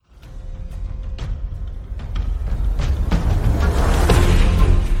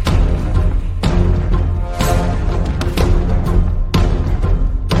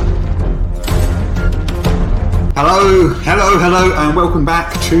Hello, and welcome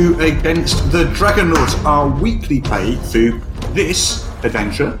back to Against the Dragonlords, our weekly play through this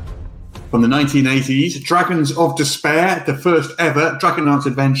adventure from the 1980s, Dragons of Despair, the first ever Dragonlance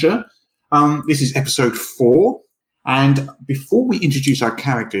adventure. This is episode 4, and before we introduce our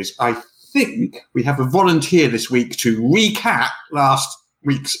characters, I think we have a volunteer this week to recap last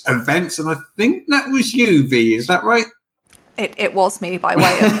week's events, and I think that was you, V, is that right? It was me, by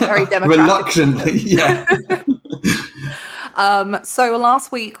way of very democratic. Reluctantly, yeah. So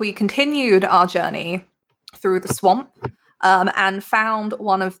last week we continued our journey through the swamp and found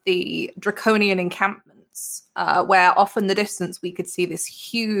one of the draconian encampments where off in the distance we could see this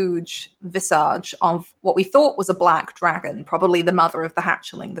huge visage of what we thought was a black dragon, probably the mother of the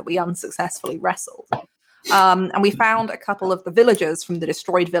hatchling that we unsuccessfully wrestled. And we found a couple of the villagers from the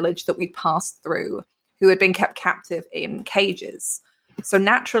destroyed village that we'd passed through who had been kept captive in cages. So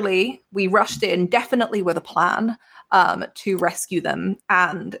naturally, we rushed in, definitely with a plan, to rescue them.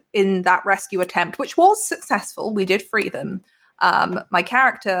 And in that rescue attempt, which was successful, we did free them. My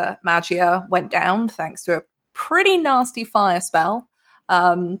character, Magia, went down thanks to a pretty nasty fire spell.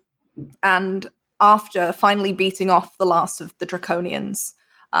 And after finally beating off the last of the Draconians,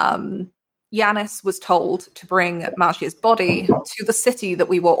 Yanis was told to bring Magia's body to the city that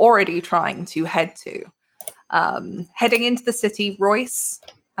we were already trying to head to. Heading into the city, Royce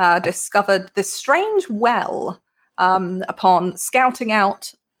discovered this strange well upon scouting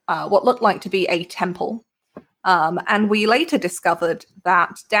out what looked like to be a temple. And we later discovered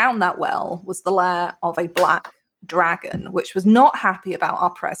that down that well was the lair of a black dragon, which was not happy about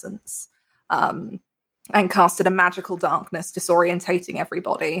our presence and casted a magical darkness, disorientating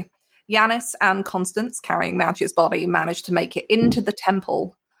everybody. Yanis and Constance, carrying Magia's body, managed to make it into the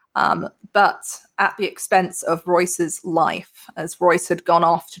temple, but at the expense of Royce's life, as Royce had gone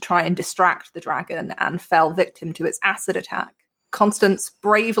off to try and distract the dragon and fell victim to its acid attack. Constance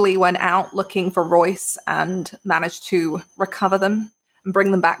bravely went out looking for Royce and managed to recover them and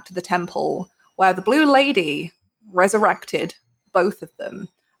bring them back to the temple, where the Blue Lady resurrected both of them,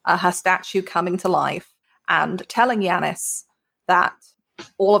 her statue coming to life, and telling Yanis that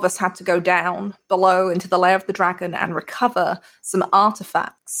all of us had to go down below into the lair of the dragon and recover some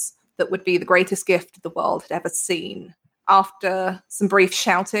artifacts that would be the greatest gift the world had ever seen. After some brief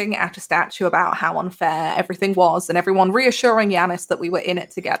shouting at a statue about how unfair everything was and everyone reassuring Yanis that we were in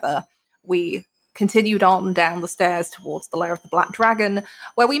it together, we continued on down the stairs towards the lair of the black dragon,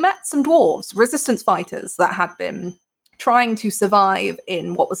 where we met some dwarves, resistance fighters that had been trying to survive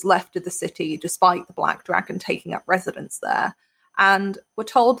in what was left of the city despite the black dragon taking up residence there. And were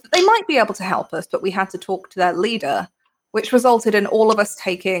told that they might be able to help us, but we had to talk to their leader, which resulted in all of us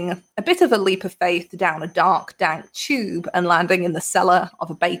taking a bit of a leap of faith down a dark, dank tube and landing in the cellar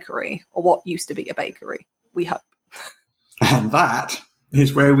of a bakery, or what used to be a bakery, we hope. And that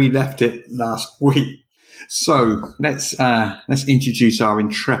is where we left it last week. So let's introduce our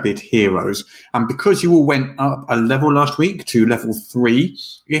intrepid heroes. And because you all went up a level last week to level 3,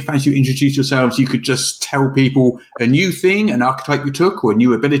 if as you introduce yourselves, you could just tell people a new thing, an archetype you took, or a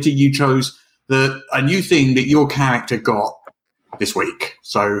new ability you chose, a new thing that your character got this week.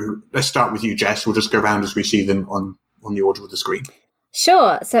 So let's start with you, Jess. We'll just go around as we see them on the order of the screen.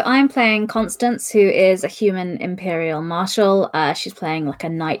 Sure. So I'm playing Constance, who is a human imperial marshal. She's playing like a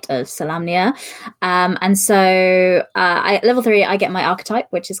knight of Salamnia. And so at level 3, I get my archetype,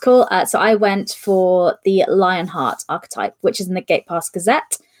 which is cool. So I went for the Lionheart archetype, which is in the Gate Pass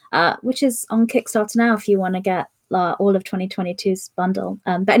Gazette, which is on Kickstarter now if you want to get all of 2022's bundle.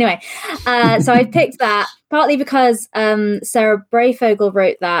 But anyway, so I picked that partly because Sarah Brayfogle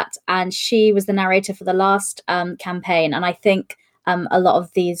wrote that, and she was the narrator for the last campaign. And I think a lot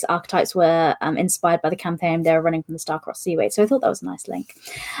of these archetypes were inspired by the campaign they were running from the Starcross Seaway. So I thought that was a nice link.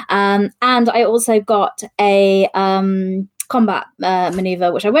 And I also got a combat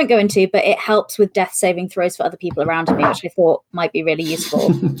maneuver, which I won't go into, but it helps with death saving throws for other people around me, which I thought might be really useful.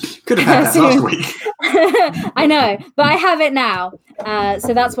 Could have had that last week. I know, but I have it now.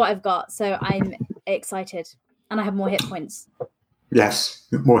 So that's what I've got. So I'm excited. And I have more hit points. Yes,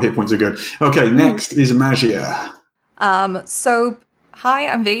 more hit points are good. Okay, next is Magia. So, hi,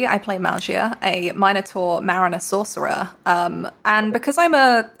 I'm V. I play Magia, a Minotaur Mariner sorcerer. And because I'm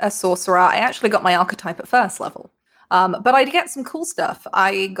a sorcerer, I actually got my archetype at first level. But I did get some cool stuff.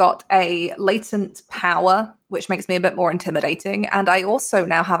 I got a latent power, which makes me a bit more intimidating. And I also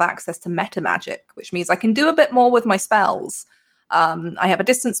now have access to meta magic, which means I can do a bit more with my spells. I have a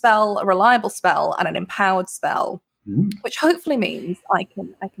distant spell, a reliable spell, and an empowered spell, which hopefully means I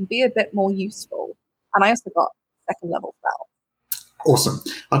can be a bit more useful. And I also got second level spell. Awesome.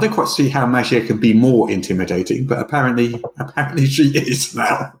 I don't quite see how Magia can be more intimidating, but apparently she is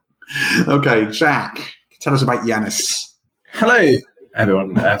now. Okay, Jack, tell us about Yanis. Hello,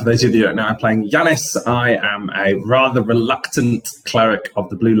 everyone. For those of you who don't know, I'm playing Yanis. I am a rather reluctant cleric of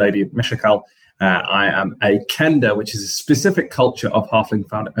the Blue Lady of Mishakal. I am a Kenda, which is a specific culture of halfling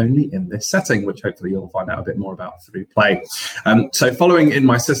found only in this setting, which hopefully you'll find out a bit more about through play. So following in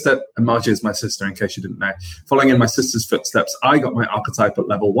my sister, and Margie is my sister in case you didn't know, following in my sister's footsteps, I got my archetype at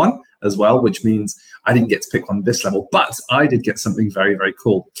level 1 as well, which means I didn't get to pick on this level, but I did get something very, very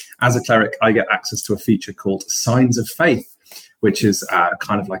cool. As a cleric, I get access to a feature called Signs of Faith, which is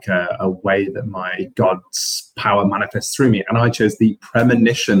kind of like a way that my god's power manifests through me. And I chose the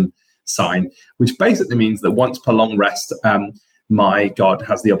Premonition sign, which basically means that once per long rest, my god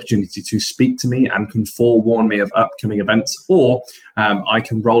has the opportunity to speak to me and can forewarn me of upcoming events, or I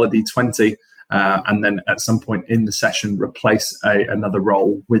can roll a d20 and then at some point in the session replace another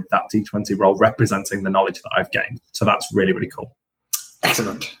roll with that d20 roll representing the knowledge that I've gained. So that's really, really cool.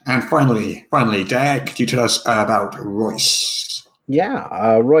 Excellent. And finally, Dag, could you tell us about Royce?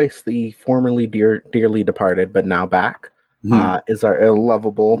 Yeah, Royce, the formerly dearly departed but now back, is our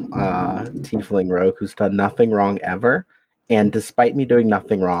lovable tiefling rogue who's done nothing wrong ever. And despite me doing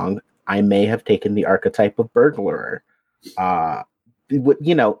nothing wrong, I may have taken the archetype of burglarer. An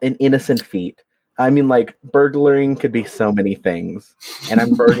innocent feat. I mean, like, burglaring could be so many things. And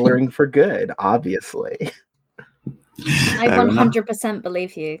I'm burglaring for good, obviously. I 100%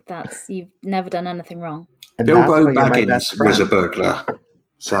 believe you. You've never done anything wrong. And Bilbo Baggins was a burglar.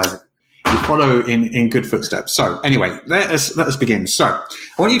 So you follow in good footsteps. So anyway, let us begin. So I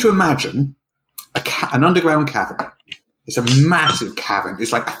want you to imagine an underground cavern. It's a massive cavern.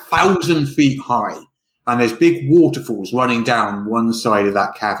 It's like 1,000 feet high. And there's big waterfalls running down one side of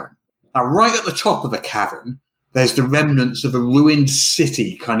that cavern. Now, right at the top of the cavern, there's the remnants of a ruined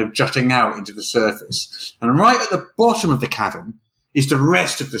city kind of jutting out into the surface. And right at the bottom of the cavern is the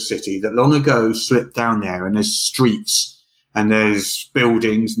rest of the city that long ago slipped down there. And there's streets, and there's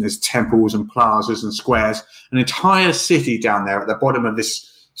buildings, and there's temples and plazas and squares. An entire city down there at the bottom of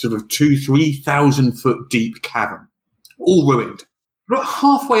this sort of 2,000-3,000 foot deep cavern, all ruined. About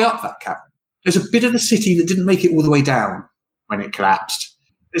halfway up that cavern, there's a bit of the city that didn't make it all the way down when it collapsed.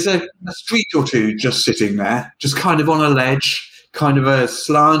 There's a street or two just sitting there, just kind of on a ledge, kind of a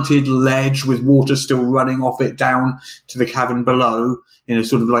slanted ledge with water still running off it down to the cavern below in a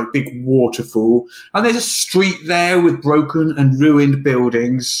sort of like big waterfall. And there's a street there with broken and ruined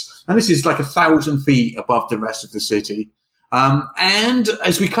buildings. And this is like 1,000 feet above the rest of the city. And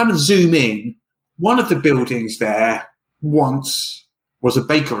as we kind of zoom in, one of the buildings there once was a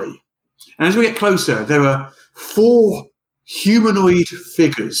bakery. And as we get closer, there are 4 humanoid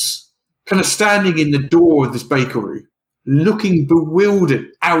figures kind of standing in the door of this bakery, looking bewildered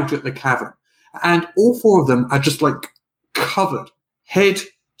out at the cavern. And all 4 of them are just like covered head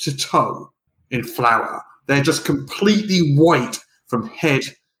to toe in flour. They're just completely white from head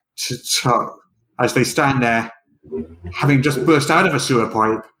to toe as they stand there, having just burst out of a sewer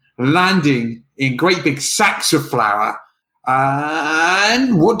pipe, landing in great big sacks of flour.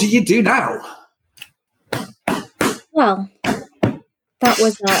 And what do you do now? Well, that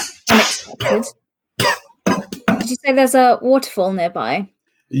was unexpected. Did you say there's a waterfall nearby?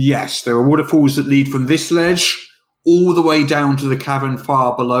 Yes, there are waterfalls that lead from this ledge all the way down to the cavern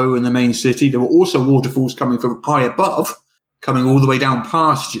far below in the main city. There were also waterfalls coming from high above, coming all the way down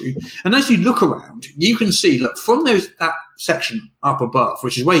past you. And as you look around, you can see, look, from that section up above,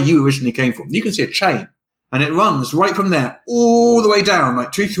 which is where you originally came from, you can see a chain. And it runs right from there all the way down,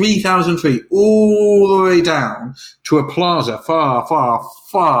 like 2,000-3,000 feet, all the way down to a plaza far, far,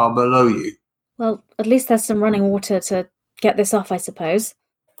 far below you. Well, at least there's some running water to get this off, I suppose.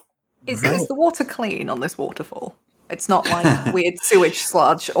 Is the water clean on this waterfall? It's not like weird sewage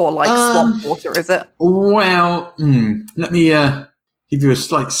sludge or like swamp water, is it? Well, let me give you a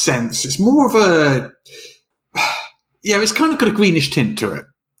slight sense. It's more of a... Yeah, it's kind of got a greenish tint to it.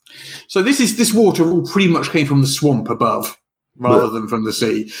 So this water all pretty much came from the swamp above rather than from the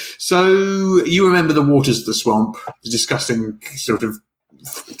sea. So you remember the waters of the swamp, the disgusting sort of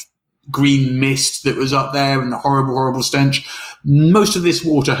green mist that was up there and the horrible, horrible stench. Most of this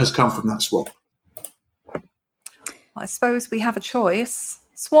water has come from that swamp. I suppose we have a choice.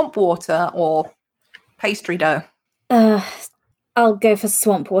 Swamp water or pastry dough? I'll go for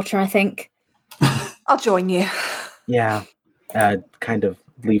swamp water, I think. I'll join you. Yeah, kind of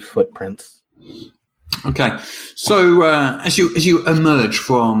leave footprints. Okay, so as you emerge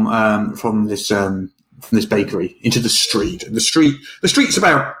from this bakery into the street, the street's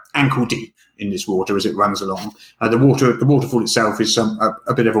about ankle deep in this water as it runs along. The waterfall itself is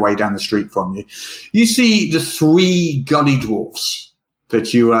a bit of a way down the street from you. You see the 3 gully dwarfs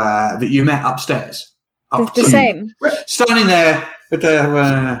that you met upstairs. The same. Standing there with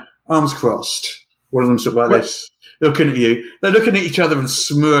their arms crossed. One of them sort of like this, looking at you. They're looking at each other and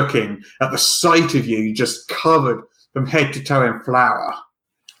smirking at the sight of you, just covered from head to toe in flour.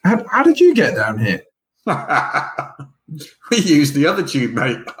 How did you get down here? We used the other tube,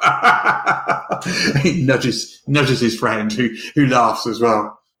 mate. He nudges his friend, who laughs as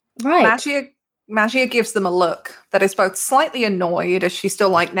well. Right. Magia gives them a look that is both slightly annoyed as she's still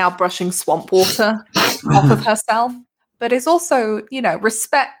like now brushing swamp water off of herself, but is also,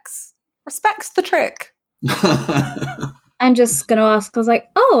 respects the trick. I'm just going to ask, I was like,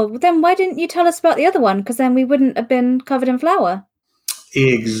 oh, then why didn't you tell us about the other one? Because then we wouldn't have been covered in flour.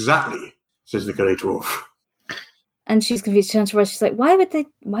 Exactly, says the gully dwarf. And she's confused. She turns to Royce. She's like, why would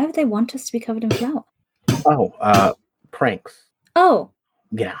they want us to be covered in flour? Oh, pranks. Oh.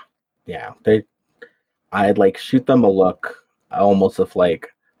 Yeah. I'd like shoot them a look, almost of like,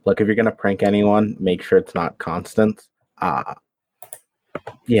 look, if you're going to prank anyone, make sure it's not Constance.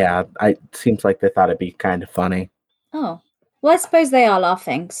 Yeah, it seems like they thought it'd be kind of funny. Oh. Well, I suppose they are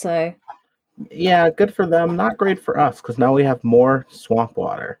laughing, so... Yeah, good for them. Not great for us, because now we have more swamp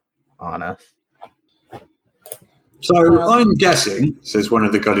water on us. So I'm guessing, says one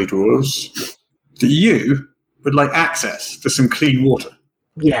of the gully dwarves, that you would like access to some clean water.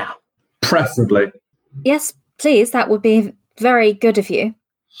 Yeah. Preferably. Yes, please. That would be very good of you.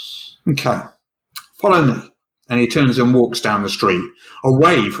 Okay. Follow me. And he turns and walks down the street,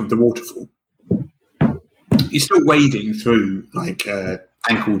 away from the waterfall. You're still wading through, like,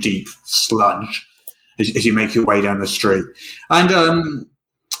 ankle-deep sludge as you make your way down the street. And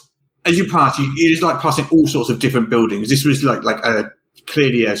as you pass, it's like passing all sorts of different buildings. This was like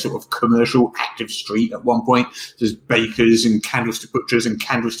clearly a sort of commercial, active street at one point. There's bakers and candlestick butchers and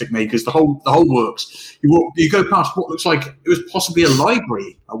candlestick makers. The whole works. You go past what looks like it was possibly a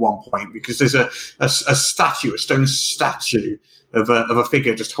library at one point, because there's a stone statue of a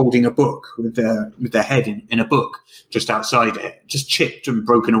figure just holding a book with their head in a book just outside it, just chipped and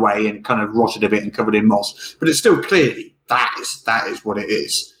broken away and kind of rotted a bit and covered in moss. But it's still clearly that is what it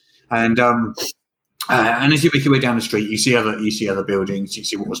is. And as you make your way down the street, you see other buildings. You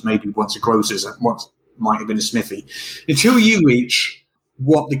see what was maybe once a grocer's and what might have been a smithy, until you reach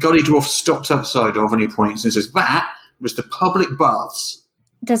what the gully dwarf stops outside of, and he points and says, "That was the public baths."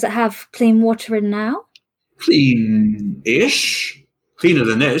 Does it have clean water in now? Clean-ish, cleaner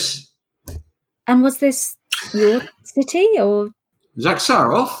than this. And was this your city or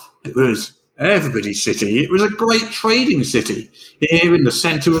Zaxarov? It was everybody's city. It was a great trading city here in the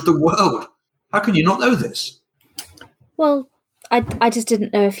centre of the world. How can you not know this? Well, I just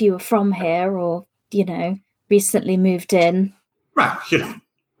didn't know if you were from here or, recently moved in. Well,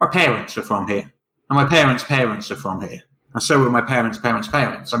 my parents are from here. And my parents' parents are from here. And so were my parents' parents'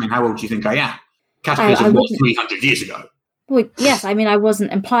 parents. I mean, how old do you think I am? Cataclysm was 300 years ago. Well, yes, I mean, I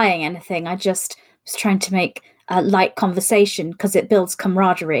wasn't implying anything. I just was trying to make a light conversation because it builds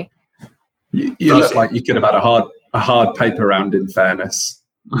camaraderie. You look like you could have had a hard paper round, in fairness.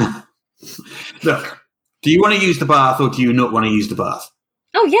 Look, do you want to use the bath or do you not want to use the bath?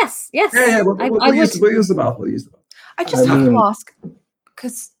 Oh, yes. Yeah, we'll use the bath. I just have to ask,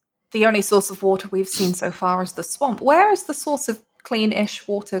 because the only source of water we've seen so far is the swamp. Where is the source of clean-ish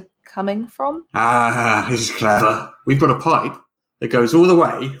water coming from? This is clever. We've got a pipe that goes all the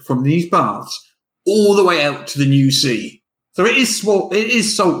way from these baths all the way out to the new sea. So it is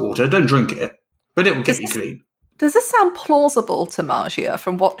salt water. Don't drink it, but it will get you clean. Does this sound plausible to Magia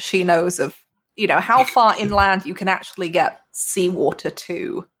from what she knows of, how far inland you can actually get seawater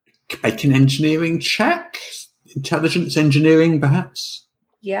to? Make an engineering check? Intelligence engineering, perhaps?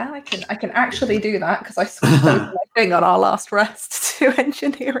 Yeah, I can actually do that because I switched over my thing on our last rest to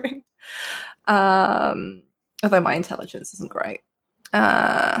engineering. Although my intelligence isn't great.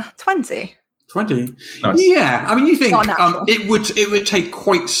 20. 20. Nice. Yeah, I mean, you think Not it would take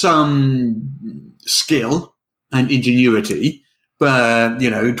quite some skill and ingenuity, but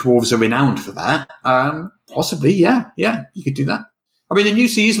dwarves are renowned for that. Possibly, yeah, you could do that. I mean, the new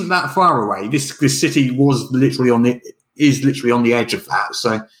sea isn't that far away. This city is literally on the edge of that.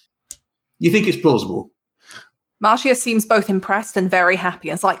 So, you think it's plausible? Marcia seems both impressed and very happy.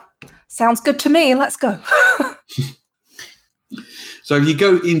 It's like, sounds good to me. Let's go. So you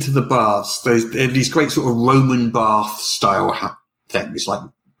go into the baths. There's these great sort of Roman bath style things, like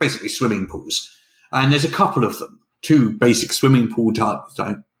basically swimming pools. And there's a couple of them, 2 basic swimming pool type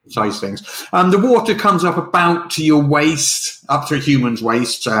size things. The water comes up about to your waist, up to a human's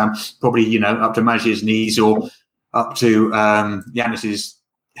waist, probably, up to Magia's knees or up to Yanis's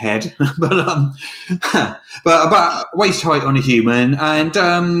head, but about waist height on a human, and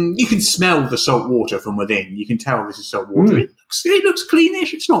you can smell the salt water from within. You can tell this is salt water. It looks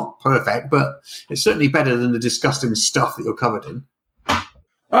cleanish. It's not perfect, but it's certainly better than the disgusting stuff that you're covered in.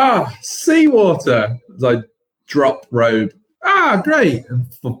 Seawater. As I drop robe. Great.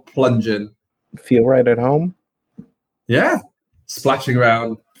 And for plunging. Feel right at home? Yeah. Splashing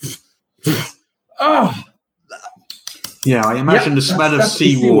around. Yeah, I imagine the smell of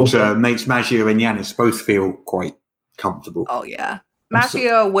seawater makes Magia and Yanis both feel quite comfortable. Oh, yeah.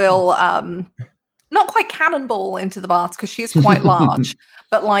 Magia will not quite cannonball into the bath because she is quite large,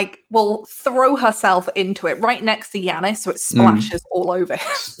 but will throw herself into it right next to Yanis so it splashes all over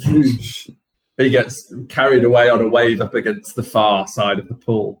him. He gets carried away on a wave up against the far side of the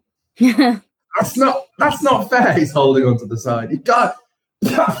pool. That's not fair. He's holding onto the side. He got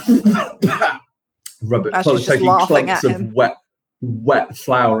rub it, taking clumps of wet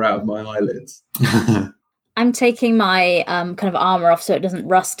flour out of my eyelids. I'm taking my kind of armor off so it doesn't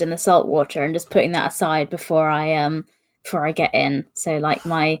rust in the salt water, and just putting that aside before I get in. So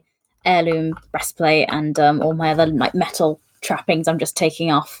my heirloom breastplate and all my other metal trappings, I'm just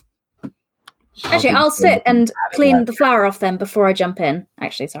taking off. Actually, I'll sit and clean the flour off them before I jump in.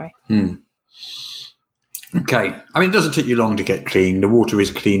 Actually, sorry. Okay. I mean, it doesn't take you long to get clean. The water is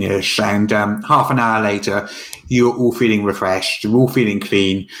cleanish, and half an hour later, you're all feeling refreshed. You're all feeling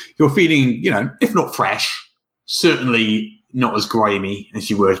clean. You're feeling, if not fresh, certainly not as grimy as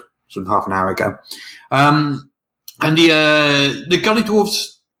you were sort of half an hour ago. And the gully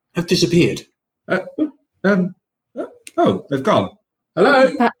dwarves have disappeared. They've gone.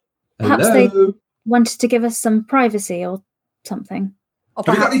 Hello? Perhaps they wanted to give us some privacy or something. Or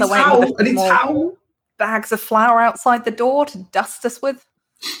Have you got any towel? Bags of flour outside the door to dust us with?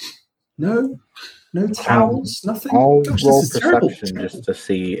 No towels, nothing. I'll Gosh, roll this is terrible. perception just to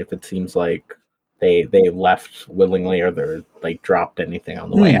see if it seems like they left willingly or they're dropped anything on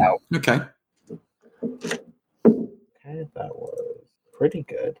the way out. Okay. Okay, that was pretty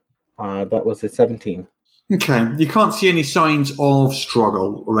good. That was a 17. Okay. You can't see any signs of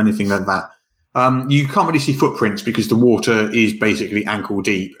struggle or anything like that. You can't really see footprints because the water is basically ankle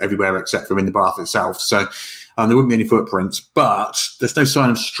deep everywhere except for in the bath itself. So there wouldn't be any footprints, but there's no sign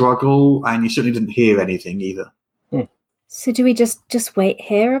of struggle, and you certainly didn't hear anything either. So do we just wait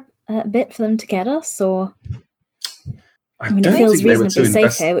here a bit for them to get us, or? I mean, it feels reasonably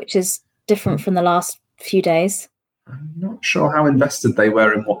safe here, which is different from the last few days. I'm not sure how invested they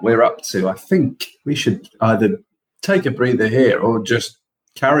were in what we're up to. I think we should either take a breather here or just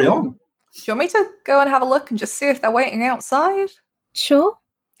carry on. Do you want me to go and have a look and just see if they're waiting outside? Sure.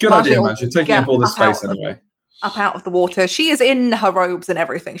 Good idea, man. You're taking up all the space anyway. Up out of the water. She is in her robes and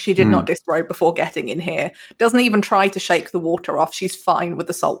everything. She did not disrobe before getting in here. Doesn't even try to shake the water off. She's fine with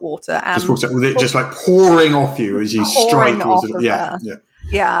the salt water. And just walks out with it just pouring off you as you strike.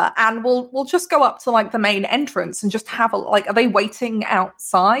 Yeah, and we'll just go up to the main entrance and just have a are they waiting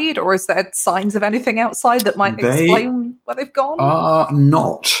outside, or is there signs of anything outside that might explain where they've gone?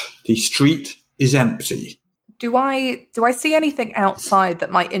 Not. The street is empty. Do I see anything outside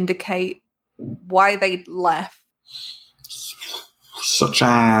that might indicate why they left? Such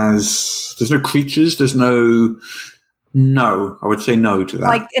as there's no creatures, there's no, I would say no to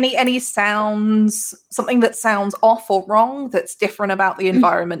that. Any sounds, something that sounds off or wrong that's different about the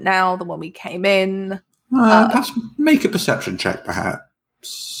environment now than when we came in? Perhaps make a perception check,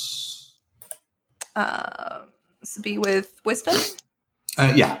 perhaps. So be with wisdom?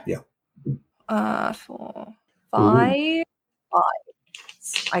 Yeah. 4, 5.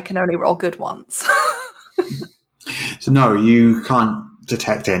 I can only roll good ones. So no, you can't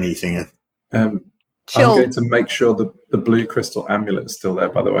detect anything. I'm going to make sure the blue crystal amulet is still there,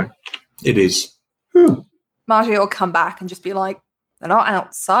 by the way. It is. Margie will come back and just be like, they're not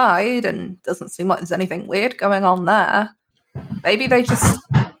outside and doesn't seem like there's anything weird going on there. Maybe they just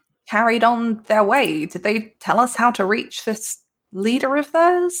carried on their way. Did they tell us how to reach this leader of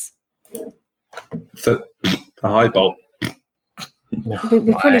theirs? The highball.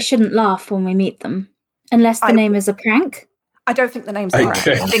 We probably shouldn't laugh when we meet them. Unless the name is a prank. I don't think the name's a prank.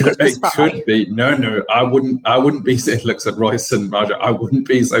 I think it's it could be. No, I wouldn't be. It looks at Royce and Marja. I wouldn't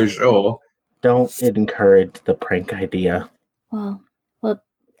be so sure. Don't encourage the prank idea. Well.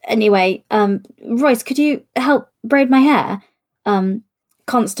 Anyway, Royce, could you help braid my hair?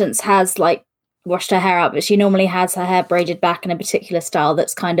 Constance has washed her hair out, but she normally has her hair braided back in a particular style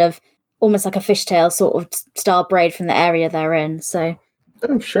that's kind of almost like a fishtail sort of style braid from the area they're in. So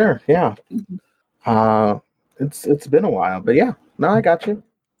Oh, sure, yeah. It's been a while, but yeah, no, I got you.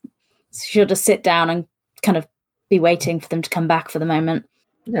 So she'll just sit down and kind of be waiting for them to come back for the moment.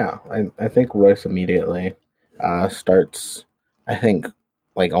 Yeah, I think Royce immediately starts, I think,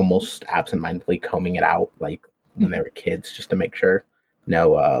 like almost absentmindedly combing it out, like when they were kids, just to make sure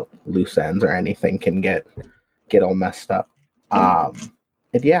no loose ends or anything can get all messed up. And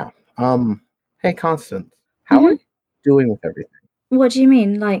yeah, hey, Constance, how are you doing with everything? What do you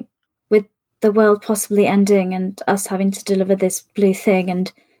mean, like with the world possibly ending and us having to deliver this blue thing,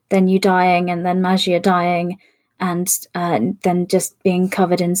 and then you dying, and then Magia dying, and then just being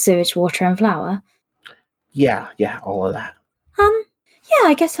covered in sewage, water, and flour? Yeah, all of that. Yeah,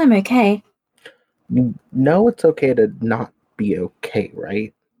 I guess I'm okay. You know it's okay to not be okay,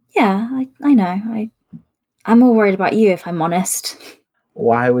 right? Yeah, I know. I'm more worried about you, if I'm honest.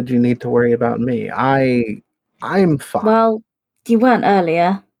 Why would you need to worry about me? I'm fine. Well, you weren't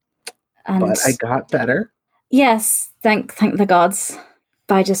earlier, and but I got better. Yes, thank the gods.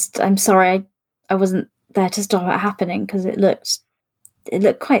 But I'm sorry I wasn't there to stop it happening, because it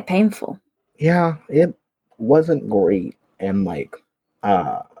looked quite painful. Yeah, it wasn't great. And like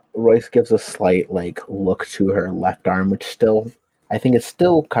Royce gives a slight like look to her left arm, which still I think is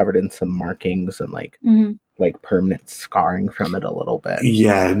still covered in some markings and like permanent scarring from it a little bit.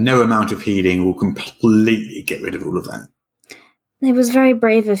 Yeah, no amount of healing will completely get rid of all of that. It was very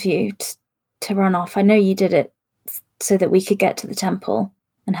brave of you to run off. I know you did it so that we could get to the temple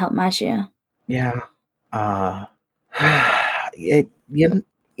and help Magia. Yeah. It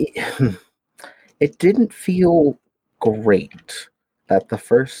didn't feel great that the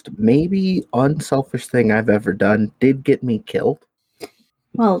first maybe unselfish thing I've ever done did get me killed.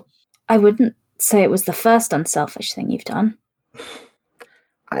 Well, I wouldn't say it was the first unselfish thing you've done.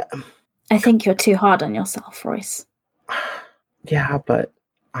 I think you're too hard on yourself, Royce. Yeah, but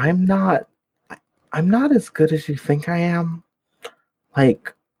I'm not as good as you think I am.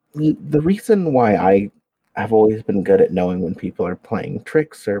 Like, the reason why I have always been good at knowing when people are playing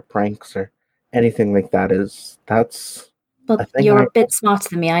tricks or pranks or anything like that is that's Well, you're a bit smarter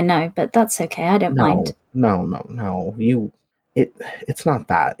than me, I know, but that's okay. I don't mind. No. It's not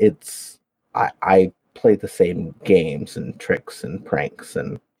that. It's I play the same games and tricks and pranks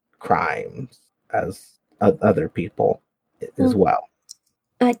and crimes as other people as well.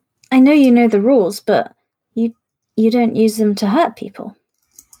 I know you know the rules, but you don't use them to hurt people.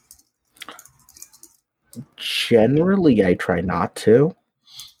 Generally, I try not to,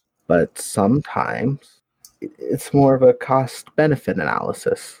 but sometimes it's more of a cost-benefit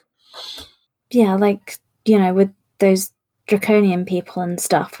analysis. Yeah, like, with those draconian people and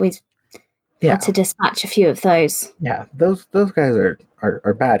stuff, we had to dispatch a few of those. Yeah, those guys are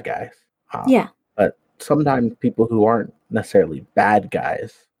bad guys. Yeah. But sometimes people who aren't necessarily bad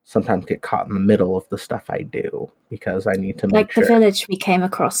guys sometimes get caught in the middle of the stuff I do because I need to make sure. Like the village we came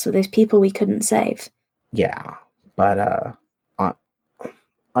across with those people we couldn't save. Yeah, but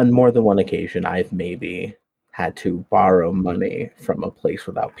on more than one occasion, I've maybe had to borrow money from a place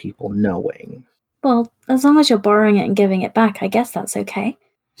without people knowing. Well, as long as you're borrowing it and giving it back, I guess that's okay.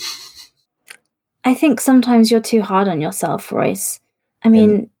 I think sometimes you're too hard on yourself, Royce. I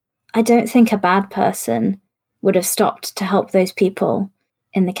mean, I don't think a bad person would have stopped to help those people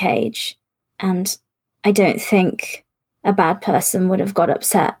in the cage. And I don't think a bad person would have got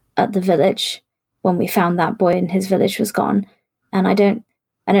upset at the village when we found that boy and his village was gone. And I don't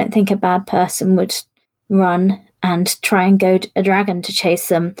think a bad person would run and try and goad a dragon to chase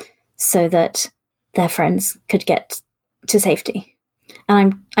them so that their friends could get to safety.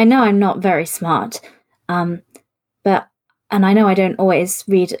 And I know I'm not very smart, and I know I don't always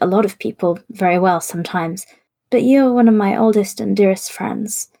read a lot of people very well sometimes, but you're one of my oldest and dearest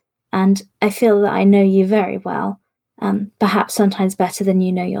friends, and I feel that I know you very well, perhaps sometimes better than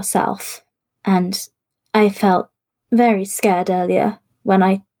you know yourself. And I felt very scared earlier when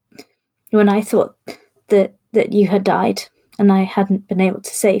I thought that you had died and I hadn't been able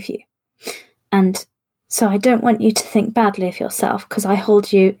to save you. And so I don't want you to think badly of yourself, because I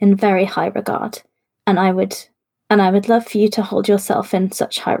hold you in very high regard, and I would love for you to hold yourself in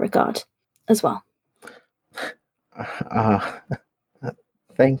such high regard as well.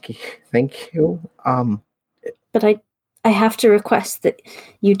 Thank you. But I have to request that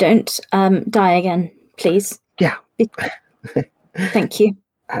you don't die again, please. Yeah. Thank you.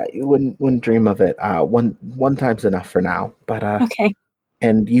 You wouldn't dream of it. One time's enough for now. But okay.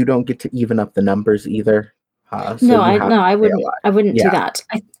 And you don't get to even up the numbers either. I wouldn't do that.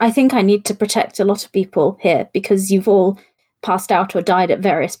 I think I need to protect a lot of people here, because you've all passed out or died at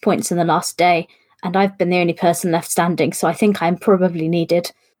various points in the last day, and I've been the only person left standing, so I think I'm probably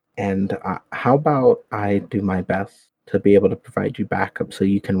needed. And how about I do my best to be able to provide you backup so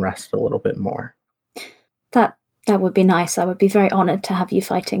you can rest a little bit more? That would be nice. I would be very honoured to have you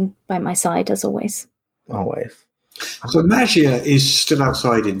fighting by my side, as always. Always. So Magia is still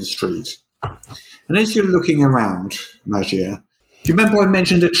outside in the street. And as you're looking around, Magia, do you remember I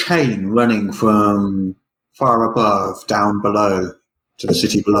mentioned a chain running from far above, down below, to the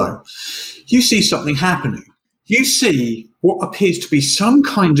city below? You see something happening. You see what appears to be some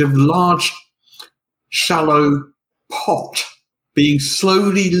kind of large, shallow pot being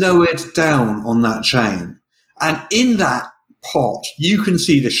slowly lowered down on that chain. And in that pot, you can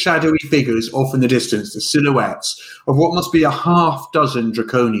see the shadowy figures off in the distance, the silhouettes of what must be a half dozen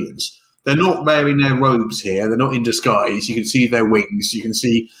Draconians. They're not wearing their robes here. They're not in disguise. You can see their wings. You can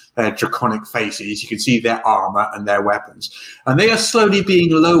see their draconic faces. You can see their armor and their weapons. And they are slowly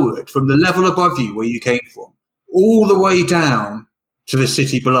being lowered from the level above you where you came from, all the way down to the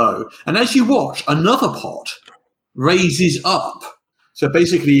city below. And as you watch, another pot raises up. So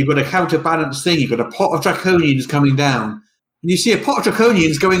basically, you've got a counterbalance thing. You've got a pot of Draconians coming down. And you see a pot of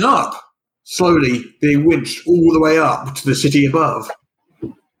Draconians going up, slowly being winched all the way up to the city above.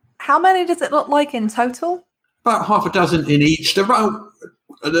 How many does it look like in total? About half a dozen in each. They're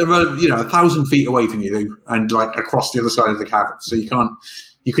 1,000 feet away from you, and like across the other side of the cavern, so you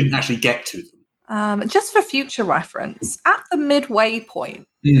couldn't actually get to them. Just for future reference, at the midway point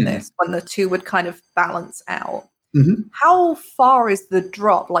in this, when the two would kind of balance out, how far is the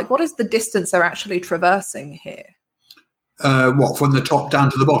drop? Like, what is the distance they're actually traversing here? What, from the top down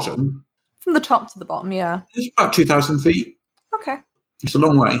to the bottom? From the top to the bottom, yeah. It's about 2,000 feet. Okay. It's a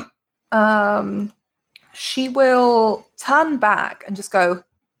long way. She will turn back and just go,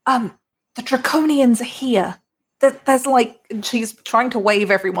 the Draconians are here. There's like, she's trying to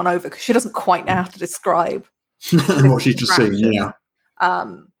wave everyone over because she doesn't quite know how to describe what she's just seen, yeah.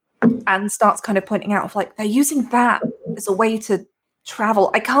 And starts kind of pointing out, like, they're using that as a way to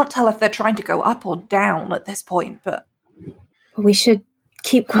travel. I can't tell if they're trying to go up or down at this point, but... We should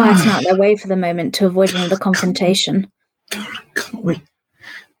keep quiet and out their way for the moment to avoid another confrontation. Can't we?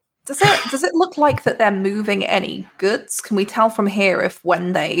 Does it look like that they're moving any goods? Can we tell from here if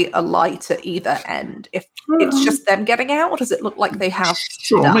when they alight at either end, if it's just them getting out, or does it look like they have?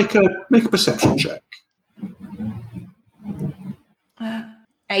 Sure, make a perception check.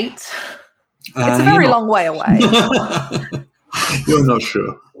 8. It's a very long way away. You're not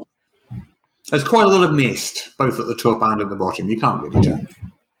sure. There's quite a lot of mist, both at the top and at the bottom. You can't really tell.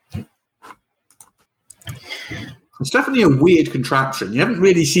 It's definitely a weird contraption. You haven't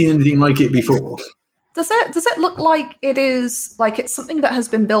really seen anything like it before. Does it look like it is like it's something that has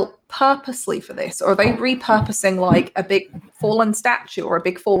been built purposely for this, or are they repurposing like a big fallen statue or a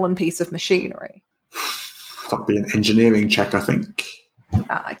big fallen piece of machinery? That'd be an engineering check, I think.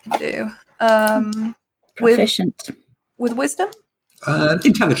 I can do. Proficient. With wisdom?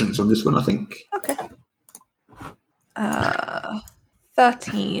 Intelligence on this one, I think. Okay.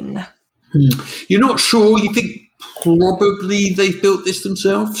 13. You're not sure. You think probably they've built this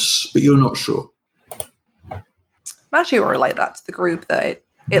themselves, but you're not sure. I'm actually going to relate that to the group that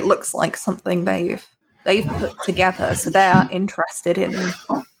it looks like something they've put together, so they're interested in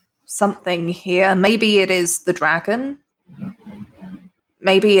something here. Maybe it is the dragon.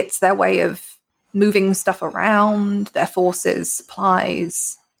 Maybe it's their way of moving stuff around, their forces,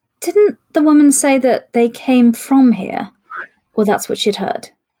 supplies. Didn't the woman say that they came from here? Well, that's what she'd heard.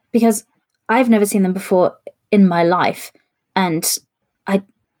 Because I've never seen them before in my life, and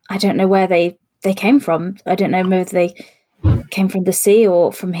I don't know where they came from. I don't know whether they came from the sea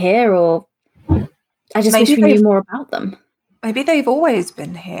or from here, or I just wish we knew more about them. Maybe they've always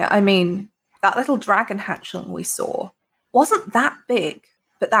been here. I mean, that little dragon hatchling we saw wasn't that big,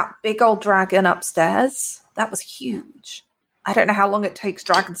 but that big old dragon upstairs, that was huge. I don't know how long it takes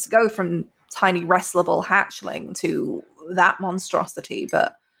dragons to go from tiny wrestlable hatchling to that monstrosity,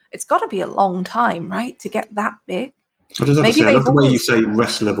 but it's got to be a long time, right, to get that big? I love the way you say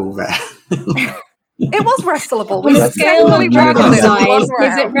wrestlable there. It was wrestlable. On a scale of dragon size,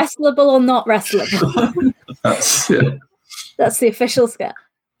 is it wrestlable or not wrestlable? That's the official scale.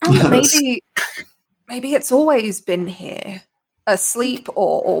 And maybe it's always been here, asleep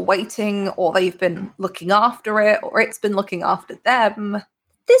or waiting, or they've been looking after it, or it's been looking after them.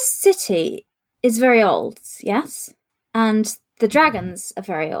 This city is very old, yes? And the dragons are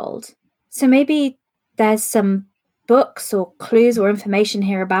very old. So maybe there's some books or clues or information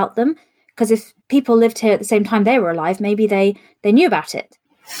here about them. Because if people lived here at the same time they were alive, maybe they knew about it.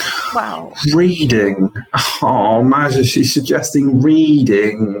 Wow. Reading. Oh, imagine she's suggesting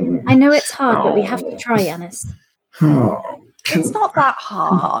reading. I know it's hard, but we have to try, Yanis. Oh, It's not that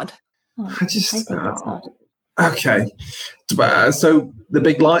hard. Oh, I just. think it's hard. Okay. So the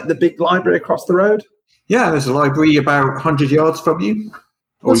big library across the road. Yeah, there's a library about 100 yards from you.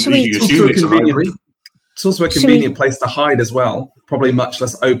 Well, should we- you assume it's a library. It's also a Should convenient place to hide as well. Probably much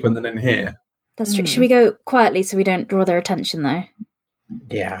less open than in here. That's true. Should we go quietly so we don't draw their attention, though?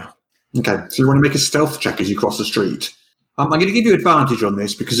 Yeah. Okay, so you want to make a stealth check as you cross the street. I'm going to give you advantage on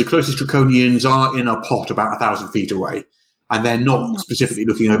this because the closest Draconians are in a pot about 1,000 feet away, and they're not specifically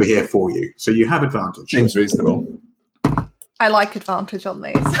looking over here for you. So you have advantage. Seems reasonable. I like advantage on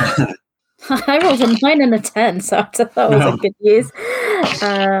these. I rolled a 9 and a 10, so I thought that was a good use.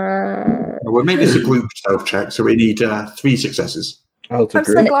 We'll make this a group stealth check, so we need 3 successes. Oh, it's a I'm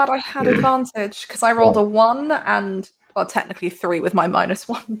so group. glad I had advantage because I rolled a 1 and, well, technically 3 with my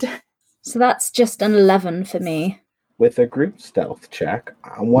 -1. So that's just an 11 for me. With a group stealth check,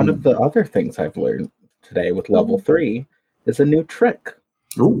 one of the other things I've learned today with level 3 is a new trick.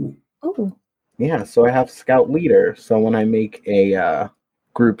 Ooh. Oh, Yeah, so I have Scout Leader, so when I make a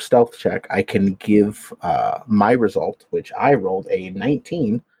group stealth check, I can give my result, which I rolled a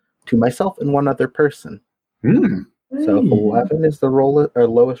 19, to myself and one other person. Mm. So if 11 is the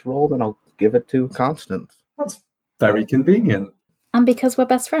lowest roll, then I'll give it to Constance. That's very convenient. and because we're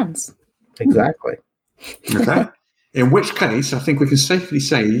best friends. Exactly. Okay. In which case, I think we can safely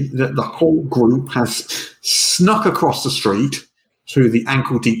say that the whole group has snuck across the street through the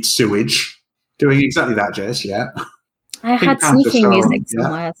ankle-deep sewage, doing exactly that, Jess, yeah. I Pink had Panther sneaking style, music yeah.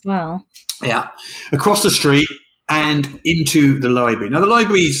 somewhere as well. Yeah, across the street and into the library. Now, the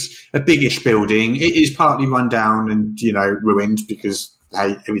library's a biggish building. It is partly run down and, ruined because,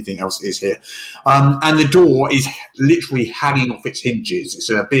 hey, everything else is here. And the door is literally hanging off its hinges. It's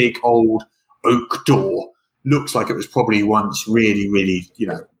a big, old oak door. Looks like it was probably once really, really,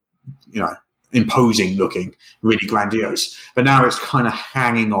 imposing looking, really grandiose. But now it's kind of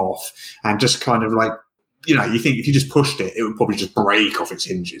hanging off and just kind of like, you think if you just pushed it, it would probably just break off its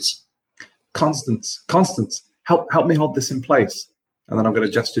hinges. Constance, help me hold this in place. And then I'm going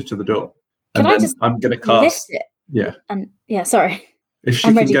to gesture to the door. Can And I then just I'm going to lift cast. it? Yeah. And sorry. If she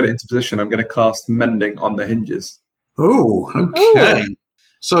I'm can ready. get it into position, I'm going to cast mending on the hinges. Oh, okay. Ooh.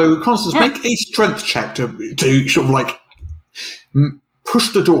 So, Constance, Yeah. make a strength check to sort of like push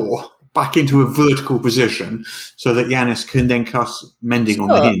the door back into a vertical position so that Yanis can then cast mending on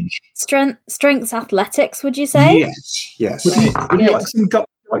the Sure. hinge. Strength's athletics, would you say? Yes. Would you Good.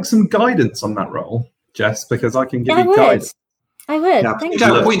 like some guidance on that roll, Jess? Because I can give Yeah, I you would. guidance. I would. Now, Thank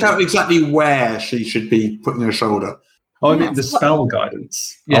point you. point out exactly where she should be putting her shoulder. Oh, I mean Yeah. the spell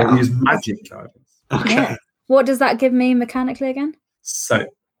guidance. Yeah. I'll use magic guidance. Okay. Yeah. What does that give me mechanically again? So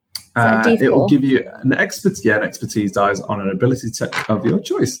that a it will D4? give you an expertise dice on an ability check of your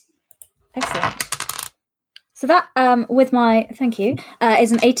choice. Excellent. So that, with my thank you,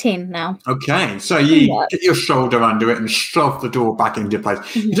 is an 18 now. Okay, so you What? get your shoulder under it and shove the door back into place.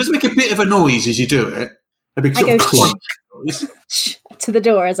 Mhm. It does make a bit of a noise as you do it. A big I sort of go clunk noise. To the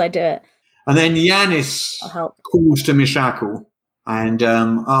door as I do it. And then Yanis I'll help. calls to Mishakal and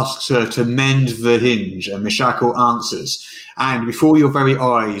asks her to mend the hinge. And Mishakal answers. And before your very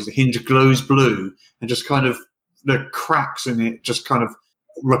eyes, the hinge glows blue and just kind of the cracks in it just kind of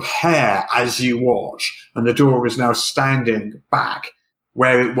repair as you watch. And the door is now standing back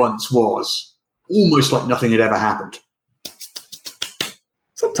where it once was, almost like nothing had ever happened.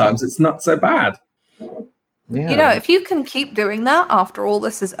 Sometimes it's not so bad. Yeah. If you can keep doing that after all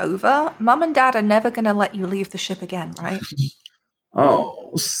this is over, Mum and Dad are never going to let you leave the ship again, right?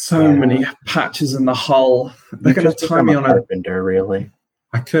 Oh, so many patches in the hull. They're going to tie me on a. carpenter, really.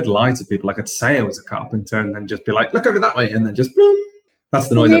 I could lie to people. I could say I was a carpenter and then just be like, "Look over that way," and then just boom. That's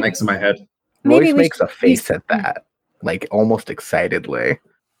the noise that makes in my head. Maybe Royce we makes should a face use- at that, like almost excitedly.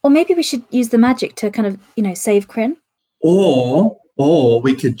 Or maybe we should use the magic to kind of, save Kryn. Or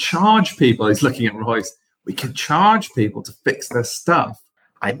we could charge people. He's looking at Royce. We could charge people to fix their stuff.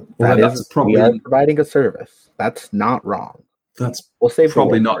 Although that's probably- we are providing a service. That's not wrong. That's We'll save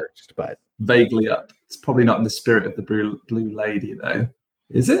Probably the not. world first, but vaguely up. It's probably not in the spirit of the blue lady, though.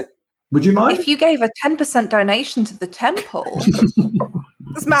 Is it? Would you mind? If you gave a 10% donation to the temple,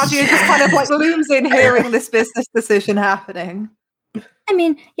 this Magia just kind of like looms in hearing this business decision happening. I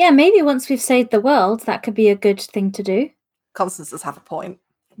mean, yeah, maybe once we've saved the world, that could be a good thing to do. Constance does have a point.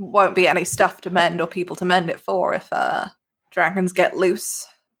 Won't be any stuff to mend or people to mend it for if dragons get loose.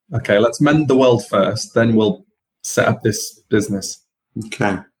 Okay, let's mend the world first, then we'll set up this business.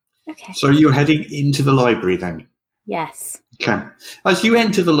 Okay. Okay. So you're heading into the library then? Yes. Okay. As you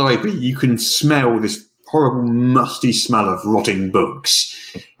enter the library, you can smell this horrible, musty smell of rotting books.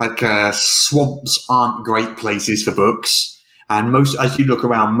 Swamps aren't great places for books. And as you look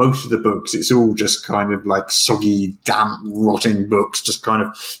around, most of the books, it's all just kind of like soggy, damp, rotting books, just kind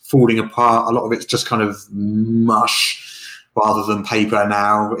of falling apart. A lot of it's just kind of mush rather than paper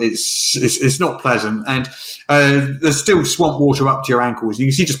now. It's not pleasant. And there's still swamp water up to your ankles. You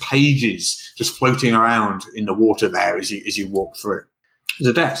can see just pages just floating around in the water there as you walk through.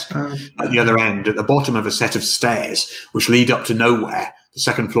 There's a desk at the other end, at the bottom of a set of stairs, which lead up to nowhere. The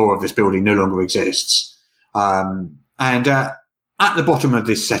second floor of this building no longer exists. At the bottom of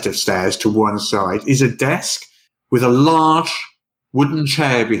this set of stairs to one side is a desk with a large wooden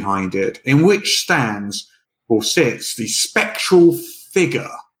chair behind it, in which stands or sits the spectral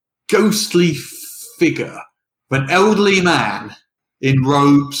ghostly figure of an elderly man in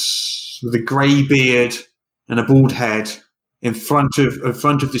robes with a grey beard and a bald head. In front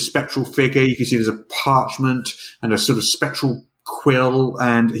of this spectral figure, you can see there's a parchment and a sort of spectral quill,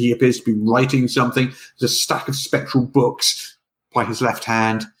 and he appears to be writing something. There's a stack of spectral books by his left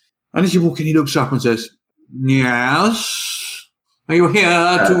hand. And as you walk in, he looks up and says, "Yes? Are you here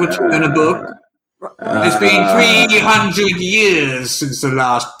to return a book? It's been 300 years since the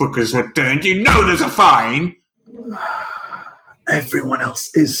last book has returned. You know there's a fine." Everyone else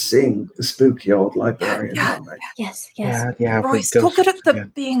is seeing the spooky old librarian, aren't they? Yes. Yeah. Royce, you're good at the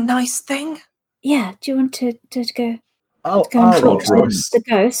being nice thing. Yeah. Do you want to go? Oh, Go and talk to Royce. the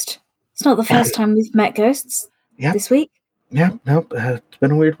ghost. It's not the first time we've met ghosts. Yeah. This week. Yeah, nope. It's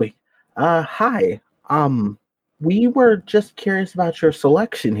been a weird week. Hi. We were just curious about your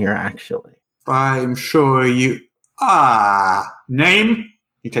selection here, actually. I'm sure you... Name?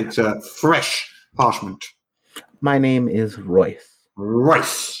 He takes a fresh parchment. My name is Royce.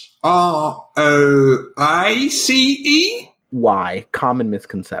 Royce. R-O-I-C-E? Y. Common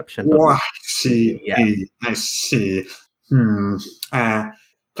misconception. but- Y-C-E. Yeah. I see.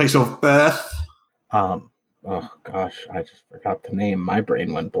 Place of birth? Oh gosh, I just forgot the name. My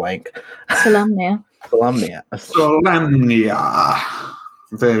brain went blank. Salamnia. Salamnia. Solamnia.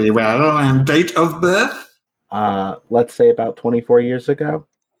 Very well. And date of birth? Let's say about 24 years ago.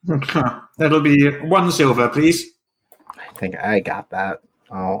 That'll be 1 silver, please. I think I got that.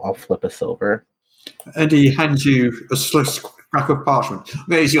 I'll flip a silver. And he hands you a scrap of parchment.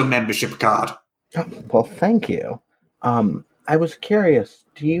 There's your membership card. Oh, well, thank you. I was curious.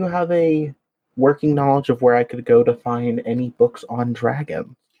 Do you have a working knowledge of where I could go to find any books on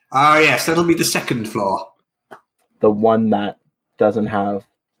dragons? Oh, yes, that'll be the second floor. The one that doesn't have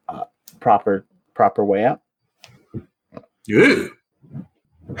proper way up? Ooh.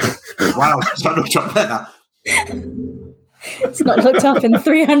 Wow, that looks up better. It's not looked up in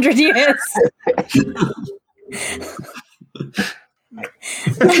 300 years.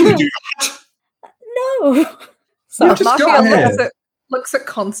 No. So We've just got Marcia here. looks at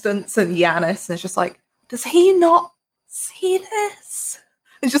Constance and Yanis and is just like, does he not see this?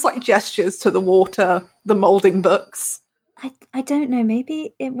 And just like gestures to the water, the moulding books. I don't know.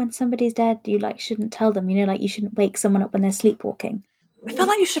 Maybe when somebody's dead, you shouldn't tell them. You shouldn't wake someone up when they're sleepwalking. I feel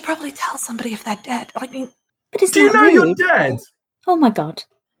like you should probably tell somebody if they're dead. I mean, But it's Do you not know rude. you're dead? Oh my god.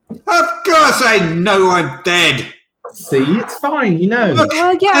 Of course I know I'm dead. See, it's fine, you know. Look,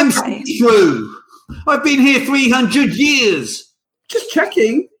 well, yeah, I'm okay. true. I've been here 300 years. Just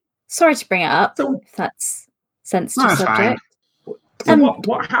checking. Sorry to bring it up. So- If that's sensitive That's fine. subject. So Um,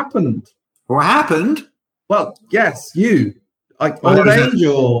 what happened? What happened? Well, yes, you. Like Well, old there was age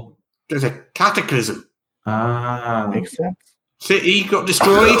or... There's a cataclysm. Makes sense. City got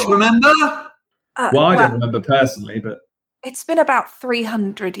destroyed, remember? Well, I don't remember personally, but... It's been about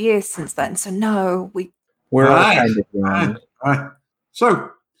 300 years since then, so no, We're all Right. kind of young. Right.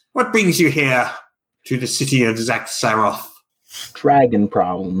 So, what brings you here to the city of Zaxaroth? Dragon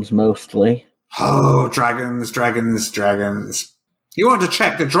problems, mostly. Oh, dragons. You want to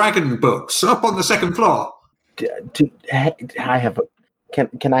check the dragon books up on the second floor? Can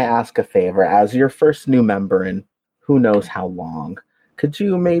I ask a favor? As your first new member in who knows how long, could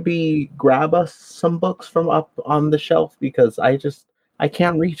you maybe grab us some books from up on the shelf? Because I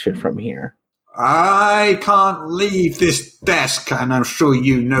can't reach it from here. I can't leave this desk, and I'm sure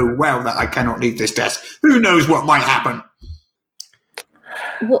you know well that I cannot leave this desk. Who knows what might happen?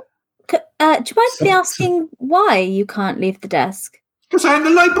 What, do you mind me asking why you can't leave the desk? Because I'm the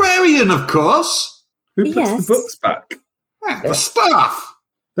librarian, of course. Who puts Yes. the books back? The staff.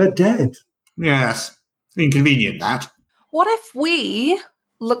 They're dead. Yes. Inconvenient, that. what if we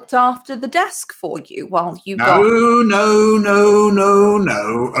looked after the desk for you while you No. got...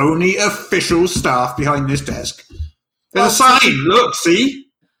 Only official staff behind this desk. There's a sign. Look, see?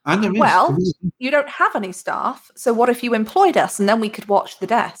 And there is. Well, you don't have any staff, so what if you employed us and then we could watch the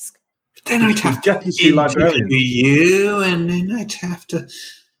desk? Then I'd have to Deputy librarian. interview you, and then I'd have to...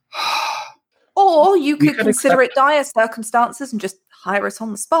 Or you We could could consider it dire circumstances and just hire us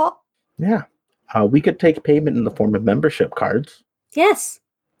on the spot. Yeah. We could take payment in the form of membership cards. Yes.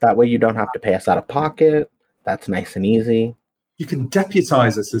 That way you don't have to pay us out of pocket. That's nice and easy. You can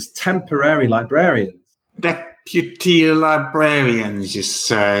deputize us as temporary librarians. Deputy librarians, you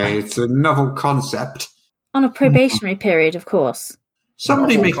say? It's a novel concept. On a probationary period, of course.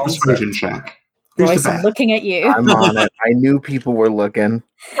 Somebody Novel make a concept. persuasion check. Who's Royce, the I'm best? looking at you. I'm on it. I knew people were looking.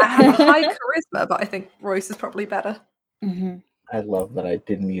 I have a high charisma, but I think Royce is probably better. hmm I love that I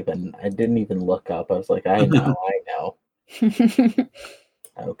didn't even look up. I was like, I know.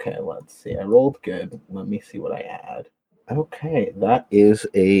 Okay, let's see. I rolled good. Let me see what I add. Okay, that is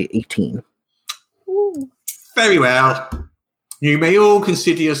a 18. Very well. You may all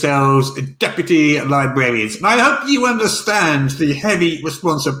consider yourselves deputy librarians, and I hope you understand the heavy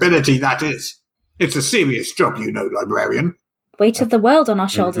responsibility that is. It's a serious job, you know, librarian. Weight of the world on our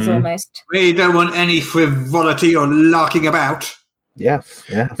shoulders, almost. We don't want any frivolity or larking about. Yes.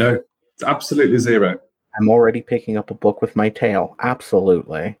 No, it's absolutely zero. I'm already picking up a book with my tail.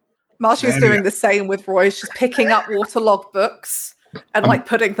 Absolutely. Marcia's There we doing the same with Royce, just picking up waterlogged books and like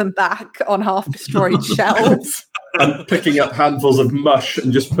putting them back on half-destroyed shelves. And picking up handfuls of mush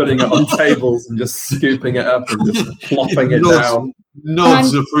and just putting it on tables and just scooping it up and just plopping it down.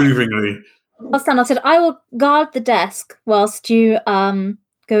 Nods approvingly. Stan said, I will guard the desk whilst you go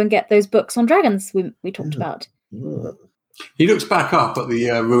and get those books on dragons we talked about. He looks back up at the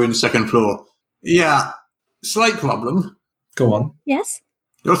ruined second floor. Yeah, slight problem. Go on. Yes?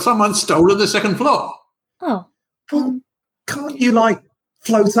 Someone stolen the second floor. Oh. Can't you, like,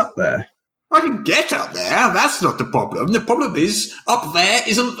 float up there? I can get up there. That's not the problem. The problem is up there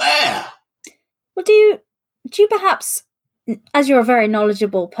isn't there. Well, do you perhaps, as you're a very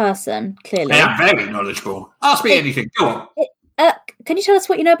knowledgeable person, clearly... I am very knowledgeable. Ask me anything. Go on. Can you tell us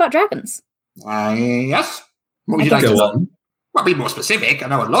what you know about dragons? Yes. What would you Okay. like to Go know? on. Well, be more specific. I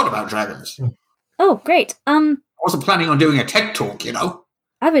know a lot about dragons. Oh, great. I wasn't planning on doing a TED talk, you know.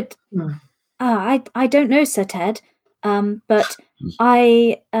 I would... I don't know, Sir Ted. But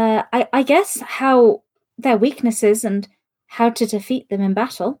I guess how their weaknesses and how to defeat them in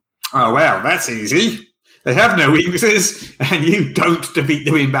battle. Oh, well, that's easy. They have no weaknesses, and you don't defeat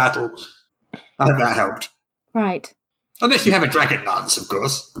them in battle. I hope that helped. Right. Unless you have a dragon lance, of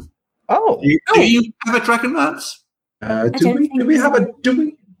course. Oh. Do you have a dragon lance? Do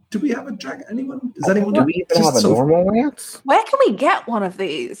we have a dragon? Anyone? Does anyone? Do we even have a normal lance? Where can we get one of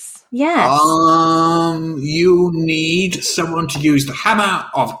these? Yes. You need someone to use the hammer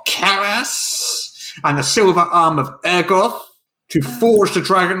of Karas and the silver arm of Ergoth to forge the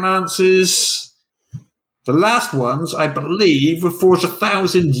dragon lances. The last ones, I believe, were forged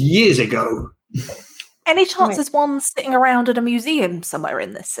 1,000 years ago. Any chance there's one sitting around at a museum somewhere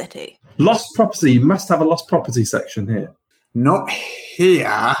in this city? Lost property. You must have a lost property section here. Not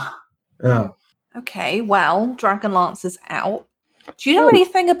here. Oh. Okay, well, Dragonlance is out. Do you know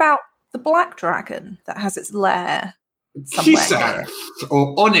anything about the black dragon that has its lair somewhere here? Kiseth,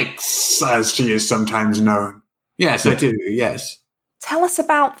 or Onyx, as she is sometimes known. Yes, I do, yes. Tell us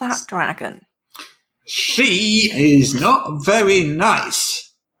about that dragon. She is not very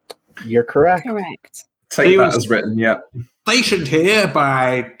nice. You're correct. Correct. Take that as written, yeah. Stationed here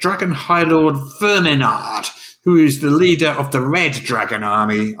by Dragon High Lord Verminard, who is the leader of the Red Dragon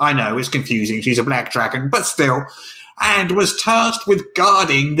Army. I know, it's confusing. She's a black dragon, but still. And was tasked with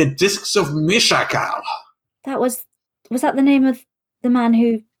guarding the discs of Mishakal. Was that the name of the man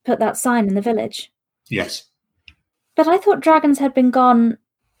who put that sign in the village? Yes. But I thought dragons had been gone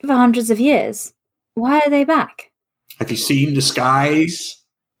for hundreds of years. Why are they back? Have you seen the skies?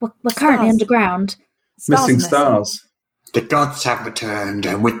 We're currently Stars. underground. Missing stars. The gods have returned,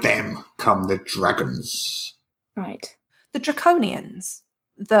 and with them come the dragons. Right. The Draconians,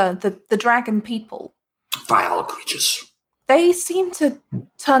 the dragon people, Vile creatures. they seem to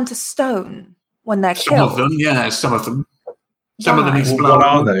turn to stone when they're Some killed. of them, yes, some of them. Some of them Why? explode. What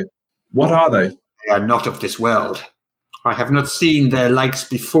are they? What are they? They are not of this world. I have not seen their likes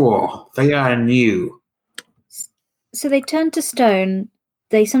before. They are new. So they turn to stone.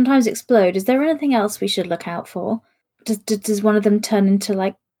 They sometimes explode. Is there anything else we should look out for? Does one of them turn into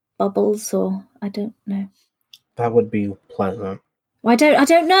like bubbles, or I don't know. That would be pleasant. I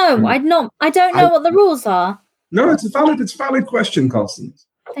don't know. I don't know what the rules are. No, it's a valid question, Constance.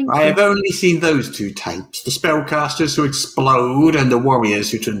 Thank I you. have only seen those two types, the spellcasters who explode and the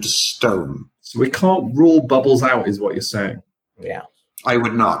warriors who turn to stone. So we can't rule Bubbles out, is what you're saying. Yeah. I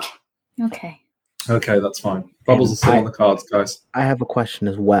would not. Okay. Okay, that's fine. Bubbles are still on the cards, guys. I have a question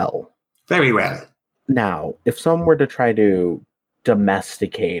as well. Very well. Now, if someone were to try to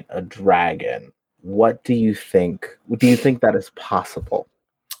domesticate a dragon, what do you think? Do you think that is possible?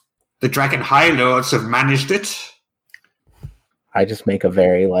 The Dragon High Lords have managed it. I just make a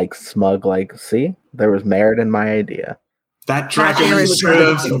very smug see, there was merit in my idea. That dragon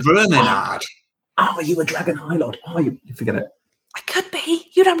serves Verminard. Are you a Dragon High Lord? Are you? You forget it. I could be.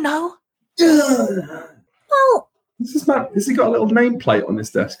 You don't know. Well, Has he got a little nameplate on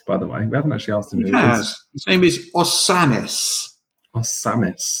his desk, by the way? We haven't actually asked him. He has. His name is Osamis.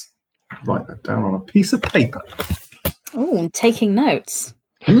 Osamis. Write that down on a piece of paper. oh, taking notes.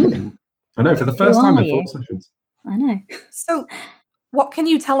 I know, for the first Who time are in you? 4 sessions. I know. So, what can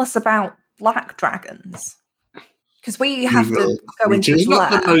you tell us about black dragons? Because we have to go Which into is his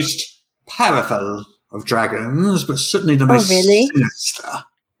not lair. the most powerful of dragons, but certainly the most really? sinister.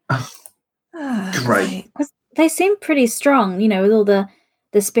 Great. They seem pretty strong, with all the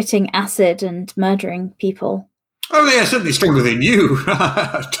spitting acid and murdering people. Oh, they are certainly stronger than you.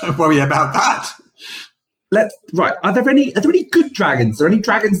 Don't worry about that. Are there any good dragons? Are there any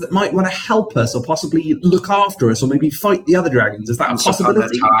dragons that might want to help us or possibly look after us or maybe fight the other dragons? Is that a Once upon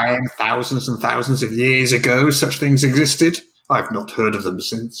possibility? a time, thousands and thousands of years ago, such things existed. I've not heard of them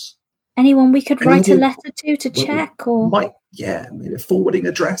since. Anyone we could write a Anyone- letter to check, or Maybe a forwarding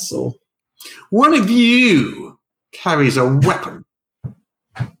address or... One of you carries a weapon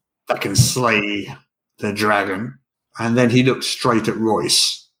that can slay the dragon. And then he looks straight at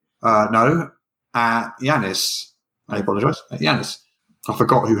Royce. No, at Yanis. I apologise. At Yanis. I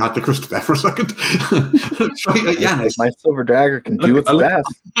forgot who had the crystal there for a second. Straight at Yanis. My silver dagger can do its best.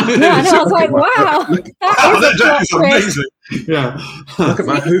 yeah, I know. I was like, wow, That that is is a plot twist. amazing. Yeah. I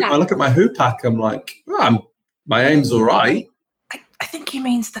look at my hoopak, I'm like, my aim's all right. I think he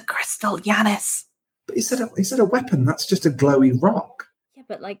means the crystal, Yanis. But he said a weapon. That's just a glowy rock. Yeah,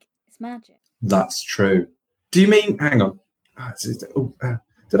 but it's magic. That's true. Do you mean? Hang on.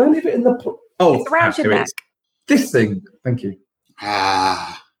 Did I leave it in the? It's around your here it neck. is. This thing. Thank you.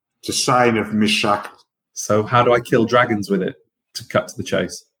 It's a sign of Mishak. So how do I kill dragons with it? To cut to the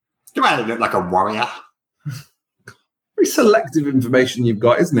chase. Do I look like a warrior? Very selective information you've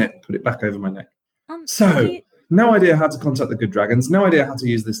got, isn't it? Put it back over my neck. So, do you- no idea how to contact the good dragons. No idea how to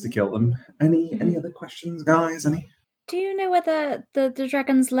use this to kill them. Any other questions, guys? Any? Do you know where the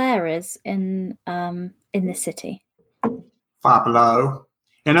dragon's lair is in this city? Far below.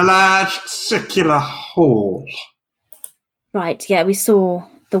 In a large circular hall. Right, yeah, we saw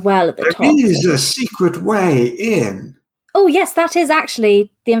the well at the top. There is a secret way in. Oh, yes, that is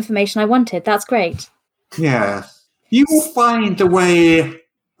actually the information I wanted. That's great. Yeah. You will find the way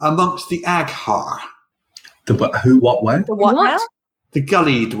amongst the Aghar, Who? What? Where? The what now? the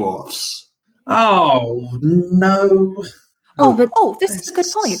gully dwarfs. Oh no! Oh, This is a good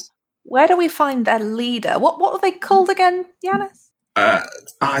point. Where do we find their leader? What are they called again, Yanis?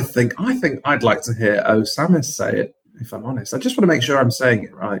 I think I'd like to hear Osamis say it. If I'm honest, I just want to make sure I'm saying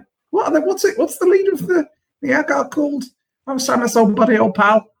it right. What are they? What's the leader of the Aghar called? Osamis, old buddy, old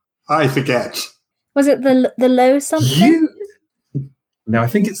pal. I forget. Was it the low something? No, I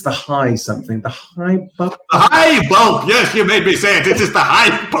think it's the high something. The high bulk. The high bulk! Yes, you made me say it. It is the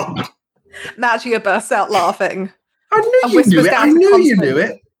high bulk. Magia bursts out laughing. I And knew you whispers knew it. down I to knew you Constance. knew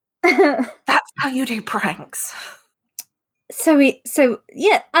it. That's how you do pranks.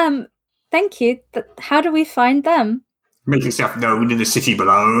 Thank you. How do we find them? Make yourself known in the city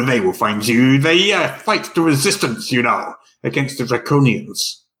below. They will find you. They fight the resistance, against the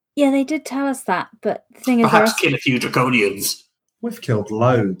Draconians. Yeah, they did tell us that, but the thing is, Perhaps kill a few Draconians. We've killed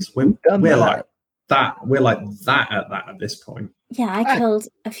loads. We're done that. like that. We're like that at this point. yeah, I killed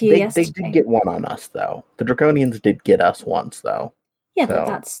a few They yesterday. did get one on us, though. The Draconians did get us once, though. Yeah, but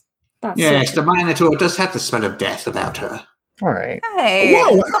So- that's Yes, sort the of- Minotaur does have the smell of death about her. All right. Hey,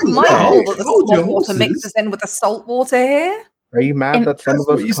 Whoa, it's not hang my on. fault that the Hold your swamp water horses. mixes in with the salt water here. Are you mad that some That's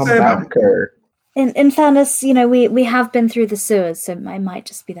of what us you come say about- back, or In fairness, we have been through the sewers, so it might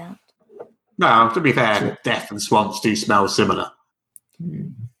just be that. No, to be fair, death and swamps do smell similar.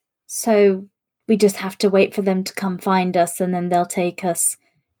 So we just have to wait for them to come find us, and then they'll take us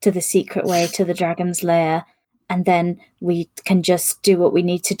to the secret way to the dragon's lair, and then we can just do what we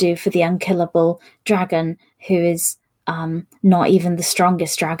need to do for the unkillable dragon, who is not even the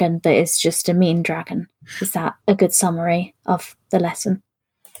strongest dragon, but is just a mean dragon. Is that a good summary of the lesson?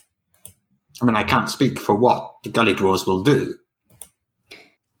 I mean, I can't speak for what the Gully Dwarves will do.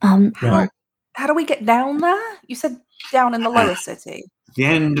 Right. How do we get down there? You said down in the lower city. The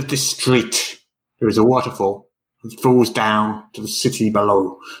end of the street, there is a waterfall. It falls down to the city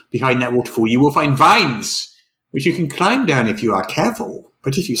below. Behind that waterfall, you will find vines, which you can climb down if you are careful.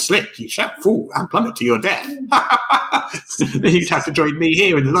 But if you slip, you shall fall and plummet to your death. Then you'd have to join me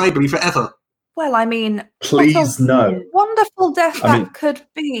here in the library forever. Well, I mean, Please what a no. wonderful death I mean- that could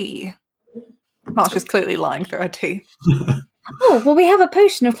be. Marsh is clearly lying through her teeth. Oh, well, we have a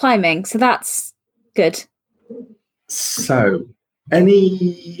potion of climbing, so that's good. So,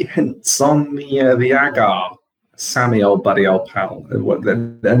 any hints on the agar? Sammy, old buddy, old pal.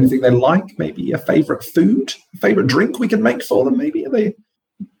 Anything they like? Maybe a favourite food? A favourite drink we can make for them? Maybe? Are they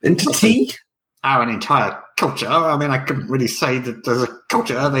into tea? Our entire culture. I mean, I couldn't really say that there's a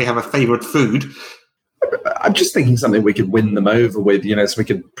culture. They have a favourite food. I'm just thinking something we could win them over with, so we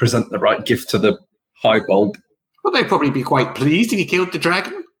could present the right gift to the high bulb. Well, they'd probably be quite pleased if you killed the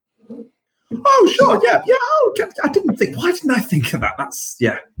dragon. Oh, sure, yeah. Oh, I didn't think. Why didn't I think of that? That's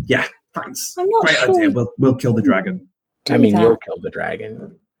yeah. Thanks. I'm not Great sure. idea. We'll kill the dragon. Do I mean, that. you'll kill the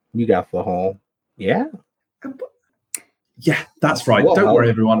dragon. You got the whole. Yeah. Yeah, that's right. Well, Don't worry,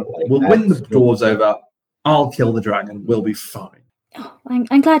 everyone. We'll win the dwarves over. I'll kill the dragon. We'll be fine. Oh,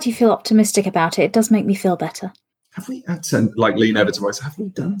 I'm glad you feel optimistic about it. It does make me feel better. Have we had to lean over to Royce? Have we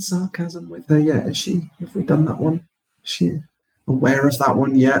done sarcasm with her yet? Have we done that one? Is she aware of that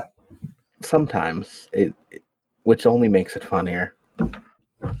one yet? Sometimes which only makes it funnier.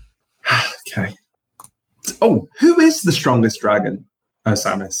 Okay. Oh, who is the strongest dragon?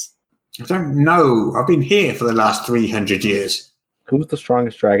 Samus. I don't know. I've been here for the last 300 years. Who was the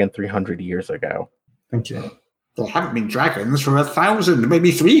strongest dragon 300 years ago? Thank you. There haven't been dragons for 1,000,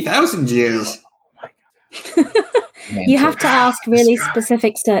 maybe 3,000 years. You have to ask really This guy.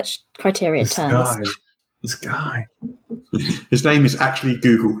 specific search criteria terms. This guy. His name is actually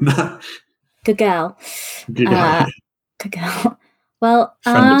Google. Good girl. Good Good girl. Well,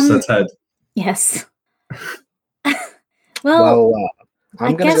 Friend of Seth's head. yes. Well, I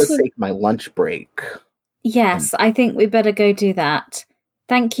I'm going to guess go take my lunch break. yes, I think we better go do that.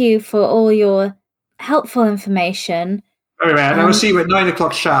 Thank you for all your helpful information. All right, I will see you at 9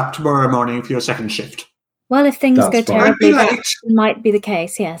 o'clock sharp tomorrow morning for your second shift. Well, if things That's go fine. terribly, Don't be that late. might be the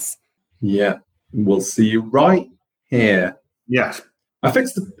case, yes. Yeah. We'll see you right here. Yes. I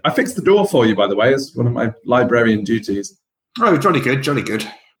fixed the door for you, by the way, as one of my librarian duties. Oh, jolly good, jolly good.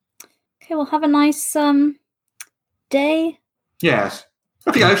 Okay, well, have a nice day. Yes.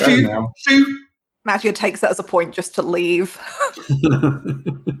 Off you go, Go Stu. now. Stu. Magia takes that as a point just to leave.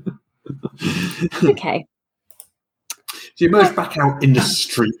 Okay. So you emerge back out in the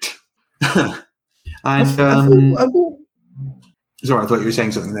street. And, I will sorry, I thought you were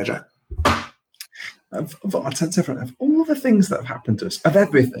saying something there, Jack. of all the things that have happened to us, of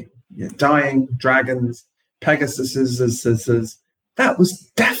everything, dying, dragons, Pegasuses, that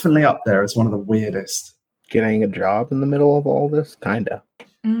was definitely up there as one of the weirdest. Getting a job in the middle of all this? Kinda.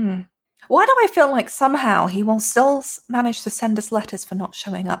 Mm. Why do I feel like somehow he will still manage to send us letters for not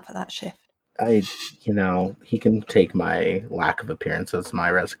showing up for that shift? He can take my lack of appearance as my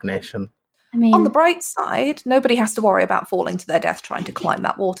resignation. I mean, On the bright side, nobody has to worry about falling to their death trying to climb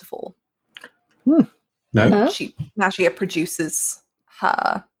that waterfall. No? Huh? Magia produces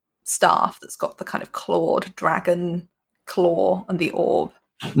her staff that's got the kind of clawed dragon claw and the orb.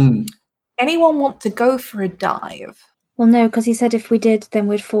 Mm. Anyone want to go for a dive? well, no, because he said if we did, then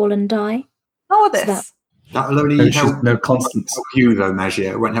we'd fall and die. Oh, So this. That'll only No, help, no Constance. help you, though,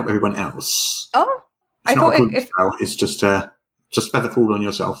 Magia. It won't help everyone else. Oh, I It's not thought a good if. spell. It's just feather fall on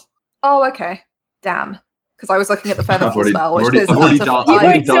yourself. Oh, okay. Damn. Because I was looking at the feather I've already- spell, which already- is I've already that's a done- five. I've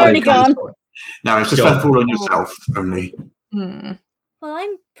already It's already done. gone. No, it's just Go on. feather fall on yourself only. Hmm. Well,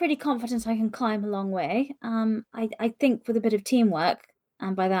 I'm pretty confident I can climb a long way. I think with a bit of teamwork,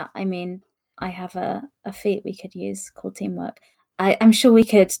 and by that I mean I have a feat we could use called teamwork. I'm sure we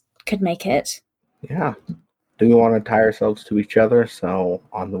could make it. Yeah. Do we want to tie ourselves to each other so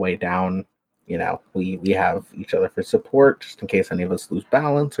on the way down, we have each other for support just in case any of us lose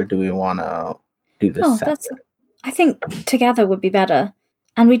balance, or do we want to do this separate? I think together would be better.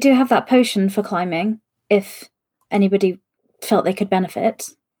 And we do have that potion for climbing if anybody felt they could benefit.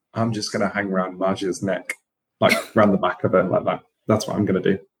 I'm just going to hang around Magia's neck, round the back of it, like that. That's what I'm going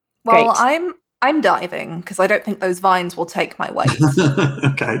to do. Well, Great. I'm diving because I don't think those vines will take my weight.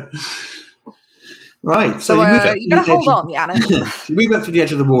 Okay. Right. So you move you're going to hold on, Yanis. You move up to the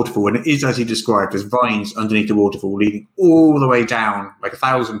edge of the waterfall, and it is as you described. There's vines underneath the waterfall, leading all the way down, like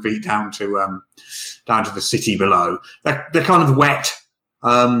 1,000 feet down to the city below. They're kind of wet.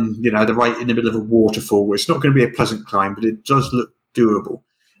 They're right in the middle of a waterfall. It's not going to be a pleasant climb, but it does look doable.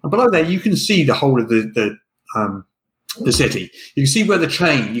 And below there, you can see the whole of the the city. You can see where the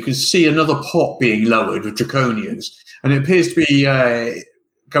chain, you can see another pot being lowered with draconians, and it appears to be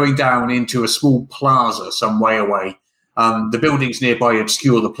going down into a small plaza some way away. The buildings nearby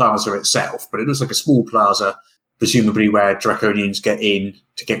obscure the plaza itself, but it looks like a small plaza, presumably where draconians get in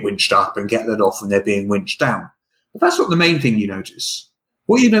to get winched up and get let off when they're being winched down. But that's not the main thing you notice.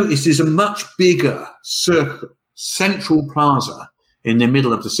 What you notice is a much bigger central plaza in the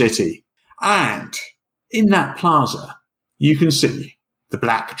middle of the city. And in that plaza, you can see the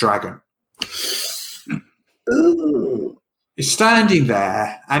Black Dragon. It's standing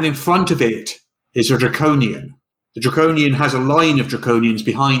there, and in front of it is a draconian. The draconian has a line of draconians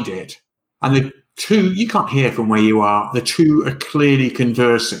behind it. And the two, you can't hear from where you are, the two are clearly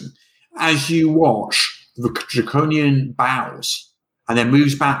conversing. As you watch, the draconian bows and then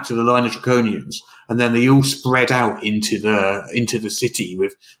moves back to the line of draconians, and then they all spread out into the city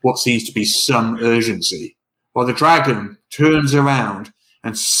with what seems to be some urgency, while the dragon turns around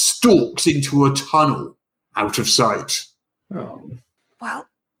and stalks into a tunnel out of sight. Oh. Well,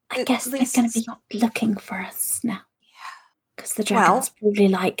 I guess they're going to be looking for us now. Because the dragon's probably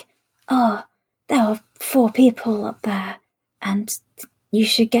like, oh, there are 4 people up there, and you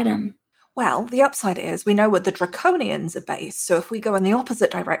should get them. Well, the upside is we know where the draconians are based, so if we go in the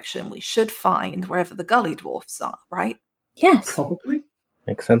opposite direction, we should find wherever the gully dwarfs are, right? Yes. Probably.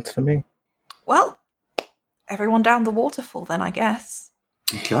 Makes sense to me. Well, everyone down the waterfall then, I guess.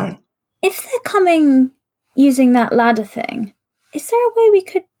 Okay. If they're coming using that ladder thing, is there a way we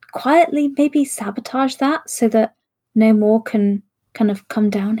could quietly maybe sabotage that so that no more can kind of come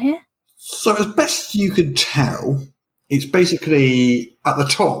down here? So as best you can tell, it's basically at the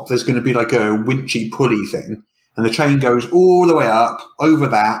top, there's going to be like a winchy pulley thing, and the chain goes all the way up over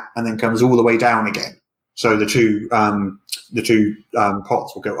that and then comes all the way down again. So the two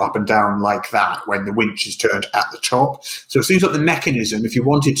pots will go up and down like that when the winch is turned at the top. So it seems like the mechanism, if you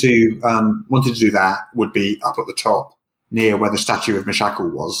wanted to do that, would be up at the top near where the statue of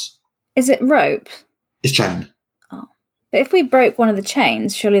Mishakal was. Is it rope? It's chain. Oh. But if we broke one of the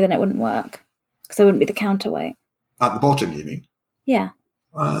chains, surely then it wouldn't work. Because there wouldn't be the counterweight. At the bottom, you mean? Yeah.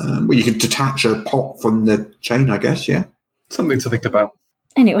 Well, you could detach a pot from the chain, I guess, yeah. Something to think about.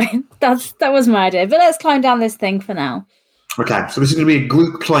 Anyway, that was my idea. But let's climb down this thing for now. Okay, so this is going to be a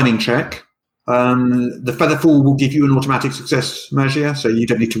group climbing check. The Featherfall will give you an automatic success measure, so you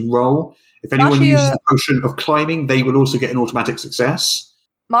don't need to roll. If anyone uses the potion of climbing, they will also get an automatic success.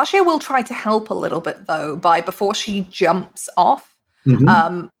 Marcia will try to help a little bit, though, before she jumps off,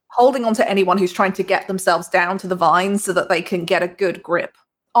 holding on to anyone who's trying to get themselves down to the vines so that they can get a good grip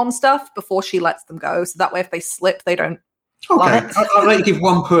on stuff before she lets them go. So that way, if they slip, they don't. Okay, I'll let you give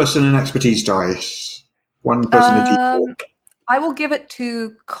one person an expertise dice. One person a d4. I will give it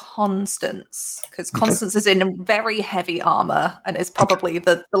to Constance, because Constance is in very heavy armor and is probably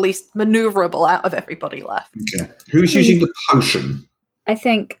the least maneuverable out of everybody left. Okay. Who's using the potion? I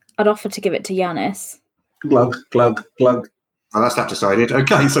think I'd offer to give it to Yanis. Glug, glug, glug. Oh, that's that decided.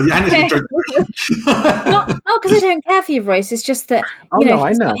 Okay, so Yanis will drink Not because I don't care for your voice. It's just that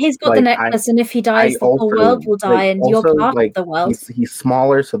he's got the necklace, and if he dies, the whole world will die, and you're part of the world. He's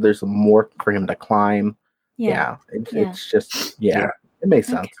smaller, so there's more for him to climb. It's just it makes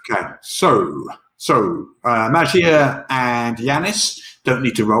sense. Okay, so Magia and Yanis don't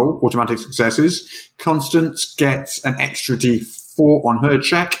need to roll automatic successes. Constance gets an extra D4 on her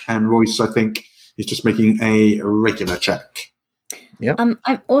check, and Royce, I think, is just making a regular check. Yeah. I'm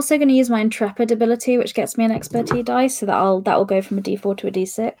also going to use my intrepid ability, which gets me an expertise dice, so that will go from a D4 to a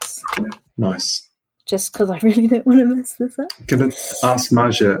D6. Nice. Just because I really don't want to mess this up. Gonna ask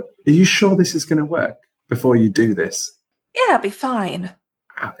Maja, are you sure this is going to work before you do this? Yeah, it'll be fine.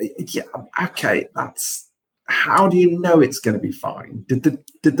 Yeah. Okay. That's. How do you know it's going to be fine? Did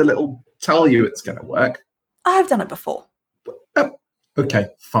the little tell you it's going to work? I've done it before. Oh, okay.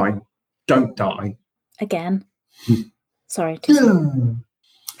 Fine. Don't die. Again. Sorry.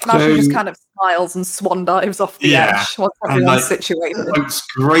 Marshall just kind of smiles and swan dives off the edge once everyone's situated. Floats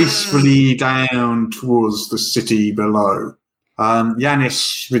gracefully down towards the city below.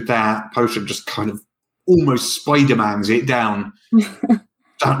 Yanis, with that potion, just kind of almost Spider-Mans it down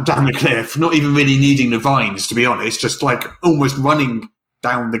the cliff, not even really needing the vines, to be honest, just like almost running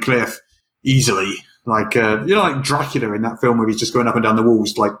down the cliff easily. Like, like Dracula in that film where he's just going up and down the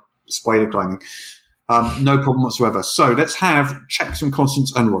walls like spider climbing. No problem whatsoever. So let's have checks from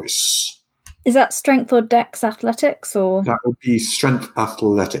Constance and Royce. Is that strength or dex athletics? Or that would be strength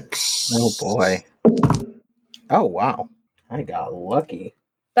athletics. Oh boy. Oh wow. I got lucky.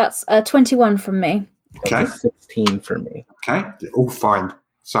 That's 21 from me. Okay. That's 16 for me. Okay. All fine.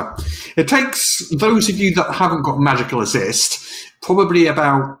 So it takes those of you that haven't got magical assist probably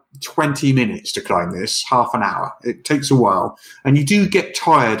about 20 minutes to climb this, half an hour. It takes a while, and you do get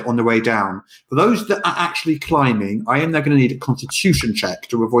tired on the way down. For those that are actually climbing, I am now going to need a constitution check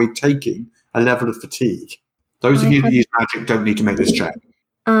to avoid taking a level of fatigue. Those of you that use magic don't need to make this check.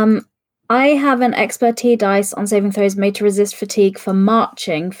 I have an expertise dice on saving throws made to resist fatigue for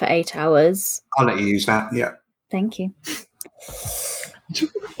marching for 8 hours. I'll let you use that, yeah. Thank you.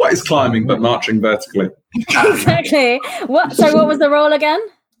 What is climbing but marching vertically? Exactly. What? So what was the roll again?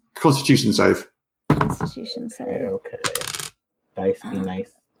 Constitution save. Constitution save. Okay. Dice be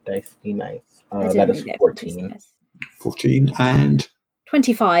nice. Dice be nice. I That didn't is get 14. 14 and...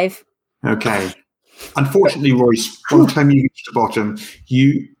 25. Okay. Unfortunately, Royce, by the time you get to the bottom,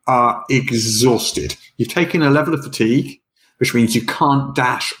 you are exhausted. You've taken a level of fatigue, which means you can't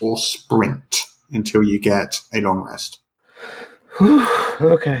dash or sprint until you get a long rest.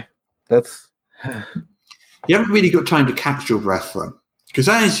 Okay. That's... You haven't really got time to catch your breath, though, because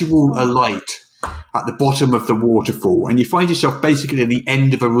as you all alight at the bottom of the waterfall, and you find yourself basically at the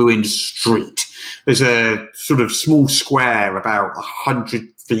end of a ruined street, there's a sort of small square about 100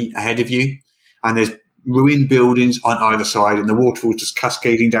 feet ahead of you, and there's ruined buildings on either side, and the waterfall just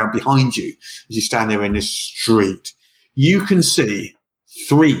cascading down behind you as you stand there in this street. You can see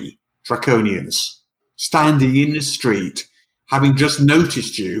 3 Draconians standing in the street, having just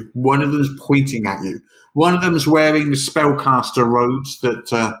noticed you. One of them is pointing at you. One of them is wearing the spellcaster robes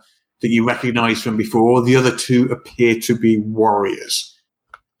that you recognise from before. The other 2 appear to be warriors.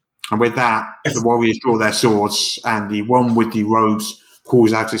 And with that, the warriors draw their swords, and the one with the robes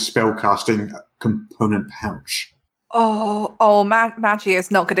pulls out his spellcasting component pouch. Maggie is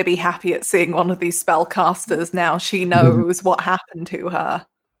not going to be happy at seeing one of these spellcasters now. She knows what happened to her.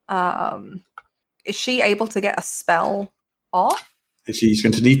 Is she able to get a spell off? She's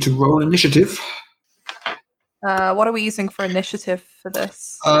going to need to roll initiative. What are we using for initiative for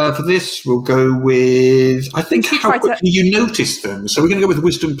this? For this, we'll go with, I think, how quickly you notice them. So we're going to go with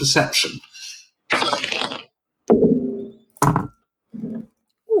wisdom perception.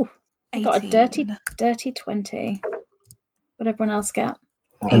 Ooh, I got a dirty 20. What did everyone else get?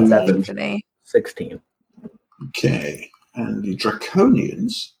 11. 16. Okay. And the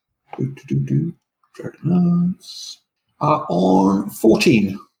Draconians, Dragonlords, are on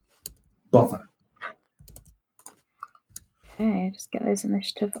 14. Bother. Okay, just get those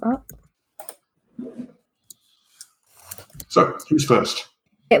initiative up. So, who's first?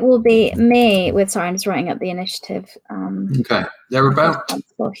 It will be me with, sorry, I'm just writing up the initiative. Okay. They're about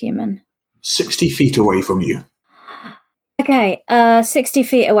human. 60 feet away from you. Okay, 60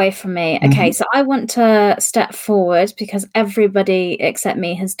 feet away from me. Okay, so I want to step forward because everybody except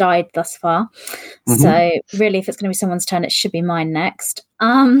me has died thus far. So really, if it's going to be someone's turn, it should be mine next.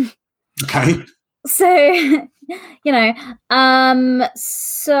 Okay. So,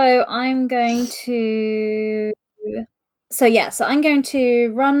 so I'm going to... So I'm going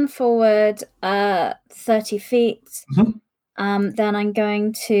to run forward 30 feet. Then I'm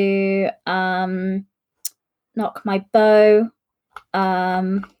going to knock my bow.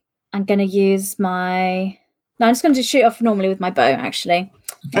 I'm going to use my... No, I'm just going to shoot off normally with my bow, actually.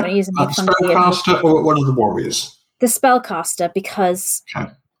 Okay. I'm going to use my spellcaster or one of the warriors? The spellcaster, because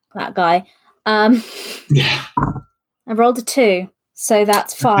that guy. Yeah. I rolled a 2, so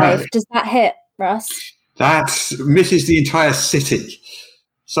that's 5. Okay. Does that hit, Russ? That misses the entire city.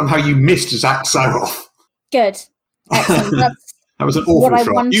 Somehow you missed Zach Saroff. Good. Excellent. That was an awful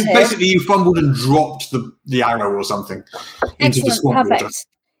shot. Wanted. You fumbled and dropped the arrow or something into the swamp perfect. water.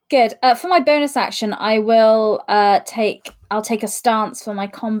 Good. For my bonus action, I will take a stance for my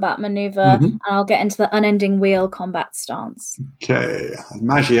combat maneuver, and I'll get into the unending wheel combat stance. Okay,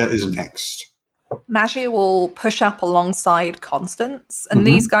 Magia is next. Maggie will push up alongside Constance, and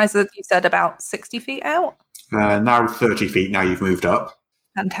these guys are, you said, about 60 feet out? Now 30 feet, now you've moved up.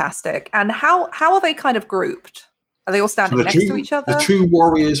 Fantastic. And how are they kind of grouped? Are they all standing next to each other? The 2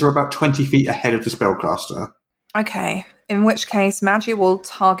 warriors are about 20 feet ahead of the spellcaster. Okay, in which case Maggie will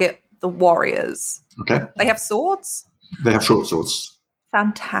target the warriors. Okay. They have swords? They have short swords.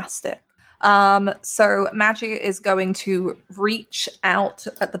 Fantastic. So Maggie is going to reach out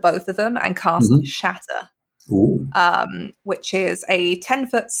at the both of them and cast Shatter, which is a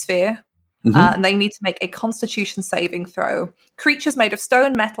 10-foot sphere, and they need to make a Constitution saving throw. Creatures made of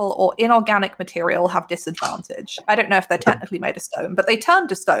stone, metal, or inorganic material have disadvantage. I don't know if they're technically made of stone, but they turn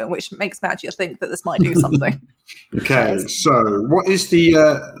to stone, which makes Maggie think that this might do something. Okay, so what's the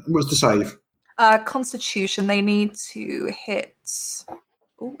save? Constitution. They need to hit.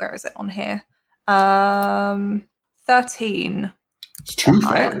 Oh, where is it on here? 13. It's 2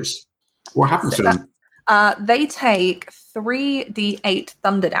 fairies. What happens to them? They take 3d8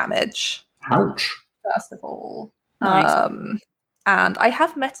 thunder damage. Ouch. First of all. Nice. And I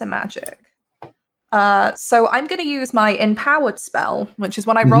have meta magic. So I'm going to use my empowered spell, which is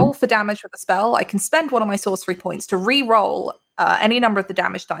when I roll for damage with a spell, I can spend one of my sorcery points to re-roll any number of the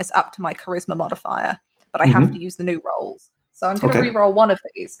damage dice up to my charisma modifier, but I have to use the new rolls. So I'm going to re-roll one of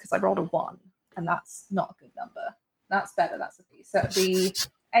these because I rolled a 1, and that's not a good number. That's better. That's a 3. So it'd be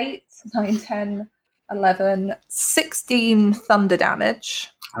 8, 9, 10, 11, 16 thunder damage.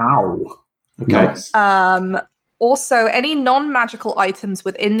 Ow. Okay. Also, any non-magical items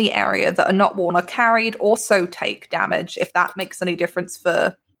within the area that are not worn or carried also take damage, if that makes any difference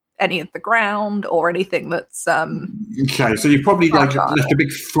for any of the ground or anything that's... Okay, so you've probably left a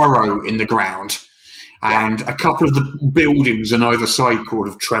big furrow in the ground, and a couple of the buildings on either side kind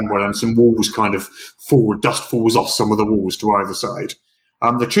of tremble, and some walls kind of fall, dust falls off some of the walls to either side.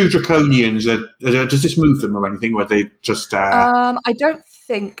 The 2 draconians, does this move them or anything, or they just... I don't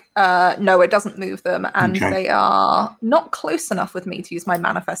think... no, it doesn't move them, and they are not close enough with me to use my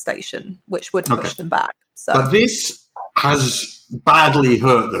manifestation, which would push them back. So. But this has badly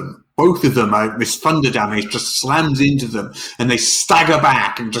hurt them. Both of them, this thunder damage just slams into them, and they stagger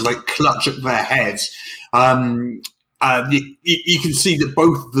back and just clutch at their heads. You can see that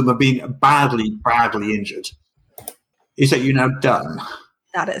both of them are being badly injured. Is that you now done?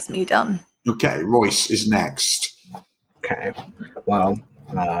 That is me done. Okay, Royce is next. Okay. Well,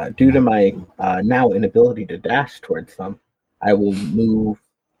 due to my now inability to dash towards them, I will move.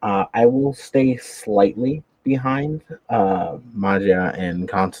 I will stay slightly behind Magia and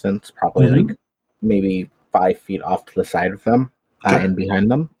Constance, probably maybe 5 feet off to the side of them and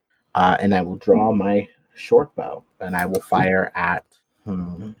behind them. And I will draw my short bow, and I will fire at.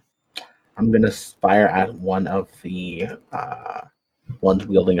 I'm going to fire at one of the ones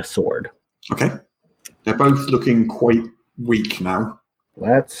wielding a sword. Okay. They're both looking quite weak now.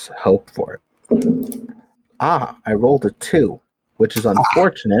 Let's hope for it. I rolled a 2, which is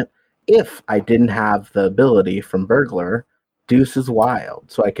unfortunate if I didn't have the ability from Burglar, Deuce is Wild,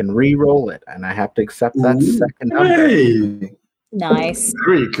 so I can re-roll it, and I have to accept that second number. Hey. Nice.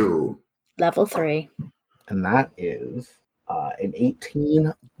 Very cool. Level 3. And that is an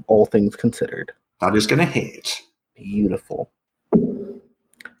 18, all things considered. That is going to hit. Beautiful.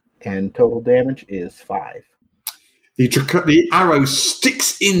 And total damage is 5. The arrow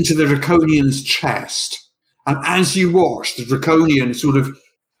sticks into the Draconian's chest. And as you watch, the Draconian sort of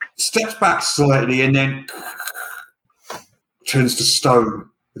steps back slightly and then turns to stone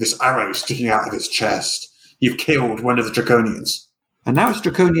with this arrow sticking out of its chest. You've killed one of the Draconians. And now it's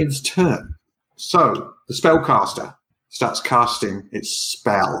Draconian's turn. So, the spellcaster starts casting its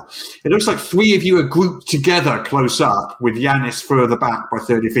spell. It looks like 3 of you are grouped together close up, with Yanis further back by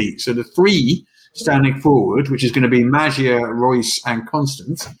 30 feet. So the 3 standing forward, which is going to be Magia, Royce, and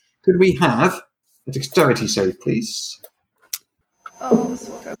Constance. Could we have a dexterity save, please? Oh, this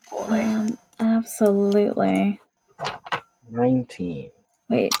will go poorly. Absolutely. 19.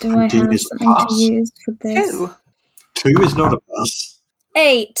 Wait, do I have something to use for this? 2 is not a pass.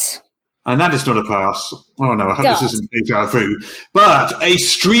 8. And that is not a pass. Oh no, I hope this isn't deja vu. But a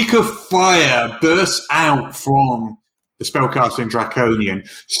streak of fire bursts out from the spellcasting Draconian,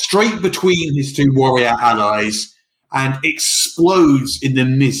 straight between his 2 warrior allies, and explodes in the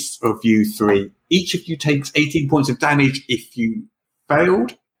midst of you 3. Each of you takes 18 points of damage if you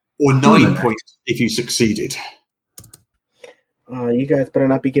failed, or 9 points if you succeeded. You guys better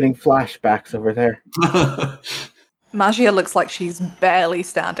not be getting flashbacks over there. Magia looks like she's barely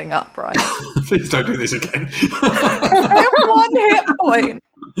standing upright. Please don't do this again. I have 1 hit point.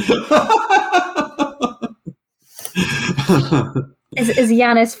 Is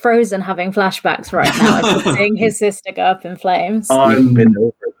Yanis frozen having flashbacks right now? Just seeing his sister go up in flames. I've been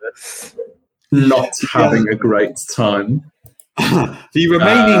over this. Not having a great time. The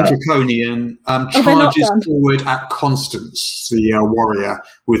remaining Draconian charges forward at Constance, the warrior,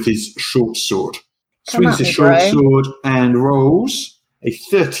 with his short sword. Swings his short sword and rolls a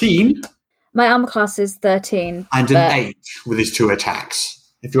 13. My armor class is 13. And an 8 with his 2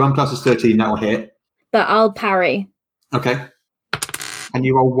 attacks. If your armor class is 13, that will hit. But I'll parry. Okay. And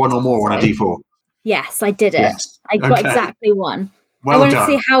you roll 1 or more on a d4. Yes, I did it. Yes. I got exactly 1. Well I want done.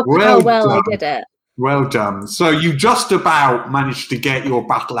 to see how well I did it. Well done. So you just about managed to get your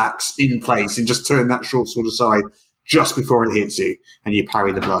battle axe in place and just turn that short sword aside just before it hits you, and you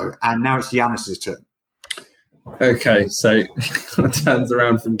parry the blow. And now it's Yanis's turn. Okay, so turns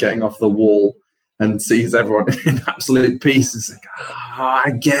around from getting off the wall and sees everyone in absolute pieces.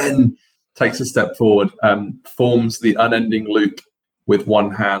 Again, takes a step forward, forms the unending loop with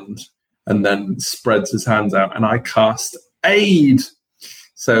one hand and then spreads his hands out, and I cast Aid.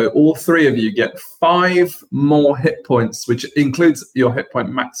 So all three of you get 5 more hit points, which includes your hit point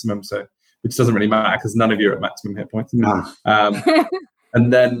maximum, so which doesn't really matter because none of you are at maximum hit points. No.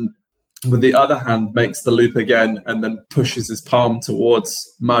 And then with the other hand makes the loop again and then pushes his palm towards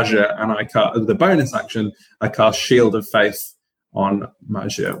Magia, and I cast the bonus action, I cast Shield of Faith on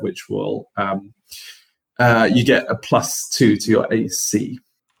Magia, which will you get a +2 to your AC.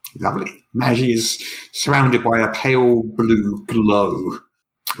 Lovely. Maggie is surrounded by a pale blue glow.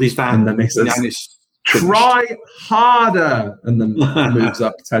 These fans, and then he says, "Try harder," and then moves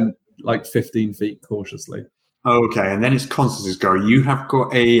up 15 feet cautiously. Okay, and then it's Constance's go. You have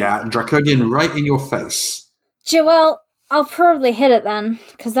got a draconian right in your face. Well, I'll probably hit it then,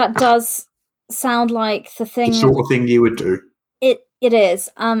 because that does sound like the thing. The sort of thing you would do. It is.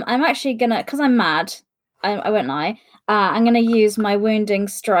 I'm actually gonna, because I'm mad. I won't lie. I'm gonna use my wounding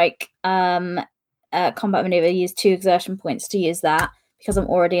strike combat maneuver. Use 2 exertion points to use that because I'm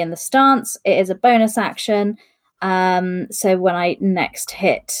already in the stance. It is a bonus action. So when I next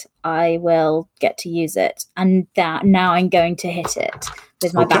hit, I will get to use it. And now I'm going to hit it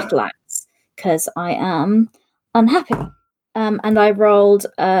with my battle axe because I am unhappy. And I rolled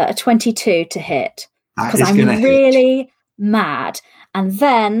a 22 to hit because I'm really mad. And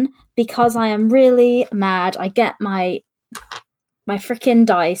then because I am really mad, I get my freaking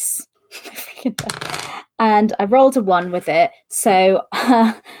dice. And I rolled a 1 with it. So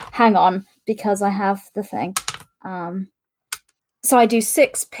hang on, because I have the thing. So I do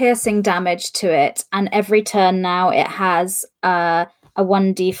 6 piercing damage to it, and every turn now it has a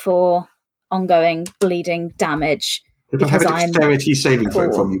 1d4 ongoing bleeding damage. Could I have a dexterity saving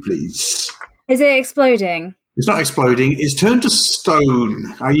throw from you, please? Is it exploding? It's not exploding. It's turned to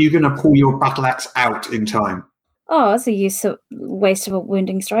stone. Are you going to pull your battle axe out in time? Oh, that's a waste of a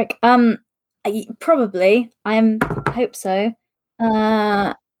wounding strike. Probably. I hope so.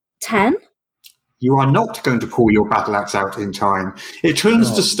 10? You are not going to pull your battle axe out in time. It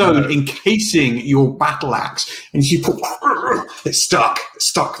turns to stone, encasing your battle axe, and you pull. It's stuck. It's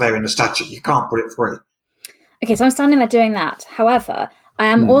stuck there in the statue. You can't put it free. Okay, so I'm standing there doing that. However, I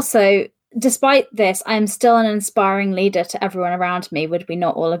am also, despite this, I am still an inspiring leader to everyone around me. Would we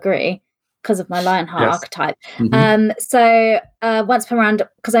not all agree? Because of my Lionheart archetype. Mm-hmm. So once per round,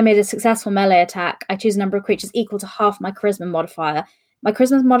 because I made a successful melee attack, I choose a number of creatures equal to half my charisma modifier. My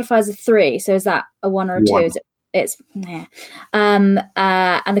charisma modifier is a 3, so is that a 1 or a 2? It's and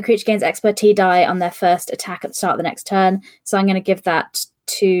the creature gains expertise die on their first attack at the start of the next turn. So I'm going to give that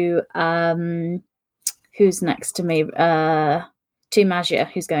to who's next to me? To Magia,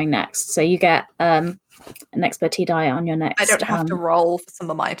 who's going next. So you get an expertise die on your next. I don't have to roll for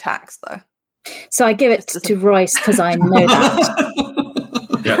some of my attacks though. So I give it to Royce because I know that.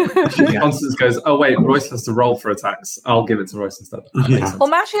 Constance goes, "Oh wait, Royce has to roll for attacks. I'll give it to Royce instead." Well,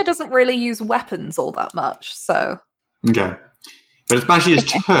 Magia doesn't really use weapons all that much, so. Okay. But it's Magia's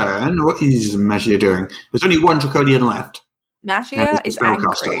turn. What is Magia doing? There's only one Draconian left. Magia is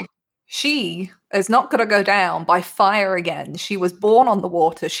angry. She is not going to go down by fire again. She was born on the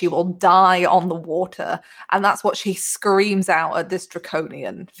water. She will die on the water. And that's what she screams out at this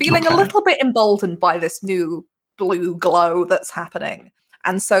Draconian, feeling a little bit emboldened by this new blue glow that's happening.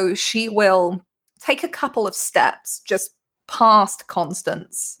 And so she will take a couple of steps just past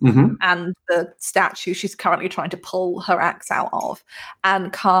Constance and the statue she's currently trying to pull her axe out of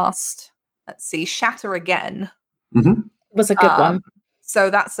and cast, Shatter again. Was a good one. So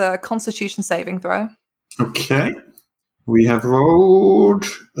that's a Constitution saving throw. Okay. We have rolled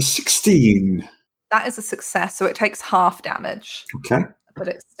a 16. That is a success, so it takes half damage. Okay. But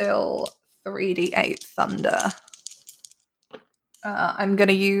it's still 3d8 thunder. I'm going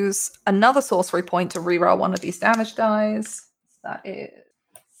to use another sorcery point to reroll one of these damage dice. That is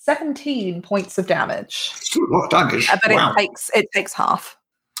 17 points of damage. Still a lot of damage. But it takes half.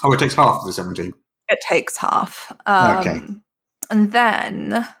 Oh, it takes half of the 17. It takes half. Okay. And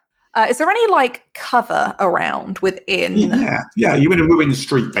then, is there any cover around within? Yeah. You're in a ruined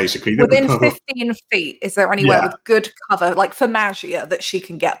street, basically. Within 15 feet, is there anywhere with good cover, for Magia, that she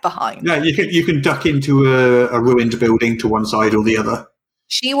can get behind? Yeah, you can duck into a ruined building to one side or the other.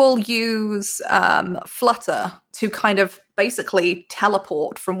 She will use Flutter to kind of basically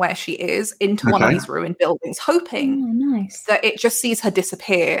teleport from where she is into one of these ruined buildings, hoping that it just sees her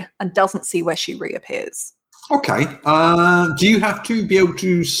disappear and doesn't see where she reappears. Okay. Do you have to be able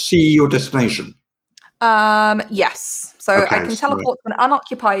to see your destination? Yes. So I can teleport to an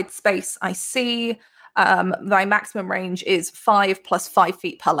unoccupied space I see. my maximum range is 5 plus 5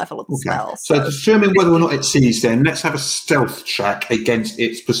 feet per level of the spell. So to determine whether or not it sees, then let's have a stealth check against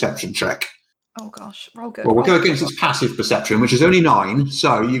its perception check. Oh gosh, roll good. Well, we'll go against its passive perception, which is only 9,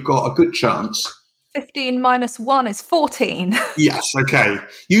 so you've got a good chance. 15 minus 1 is 14. Yes, okay.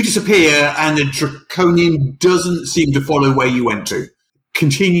 You disappear, and the Draconian doesn't seem to follow where you went to.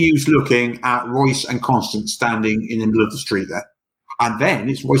 Continues looking at Royce and Constance standing in the middle of the street there. And then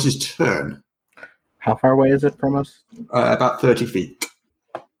it's Royce's turn. How far away is it from us? About 30 feet.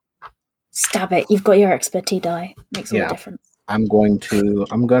 Stab it. You've got your expertise die. Makes all the difference. I'm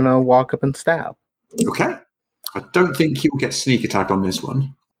gonna walk up and stab. Okay. I don't think you'll get sneak attack on this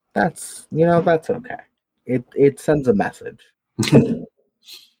one. That's okay. It sends a message.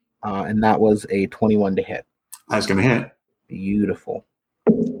 And that was a 21 to hit. That's going to hit. Beautiful.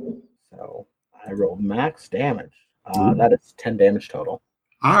 So I rolled max damage. That is 10 damage total.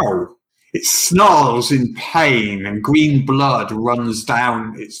 Ow. It snarls in pain and green blood runs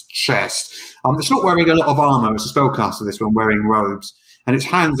down its chest. It's not wearing a lot of armor. It's a spellcaster, this one, wearing robes. And its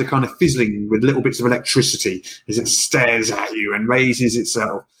hands are kind of fizzling with little bits of electricity as it stares at you and raises its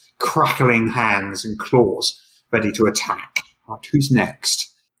crackling hands and claws, ready to attack. Right, who's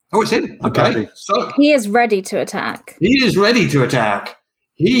next? Oh, it's him. Okay. So He is ready to attack. he is ready to attack.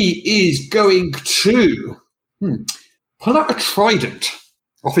 He is going to pull out a trident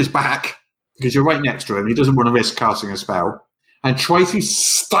off his back, because you're right next to him. He doesn't want to risk casting a spell, and try to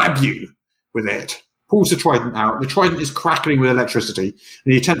stab you with it. Pulls the trident out. The trident is crackling with electricity,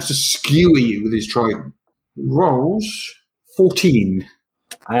 and he attempts to skewer you with his trident. Rolls 14.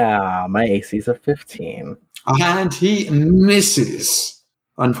 My AC is a 15. And he misses,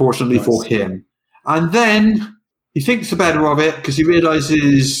 unfortunately for him. And then he thinks the better of it, because he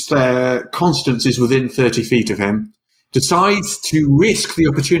realizes Constance is within 30 feet of him, decides to risk the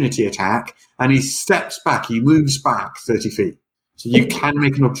opportunity attack, and he steps back. He moves back 30 feet. So you can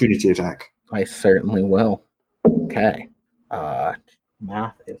make an opportunity attack. I certainly will. Okay.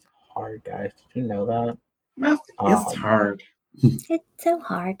 Math is hard, guys. Did you know that? Math is hard. It's so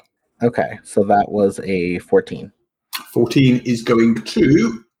hard. Okay, so that was a 14. 14 is going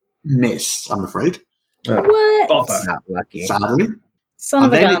to miss, I'm afraid. What? Bother. Not lucky. Sadly. Son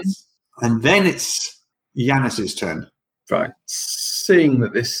of a gun. And then it's Yanis's turn. Right. Seeing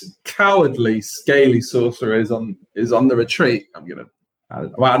that this cowardly, scaly sorcerer is on the retreat, I'm gonna.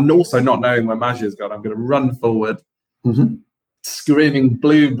 And also not knowing where Magia's gone, I'm gonna run forward, screaming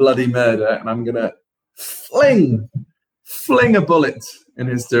blue bloody murder, and I'm gonna fling a bullet in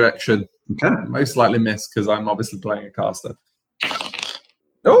his direction. Okay. Most likely miss because I'm obviously playing a caster.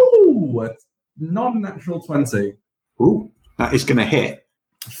 Oh, a non-natural 20. Ooh, that is going to hit.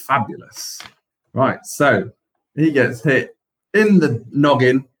 Fabulous. Right, so he gets hit in the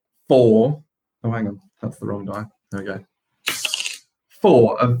noggin for... Oh, hang on. That's the wrong die. There we go.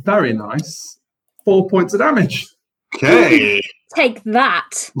 For a very nice 4 points of damage. Okay. Take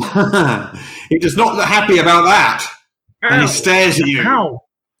that. He does not look happy about that. And he stares at you. Ow!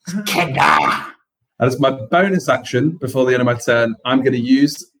 Kenda. As my bonus action before the end of my turn, I'm going to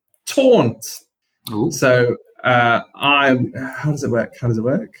use Taunt. Ooh. So how does it work?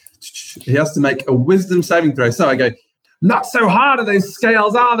 He has to make a wisdom saving throw. So I go, not so hard are those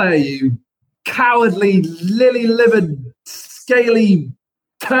scales, are they, you cowardly, lily-livered, scaly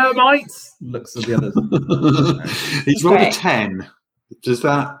termites? Looks at the others. He's rolled a 10. Does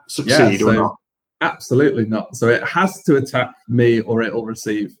that succeed or not? Absolutely not. So it has to attack me or it will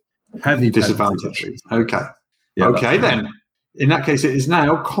receive heavy disadvantage. Okay. Yeah, okay, then. In that case, it is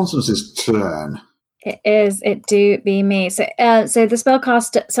now Constance's turn. It is. It do be me. So, so the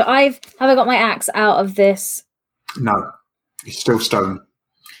spellcaster. So have I got my axe out of this? No, it's still stone.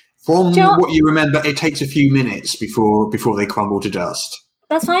 From what you remember, it takes a few minutes before they crumble to dust.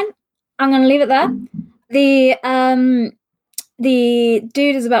 That's fine. I'm going to leave it there. The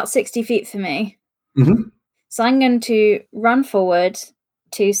dude is about 60 feet from me. Mm-hmm. So I'm going to run forward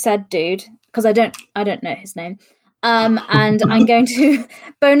to said dude because I don't know his name. And I'm going to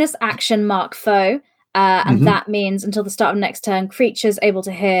bonus action mark foe. And that means until the start of next turn, creatures able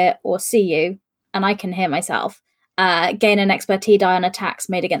to hear or see you, and I can hear myself, gain an expertise die on attacks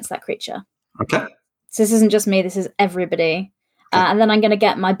made against that creature. Okay. So this isn't just me, this is everybody. And then I'm going to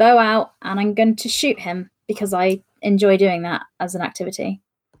get my bow out and I'm going to shoot him because I enjoy doing that as an activity.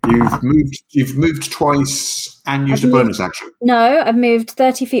 You've moved twice and used a bonus action. No, I've moved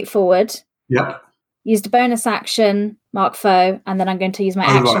 30 feet forward. Yep. Used a bonus action, mark foe, and then I'm going to use my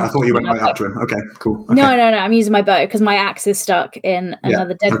action. Right. I thought you went right up to him. Okay, cool. Okay. No, I'm using my bow because my axe is stuck in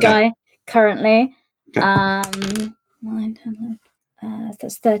another dead guy currently. Okay. 9, 10,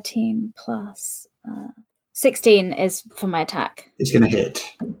 that's 13 plus 16 is for my attack. It's going to hit.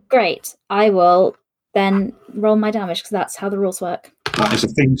 Great. I will then roll my damage because that's how the rules work. That is a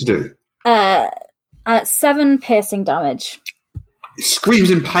thing to do. 7 piercing damage. It screams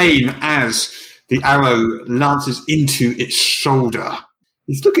in pain as the arrow lances into its shoulder.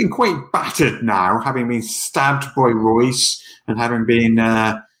 He's looking quite battered now, having been stabbed by Royce and having been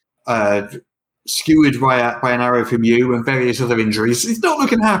skewered by an arrow from you and various other injuries. He's not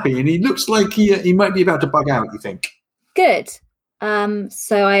looking happy, and he looks like he might be about to bug out, you think. Good.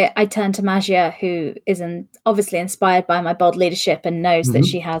 So I turn to Magia, who is obviously inspired by my bold leadership and knows that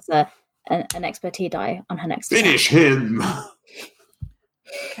she has an expertise die on her next Finish him!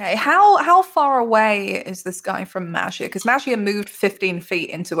 Okay, how far away is this guy from Magia? Because Magia moved 15 feet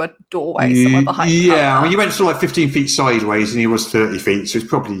into a doorway somewhere behind. Yeah, I mean, you went sort of like 15 feet sideways, and he was 30 feet, so he's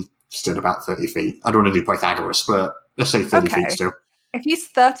probably still about 30 feet. I don't want to do Pythagoras, but let's say 30 feet still. If he's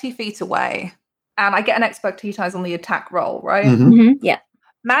 30 feet away, and I get an expertise on the attack roll, right? Yeah.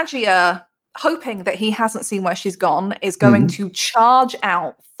 Magia, hoping that he hasn't seen where she's gone, is going to charge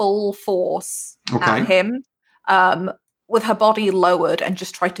out full force at him. With her body lowered and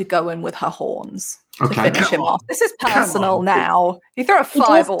just try to go in with her horns to finish him off. This is personal now. You throw a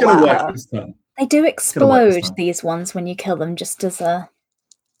fireball at her. They do explode, these ones, when you kill them, just as a...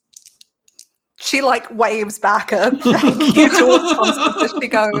 She, waves back a thank you towards Constance as she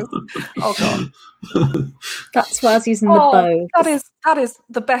goes. Oh, God. That's why I was using the bow. That is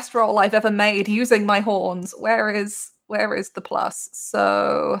the best roll I've ever made, using my horns. Where is the plus?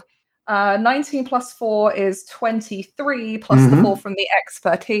 So... 19 plus 4 is 23, plus the 4 from the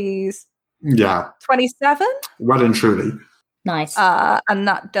expertise. Yeah. 27? Well and truly. Nice. And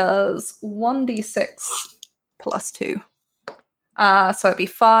that does 1d6 plus 2. So it'd be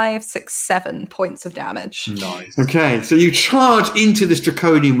 5, 6, 7 points of damage. Nice. Okay, so you charge into this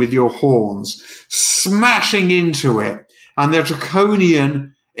Draconian with your horns, smashing into it, and the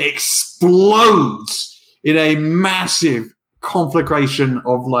Draconian explodes in a massive conflagration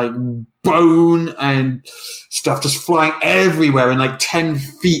of bone and stuff just flying everywhere and 10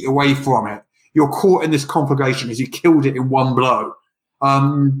 feet away from it. You're caught in this conflagration as you killed it in one blow.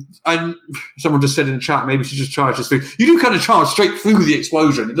 And someone just said in the chat, maybe she just charges through. You do kind of charge straight through the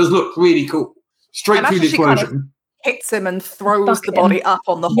explosion. It does look really cool. Straight through the explosion. Kind of hits him and throws the body up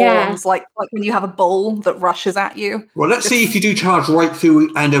on the horns, like when you have a bull that rushes at you. Well, let's see if you do charge right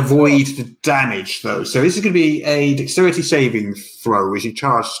through and avoid the damage, though. So this is going to be a dexterity saving throw as you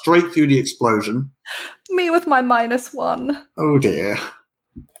charge straight through the explosion. Me with my -1. Oh, dear.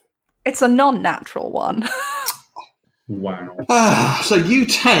 It's a non-natural one. Wow. So you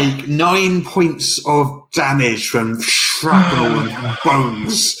take 9 points of damage from shrapnel and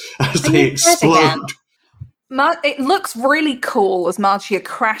bones as they explode. It looks really cool as Magia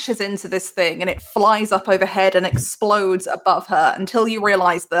crashes into this thing and it flies up overhead and explodes above her until you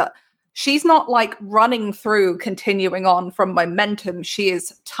realize that she's not running through, continuing on from momentum. She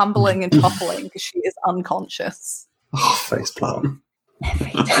is tumbling and toppling because she is unconscious. Oh, faceplant.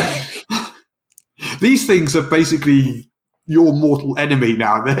 These things are basically your mortal enemy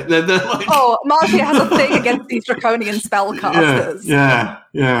now. They're Magia has a thing against these draconian spellcasters.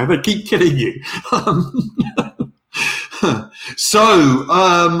 Yeah. They keep killing you. So,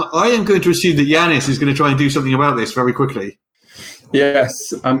 I am going to assume that Yanis is going to try and do something about this very quickly.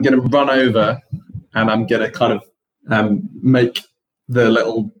 Yes, I'm going to run over and I'm going to kind of make the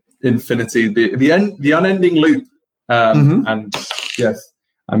little infinity, the unending loop. And yes,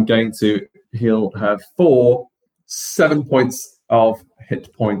 I'm going to heal her for 7 points of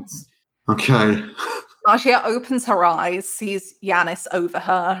hit points. Okay. Magia opens her eyes, sees Yanis over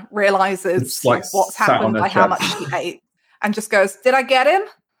her, realizes what's happened by how much she ate, and just goes, "Did I get him?"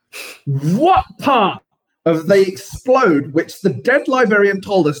 What part of they explode, which the dead librarian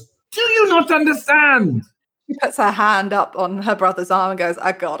told us, do you not understand? She puts her hand up on her brother's arm and goes,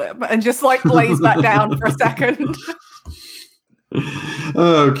 "I got him," and just lays back down for a second.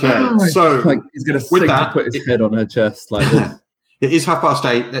 Okay, so he's going to put his head on her chest like this. It is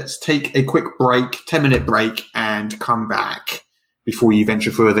 8:30. Let's take a quick break, 10-minute break, and come back before you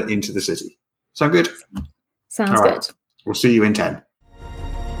venture further into the city. Sound good? Sounds good. We'll see you in 10.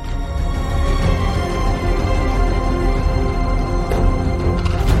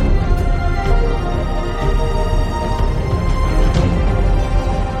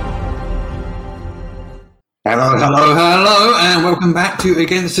 Hello, and welcome back to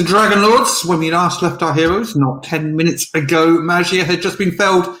Against the Dragonlords. When we last left our heroes, not 10 minutes ago, Magia had just been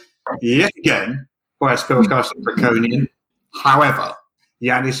felled yet again by a spellcaster Draconian. However,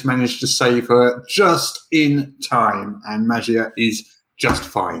 Yanis managed to save her just in time, and Magia is just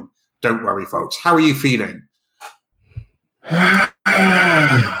fine. Don't worry, folks. How are you feeling?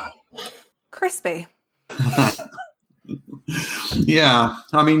 Crispy. Yeah,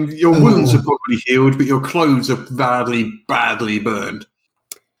 I mean, your wounds are probably healed, but your clothes are badly, badly burned.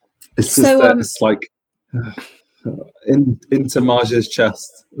 It's just that it's like into Marja's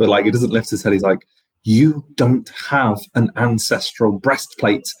chest, but like he doesn't lift his head. He's like, "You don't have an ancestral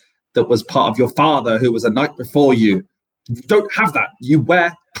breastplate that was part of your father, who was a knight before you. You don't have that. You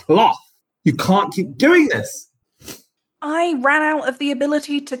wear cloth. You can't keep doing this." I ran out of the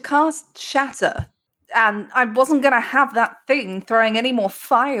ability to cast Shatter, and I wasn't going to have that thing throwing any more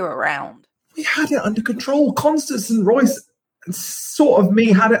fire around. We had it under control. Constance and Royce and sort of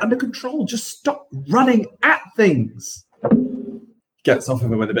me had it under control. Just stop running at things. Gets off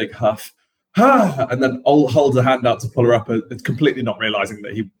of him with a big huff. And then holds a hand out to pull her up, completely not realising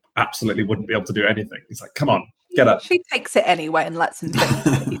that he absolutely wouldn't be able to do anything. He's like, come on, get up. She takes it anyway and lets him think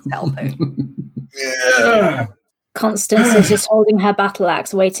that he's helping. Yeah. Constance is just holding her battle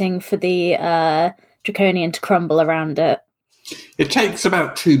axe, waiting for the Draconian to crumble around it. It takes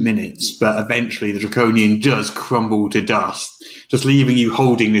about 2 minutes, but eventually the Draconian does crumble to dust, just leaving you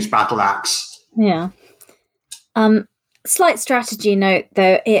holding this battle axe. Yeah. Slight strategy note,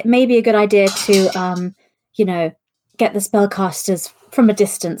 though. It may be a good idea to, get the spellcasters from a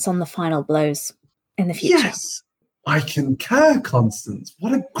distance on the final blows in the future. Yes, I concur, Constance.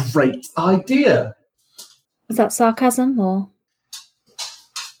 What a great idea. Was that sarcasm, or?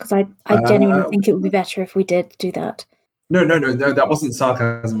 Because I genuinely think it would be better if we did do that. No, that wasn't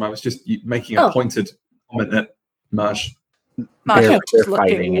sarcasm. I was just making a pointed comment at Marge. They're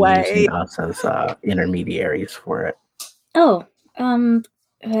fighting and using us as intermediaries for it. Oh,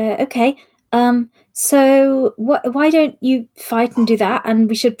 okay. So why don't you fight and do that? And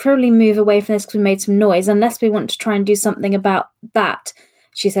we should probably move away from this because we made some noise, unless we want to try and do something about that,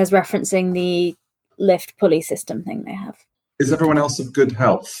 she says, referencing the lift pulley system thing they have. Is everyone else of good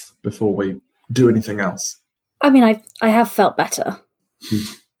health before we do anything else? I mean, I have felt better,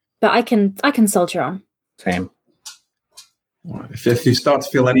 but I can soldier on. Same. Right. If you start to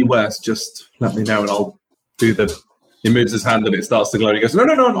feel any worse, just let me know and I'll do the... He moves his hand and it starts to glow and he goes, no,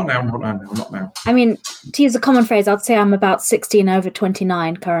 not now. I mean, to use a common phrase, I'd say I'm about 16 over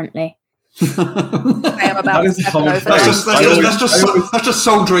 29 currently. I am about that is a common phrase. That's just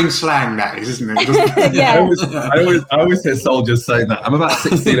soldiering slang, that is, isn't it? Yeah. I always hear soldiers saying that. I'm about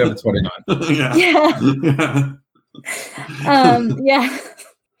 16 over 29. Yeah. Yeah.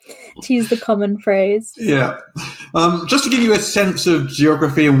 To use the common phrase. Yeah. Just to give you a sense of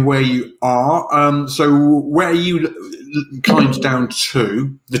geography and where you are, so where you climbed down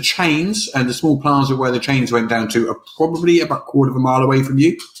to, the chains and the small plaza where the chains went down to are probably about a quarter of a mile away from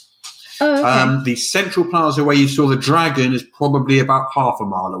you. Oh, okay. The central plaza where you saw the dragon is probably about half a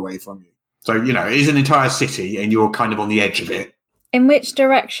mile away from you. So, it is an entire city and you're kind of on the edge of it. In which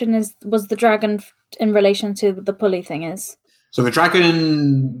direction was the dragon in relation to the pulley thing is? So the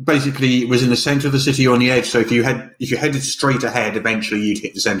dragon basically was in the center of the city on the edge. So if you headed straight ahead, eventually you'd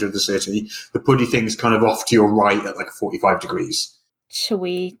hit the center of the city. The pulley thing's kind of off to your right at like 45 degrees. Shall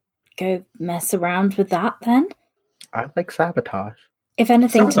we go mess around with that then? I like sabotage. If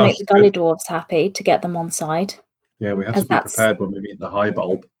anything, to make the gully dwarves happy, to get them on side. Yeah, we have to be prepared when we meet the high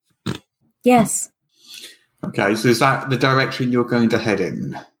bulb. Yes. Okay, so is that the direction you're going to head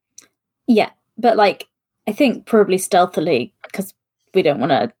in? Yeah, but I think probably stealthily, because we don't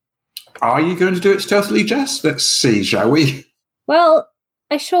want to... Are you going to do it stealthily, Jess? Let's see, shall we? Well,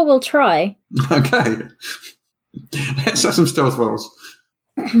 I sure will try. Okay. Let's have some stealth rolls.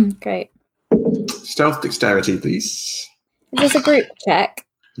 Great. Stealth dexterity, please. Is this a group check?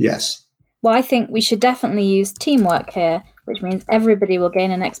 Yes. Well, I think we should definitely use teamwork here, which means everybody will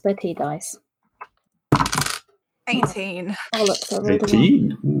gain an expertise dice. 18. Oh, look, so I rolled a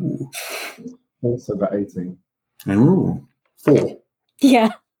 18. Ooh. Also about 18. Ooh. 4.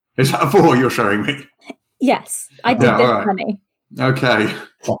 Yeah. Is that a 4 you're showing me? Yes, I did this right. funny. Okay.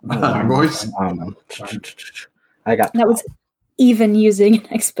 Royce? I got 12. That was even using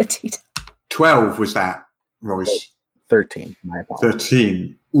an expertise. 12 was that, Royce? 13. My apologies.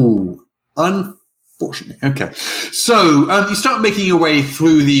 13. Ooh. Unfortunately. Okay. So you start making your way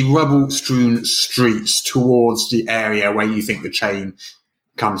through the rubble-strewn streets towards the area where you think the chain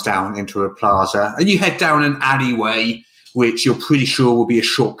comes down into a plaza. And you head down an alleyway, which you're pretty sure will be a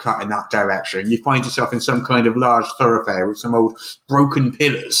shortcut in that direction. You find yourself in some kind of large thoroughfare with some old broken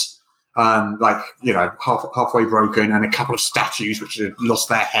pillars, halfway broken, and a couple of statues which have lost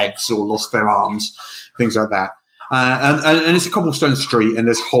their heads or lost their arms, things like that. And it's a cobblestone street, and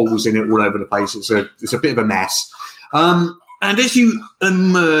there's holes in it all over the place. It's a bit of a mess. And as you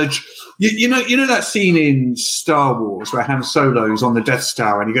emerge You know that scene in Star Wars where Han Solo's on the Death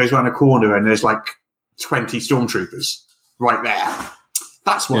Star and he goes around a corner and there's like 20 stormtroopers right there.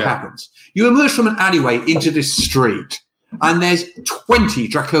 That's what happens. You emerge from an alleyway into this street and there's 20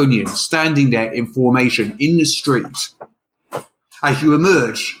 Draconians standing there in formation in the street as you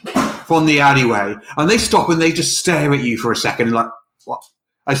emerge from the alleyway, and they stop and they just stare at you for a second like, what?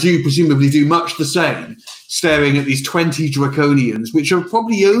 As you presumably do much the same, staring at these 20 Draconians, which are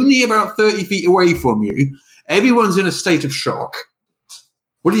probably only about 30 feet away from you. Everyone's in a state of shock.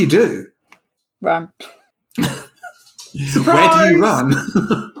 What do? Run. Where do you run?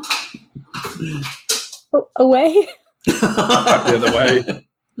 Away? Back the other way.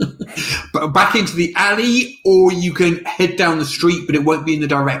 But back into the alley, or you can head down the street, but it won't be in the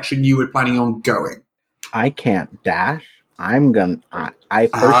direction you were planning on going. I can't dash. I'm gonna. I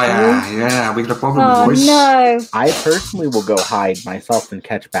personally. We got a problem, boys. No! I personally will go hide myself and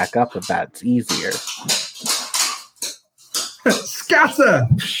catch back up if that's easier. Scatter!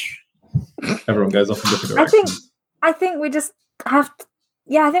 Everyone goes off in different directions. I think we just have to.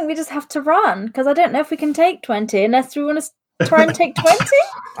 Yeah, I think we just have to run because I don't know if we can take 20 unless we want to try and take 20.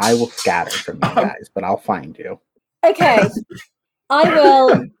 I will scatter from you guys, but I'll find you. Okay,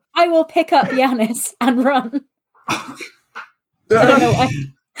 I will pick up Yanis and run. I don't know why.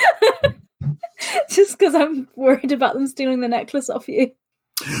 Just because I'm worried about them stealing the necklace off you.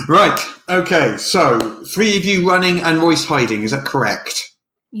 Right. Okay. So 3 of you running and Royce hiding. Is that correct?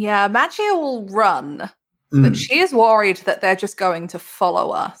 Yeah, Magia will run, but she is worried that they're just going to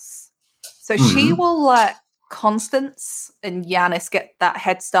follow us. So she will let Constance and Yanis get that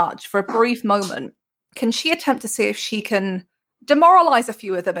head start for a brief moment. Can she attempt to see if she can demoralize a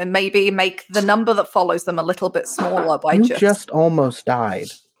few of them and maybe make the number that follows them a little bit smaller by You just almost died.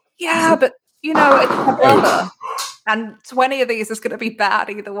 Yeah, but it's her brother, and 20 of these is going to be bad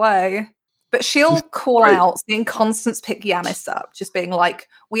either way. But she'll call out, seeing Constance pick Yanis up, just being like,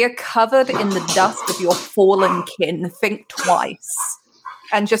 "We are covered in the dust of your fallen kin. Think twice."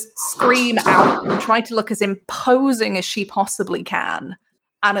 And just scream out and try to look as imposing as she possibly can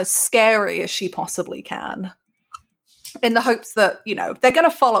and as scary as she possibly can. In the hopes that, they're going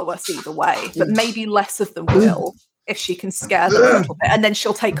to follow us either way, but maybe less of them will if she can scare them a little bit. And then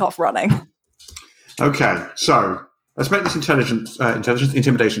she'll take off running. Okay, so let's make this intimidation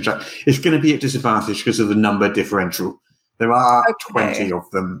check. It's going to be at disadvantage because of the number differential. There are 20 of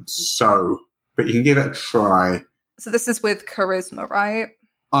them, but you can give it a try. So this is with charisma, right?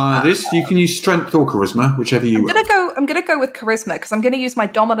 You can use strength or charisma, whichever you want. I'm gonna go with charisma because I'm gonna use my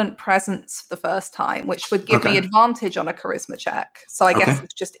dominant presence for the first time, which would give me advantage on a charisma check. So I guess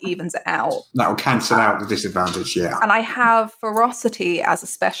it just evens it out. That will cancel out the disadvantage, yeah. And I have ferocity as a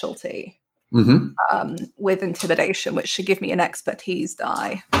specialty with intimidation, which should give me an expertise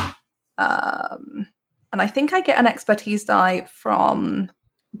die. And I think I get an expertise die from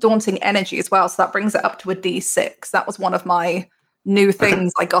daunting energy as well, so that brings it up to a D6. That was one of my new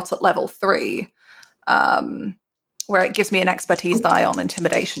things I got at level 3, where it gives me an expertise die on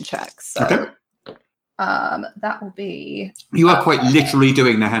intimidation checks. So that will be... You are quite literally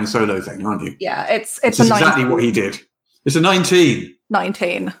doing the Han Solo thing, aren't you? Yeah, it's a 19. Exactly what he did. It's a 19.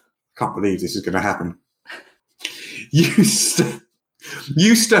 19. Can't believe this is going to happen. You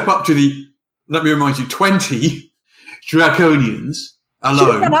step up to the, let me remind you, 20 Draconians alone. She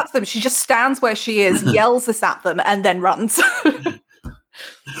doesn't run up to them. She just stands where she is, yells this at them, and then runs.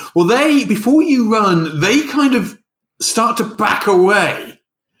 Well, before you run, they kind of start to back away.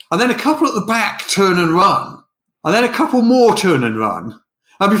 And then a couple at the back turn and run. And then a couple more turn and run.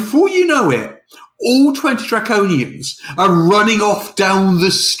 And before you know it, all 20 Draconians are running off down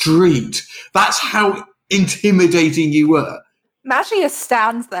the street. That's how intimidating you were. Magia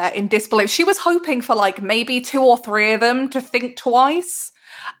stands there in disbelief. She was hoping for maybe 2 or 3 of them to think twice.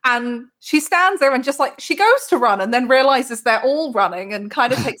 And she stands there and just she goes to run and then realizes they're all running and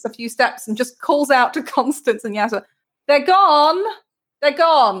kind of takes a few steps and just calls out to Constance and Yasser, "They're gone. They're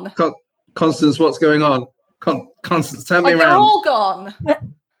gone." Constance, what's going on? Constance, turn me around. They're all gone.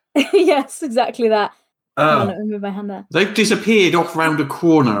 Yes, exactly that. Let me move my hand there. They've disappeared off round a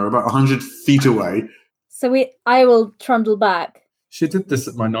corner about 100 feet away. So I will trundle back. She did this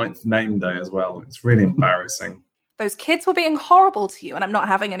at my 9th name day as well. It's really embarrassing. Those kids were being horrible to you, and I'm not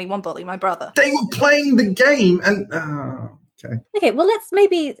having anyone bully my brother. They were playing the game, and okay. Okay, well, let's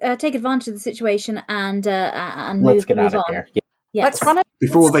maybe take advantage of the situation and let's get out move of on. here. Yes. Let's run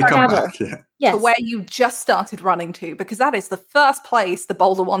before they come back. Yes. to where you just started running to, because that is the first place the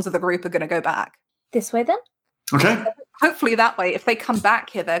bolder ones of the group are going to go back. This way, then. Okay. Hopefully that way, if they come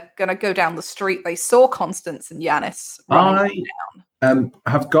back here, they're going to go down the street. They saw Constance and Yanis running down.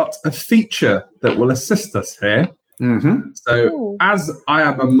 have got a feature that will assist us here. Mm-hmm. So, as I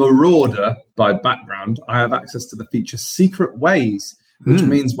am a marauder by background, I have access to the feature Secret Ways, which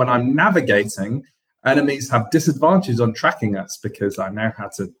means when I'm navigating, enemies have disadvantage on tracking us because I know how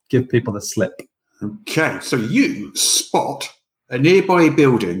to give people the slip. Okay, so you spot a nearby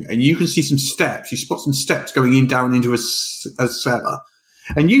building and you can see some steps. You spot some steps going down into a cellar.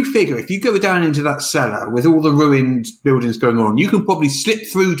 And you figure if you go down into that cellar with all the ruined buildings going on, you can probably slip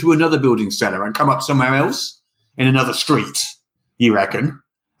through to another building cellar and come up somewhere else in another street, you reckon.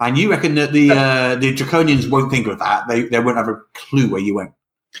 And you reckon that the Draconians won't think of that. They won't have a clue where you went.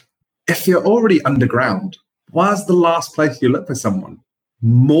 If you're already underground, where's the last place you look for someone?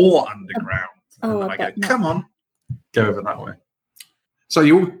 More underground. And I go, come on, go over that way. So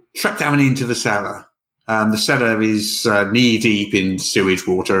you all trek down into the cellar. The cellar is knee deep in sewage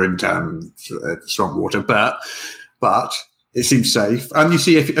water and swamp water, but it seems safe. You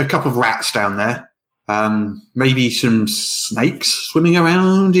see a couple of rats down there. Maybe some snakes swimming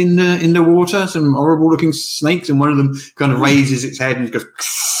around in the water. Some horrible looking snakes, and one of them kind of raises its head and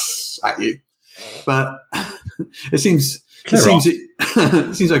goes at you. But it seems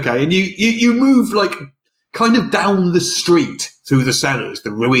okay. And you move like kind of down the street through the cellars,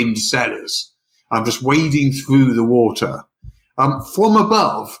 the ruined cellars. I'm just wading through the water. From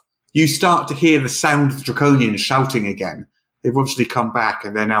above, you start to hear the sound of the Draconians shouting again. They've obviously come back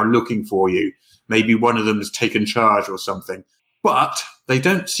and they're now looking for you. Maybe one of them has taken charge or something. But they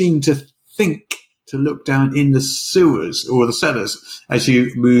don't seem to think to look down in the sewers or the cellars as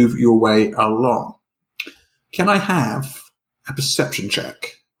you move your way along. Can I have a perception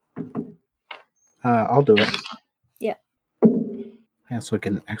check? I'll do it. Yeah. Yeah, so I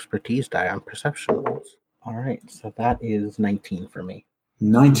get an expertise die on perception rolls. All right, so that is 19 for me.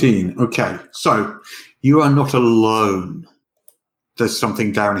 19. Okay, so you are not alone. There's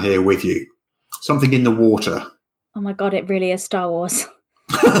something down here with you. Something in the water. Oh my god, it really is Star Wars.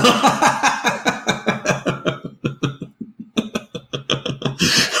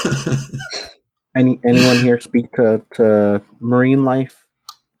 Anyone here speak to marine life?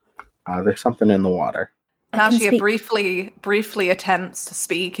 There's something in the water. Nagia briefly attempts to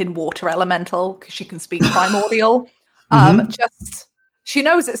speak in water elemental because she can speak primordial. She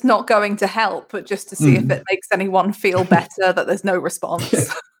knows it's not going to help, but just to see if it makes anyone feel better that there's no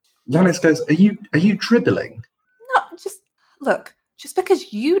response. Yanis goes, Are you dribbling? No, look. Just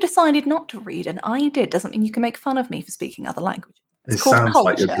because you decided not to read and I did doesn't mean you can make fun of me for speaking other languages. It sounds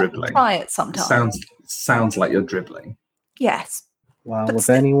like you're dribbling. Try it sometime. Sounds like you're dribbling. Yes. Well, if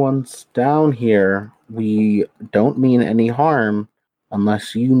anyone's down here, we don't mean any harm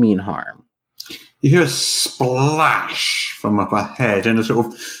unless you mean harm. You hear a splash from up ahead and a sort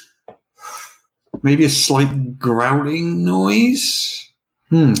of maybe a slight growling noise.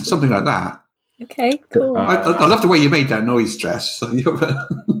 Something like that. Okay, cool. I love the way you made that noise, Jess. So You're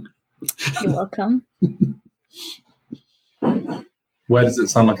welcome. Where does it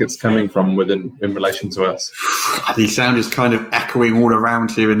sound like it's coming from in relation to us? The sound is kind of echoing all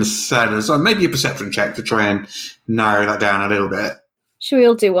around here in the cellar. So maybe a perception check to try and narrow that down a little bit. Should we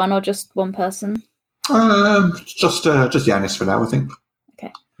all do one or just one person? Just Yanis for now, I think.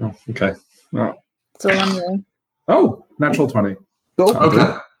 Okay. Oh, okay. Right. It's all on you. Oh, natural 20.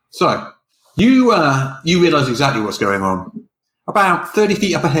 Okay. So you realise exactly what's going on. About 30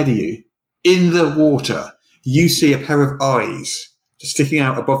 feet up ahead of you, in the water, you see a pair of eyes sticking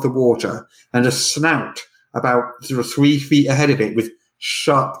out above the water and a snout about sort of 3 feet ahead of it with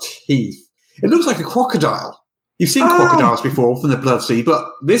sharp teeth. It looks like a crocodile. You've seen crocodiles before from the Blood Sea, but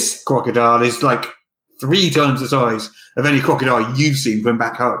this crocodile is like 3 times the size of any crocodile you've seen from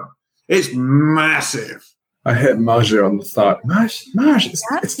back home. It's massive. I hit Marja on the thigh. Marj,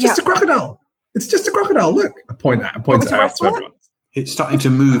 it's just a crocodile. It's just a crocodile. Look. I point it out to everyone. It's starting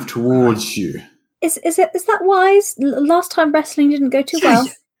to move towards you. Is that wise? Last time wrestling didn't go too well.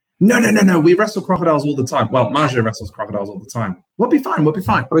 No. We wrestle crocodiles all the time. Well, Marja wrestles crocodiles all the time. We'll be fine.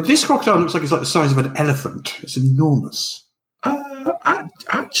 But this crocodile looks like it's like the size of an elephant. It's enormous.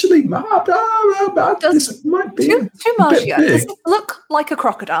 Actually, this might be to Margia, does it look like a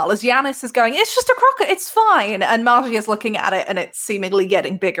crocodile? As Yanis is going, it's just a crocodile, it's fine. And Margia is looking at it and it's seemingly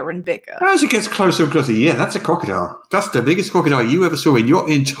getting bigger and bigger. As it gets closer and closer, yeah, that's a crocodile. That's the biggest crocodile you ever saw in your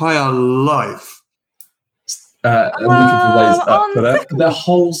entire life. I'm looking for ways up. Are there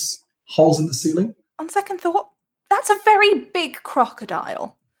holes in the ceiling? On second thought, that's a very big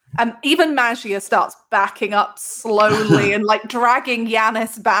crocodile. Even Magia starts backing up slowly and like dragging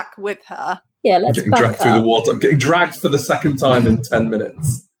Yanis back with her. Yeah, let's I'm getting dragged through the water. I'm getting dragged for the second time in 10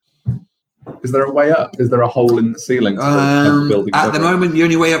 minutes. Is there a way up? Is there a hole in the ceiling? To building at the moment, the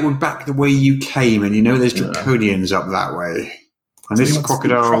only way up would back the way you came, and there's draconians up that way. And this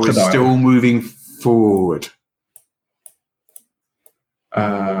crocodile is still moving forward.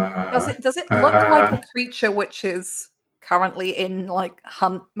 Does it look like a creature which is currently in like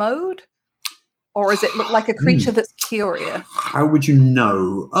hunt mode? Or does it look like a creature that's curious? How would you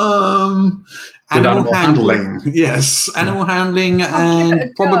know? Animal handling. Yes, animal handling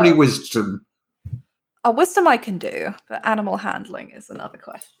and probably wisdom. Wisdom I can do, but animal handling is another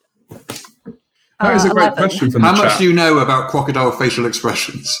question. That is a great question from the chat. How much do you know about crocodile facial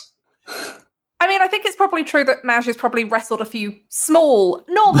expressions? I mean, I think it's probably true that Maj has probably wrestled a few small,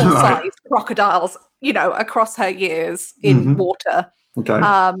 normal-sized crocodiles, across her years in water.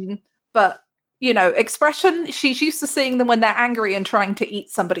 Okay. But expression, she's used to seeing them when they're angry and trying to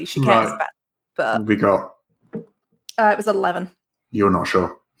eat somebody she cares about. But what we got? It was 11. You're not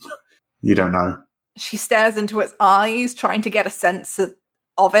sure. You don't know. She stares into its eyes, trying to get a sense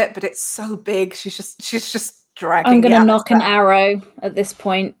of it, but it's so big. She's just dragging. I'm going to knock an arrow at this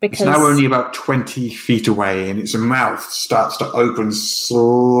point because it's now only about 20 feet away, and its mouth starts to open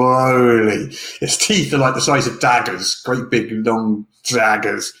slowly. Its teeth are like the size of daggers, great big long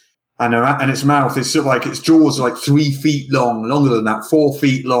daggers. And its mouth is sort of like its jaws are like 3 feet long, longer than that, 4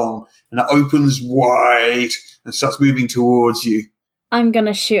 feet long, and it opens wide and starts moving towards you. I'm going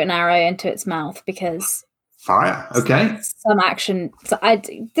to shoot an arrow into its mouth because fire. Okay. Some action. So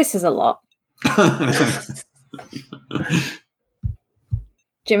this is a lot.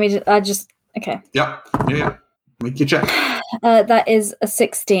 Jimmy, okay. Yep. Yeah. Make your check. That is a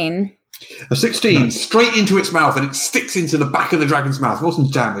 16. A 16 straight into its mouth, and it sticks into the back of the dragon's mouth. What's some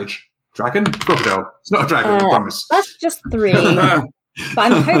damage? Dragon? Crocodile. It's not a dragon, I promise. That's just 3. But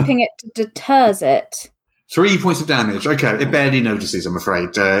I'm hoping it deters it. 3 points of damage. Okay, it barely notices, I'm afraid.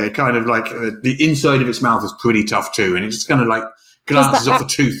 It kind of like the inside of its mouth is pretty tough too, and it just kind of like glances off a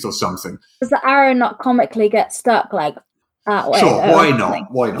tooth or something. Does the arrow not comically get stuck like that way? Sure, why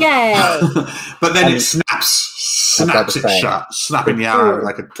not? Why not? Yay! But then it snaps it shut, snapping the arrow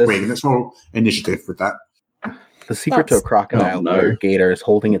like a twig, and it's more initiative with that. The secret to a crocodile or gator is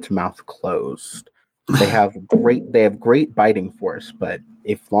holding its mouth closed. They have great biting force, but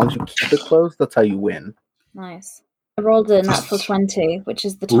as long as you keep it closed, that's how you win. Nice. I rolled a natural 20, which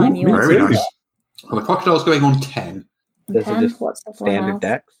is the time you want very to nice. Well, the crocodile's going on 10. This is just What's the standard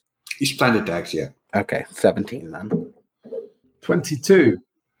dex? Standard dex, yeah. Okay, 17 then. 22.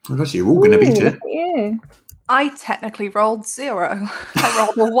 Well, that's you all going to beat it. You. I technically rolled 0.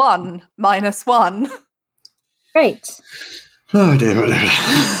 I rolled a 1 minus 1. Great. Oh dear.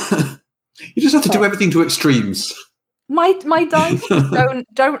 You just have to do everything to extremes. My dice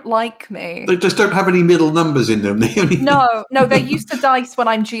don't like me. They just don't have any middle numbers in them. No, they're used to dice when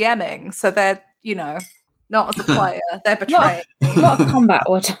I'm GMing, so they're, not as a player. They're betraying. Not a combat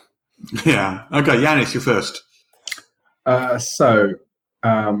would. Yeah. Okay, Yanis, you're first.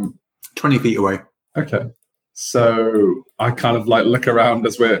 20 feet away. Okay. So I kind of like look around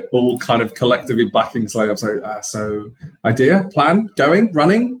as we're all kind of collectively backing Slay. So idea, plan, going,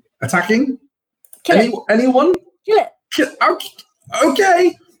 running, attacking. Anyone? Kill it.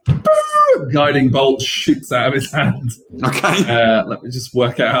 Okay. Guiding bolt shoots out of his hand. Okay. Let me just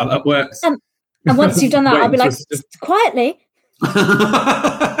work out how that works. And once you've done that, I'll be like, quietly.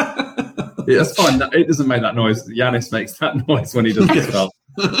 Yeah, that's fine. It doesn't make that noise. Yanis makes that noise when he does the spell.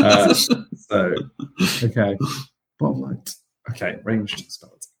 So, okay. Bottom light. Okay, ranged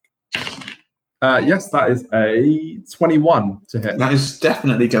spell. Yes, that is a 21 to hit. That is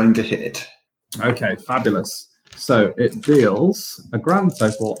definitely going to hit. Okay, fabulous. So it deals a grand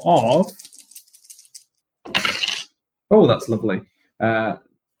total of... Oh, that's lovely.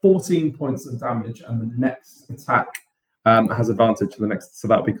 14 points of damage, and the next attack has advantage for the next... So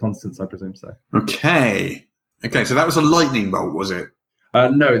that'll be Constance, I presume so. Okay, so that was a lightning bolt, was it?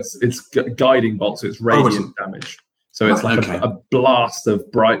 No, it's guiding bolt, so it's radiant damage. So it's like a blast of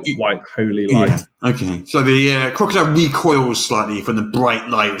bright white holy light. Yeah. Okay. So the crocodile recoils slightly from the bright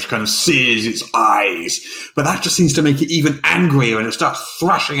light, which kind of sears its eyes. But that just seems to make it even angrier, and it starts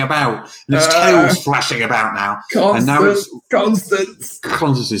thrashing about. And its tail's flashing about now. And now it's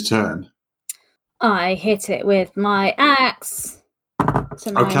Constance's turn. I hit it with my axe.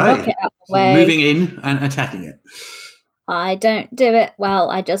 So now Okay. knock it out the way. Moving in and attacking it. I don't do it.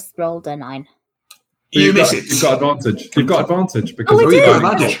 Well, I just rolled a 9. You miss it. You've got advantage. You've got advantage because we you do. got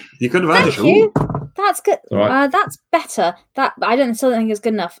advantage. You got advantage. Thank you. That's good. Right. That's better. That I still don't think it's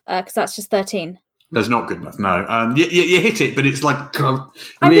good enough because that's just 13. That's not good enough. No. You hit it, but it's like I'm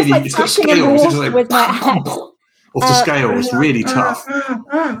really. just like It's got slashing scales. It's and like, with my axe. off the scale. It's really tough.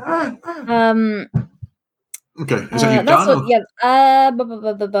 Okay, is that you done?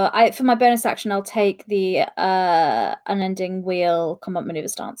 For my bonus action, I'll take the unending wheel combat maneuver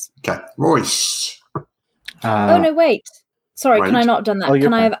stance. Okay, Royce. Oh no, wait. Sorry, Wait. can I not have done that? Oh, you're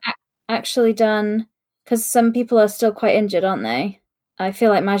Can I fine. have actually done? Because some people are still quite injured, aren't they? I feel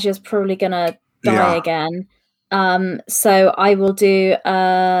like Magia's probably gonna die again. So I will do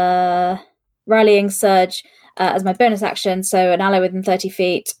rallying surge as my bonus action. So an ally within 30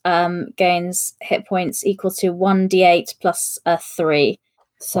 feet gains hit points equal to 1d8 plus 3.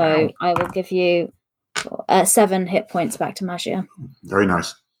 So Wow. I will give you 7 hit points back to Magia. Very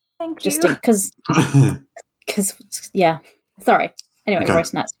nice. Thank Just you. because, yeah. Sorry. Anyway, Okay.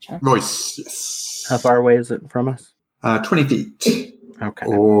 Royce next. Royce, yes. How far away is it from us? 20 feet. Okay.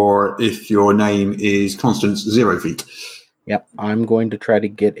 Or if your name is Constance, 0 feet. Yep. I'm going to try to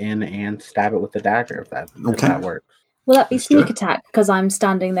get in and stab it with the dagger if that works. Will that be Let's do sneak it. attack because I'm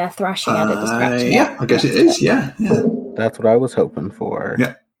standing there thrashing at it, distracting Yeah, I guess it is. Yeah. That's what I was hoping for.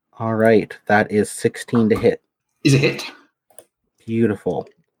 Yeah. All right. That is 16 to hit. Is a hit. Beautiful.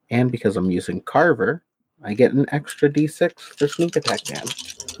 And because I'm using Carver, I get an extra d6 for sneak attack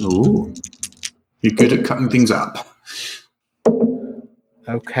damage. Ooh. You're good at cutting things up.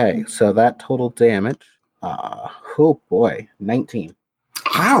 Okay, so that total damage, oh boy, 19.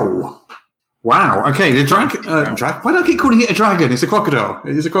 How? Wow. Okay, the dragon. Why do I keep calling it a dragon? It's a crocodile.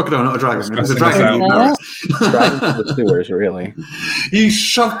 It is a crocodile, not a dragon. It's a dragon. You know Dragon to the sewers, really. You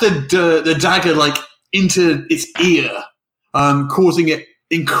shoved the dagger like into its ear, causing it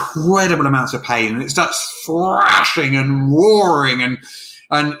incredible amounts of pain, and it starts thrashing and roaring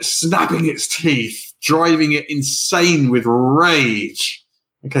and snapping its teeth, driving it insane with rage.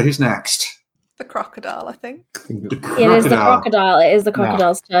 Okay, who's next? The crocodile, I think. The It is the crocodile. It is the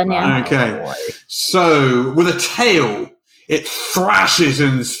crocodile's turn, yeah. Okay. Oh, boy. So, with a tail, it thrashes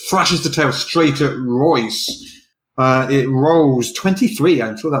the tail straight at Royce. It rolls 23.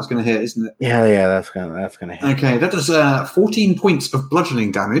 I'm sure that's going to hit, isn't it? Yeah, that's gonna hit. Okay, that does 14 points of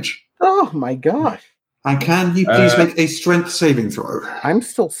bludgeoning damage. Oh my gosh. And can you please make a strength saving throw? I'm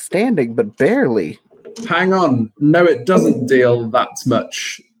still standing, but barely. Hang on. No, it doesn't deal that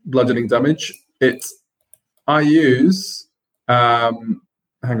much bludgeoning damage. I use hang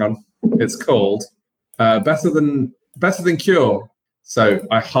on. It's called better than cure. So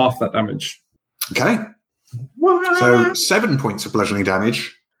I half that damage. Okay. What? So 7 points of bludgeoning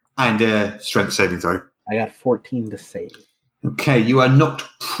damage and strength saving throw. I got 14 to save. Okay, you are knocked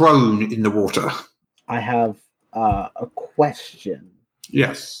prone in the water. I have a question.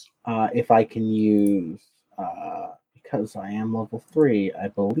 Yes. If I can use, because I am level 3, I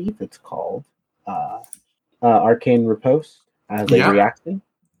believe it's called Arcane Riposte as a reaction.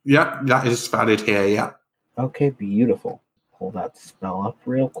 Yeah, that is valid here, yeah. Okay, beautiful. Pull that spell up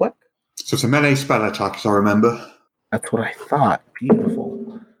real quick. So it's a melee spell attack, as I remember. That's what I thought.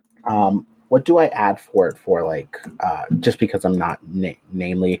 Beautiful. What do I add for it for, like, just because I'm not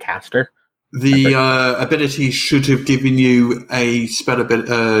namely a caster? The ability should have given you a spell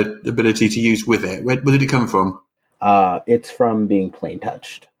ability to use with it. Where did it come from? It's from being plain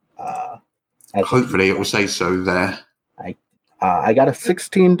touched. Hopefully it will say so there. I got a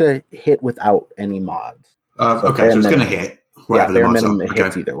 16 to hit without any mods. Okay, so it's going to hit. Yeah, bare minimum it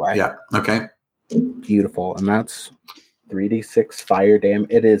hits either way. Yeah, okay. Beautiful. And that's 3d6 fire damage.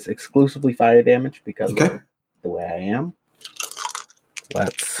 It is exclusively fire damage because of the way I am.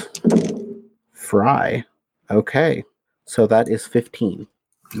 Let's fry. Okay. So that is 15.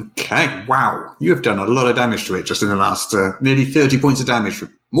 Okay, wow. You have done a lot of damage to it just in the last nearly 30 points of damage.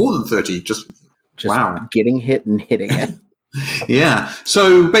 More than 30, just wow. Getting hit and hitting it. Yeah.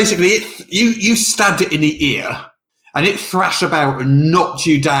 So basically, you stabbed it in the ear, and it thrashed about and knocked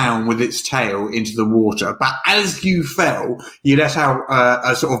you down with its tail into the water. But as you fell, you let out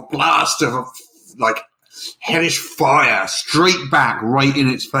a sort of blast of like hellish fire straight back right in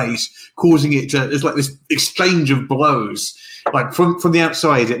its face, causing it to. It's like this exchange of blows. Like from the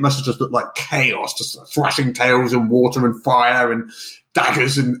outside, it must have just looked like chaos, just thrashing tails and water and fire and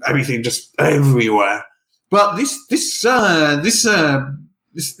daggers and everything just everywhere. But this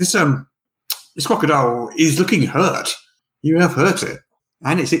crocodile is looking hurt. You have hurt it,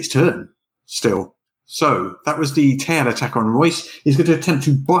 and it's its turn still. So that was the tail attack on Royce. He's going to attempt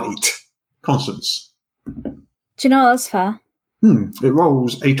to bite Constance. Do you know that's fair? It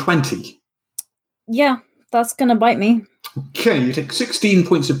rolls a 20. Yeah, that's gonna bite me. Okay, you take 16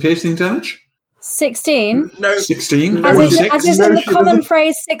 points of piercing damage. 16? No. 16. No, As Roll is six. in the common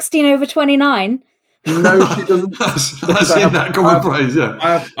phrase 16 over 29. No, she doesn't. That's in that common phrase, yeah.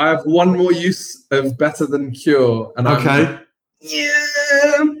 I have one more use of better than cure, and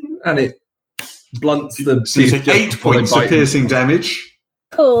and it blunts the. So you take 8 points of piercing damage.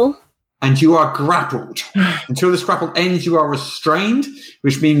 Cool. And you are grappled. Until this grapple ends, you are restrained,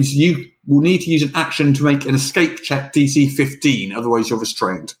 which means you will need to use an action to make an escape check DC 15. Otherwise, you're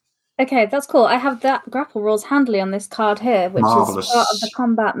restrained. Okay, that's cool. I have that grapple rules handily on this card here, which Marvelous. is part of the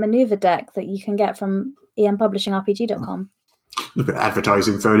combat maneuver deck that you can get from empublishingRPG.com. Look at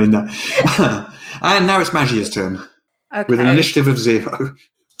advertising thrown in there. And now it's Magia's turn. Okay. With an initiative of 0.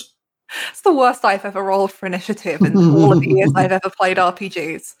 It's the worst I've ever rolled for initiative in all of the years I've ever played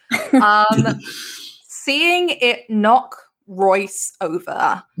RPGs. Seeing it knock Royce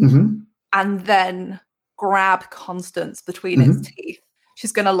over and then grab Constance between its teeth,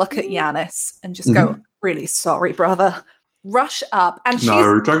 she's going to look at Yanis and just go, really sorry, brother. Rush up. And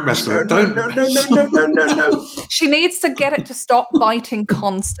don't mess with it. No. She needs to get it to stop biting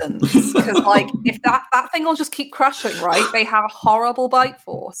Constance. Because, if that thing will just keep crushing, right? They have a horrible bite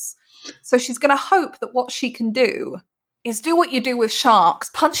force. So she's going to hope that what she can do is do what you do with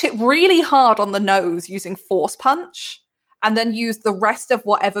sharks, punch it really hard on the nose using force punch, and then use the rest of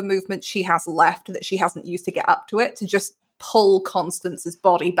whatever movement she has left that she hasn't used to get up to it to just pull Constance's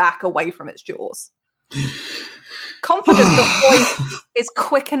body back away from its jaws. Confident that Royce is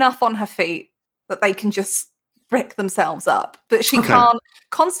quick enough on her feet that they can just brick themselves up. But she can't.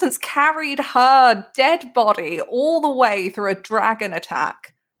 Constance carried her dead body all the way through a dragon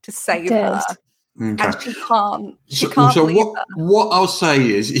attack to save her. Okay. And she can't. So what I'll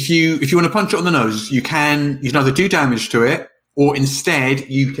say is, if you want to punch it on the nose, you can either do damage to it, or instead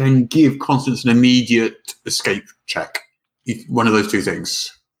you can give Constance an immediate escape check. One of those two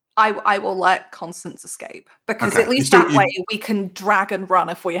things. I will let Constance escape, because at least that way we can drag and run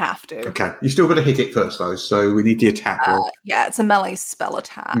if we have to. Okay, you still got to hit it first though, so we need the attack roll. Yeah, it's a melee spell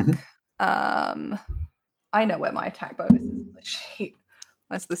attack. I know where my attack bonus is on the sheet.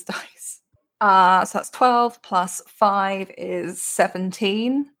 Where's this dice? So that's 12 plus 5 is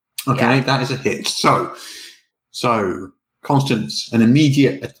 17. Okay, that is a hit. So Constance, an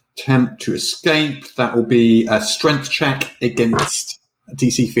immediate attempt to escape. That will be a strength check against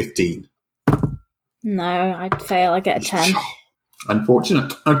DC 15. No, I'd fail. I get a 10.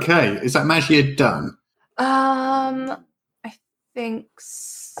 Unfortunate. Okay, is that Magia done? I think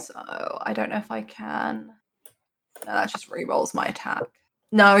so. I don't know if I can. No, that just re-rolls my attack.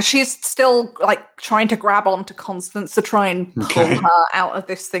 No, she's still trying to grab onto Constance to try and pull her out of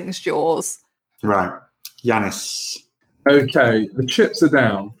this thing's jaws. Right. Yanis. Okay, the chips are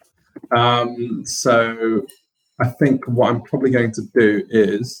down. So I think what I'm probably going to do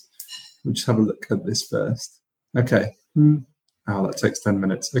is we'll just have a look at this first. Okay. Oh, that takes 10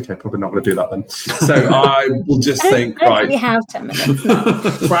 minutes. Okay, probably not going to do that then. So I will just think, right. We have 10 minutes. No.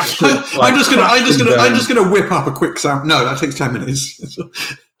 I'm just gonna whip up a quick sound. No, that takes 10 minutes.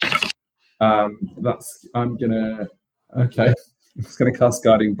 I'm gonna cast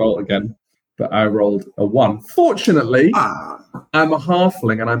Guiding Bolt again, but I rolled a 1. Fortunately, I'm a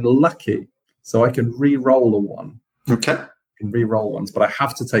halfling and I'm lucky, so I can re-roll a 1. Okay. I can re-roll ones, but I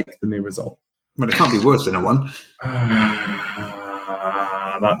have to take the new result. Well, it can't be worse than a 1.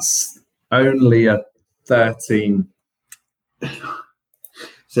 That's only a 13.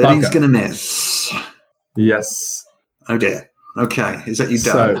 13's going to miss. Yes. Oh dear. Okay. Is that you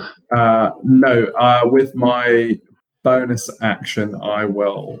done? So, no. With my bonus action, I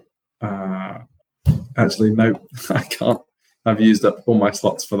will... actually, no, I can't. I've used up all my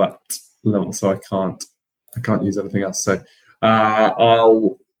slots for that level, so I can't use anything else. So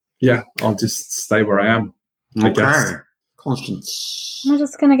I'll just stay where I am. I guess. Constance. I'm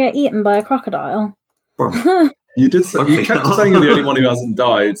just going to get eaten by a crocodile. Well, you kept saying you're the only one who hasn't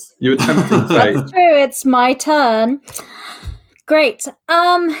died. You were tempting fate. That's true. It's my turn. Great. So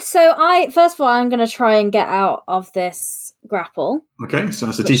first of all, I'm going to try and get out of this grapple. Okay, so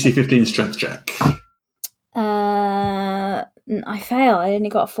that's a DC 15 strength check. I fail. I only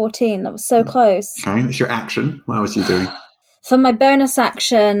got a 14. That was so close. Okay, that's your action. What was you doing? For my bonus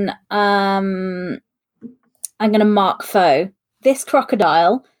action, I'm going to mark foe. This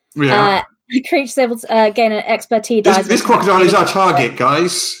crocodile. Yeah. Creature's able to gain an expertise die. This crocodile is our target,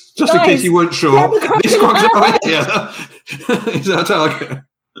 guys. Just in case you weren't sure. This crocodile is our target.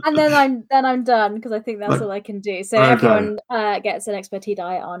 And then I'm done, because I think that's all I can do. So everyone gets an expertise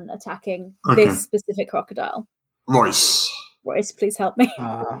die on attacking this specific crocodile. Royce, please help me.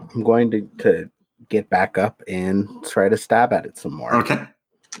 I'm going to get back up and try to stab at it some more. Okay.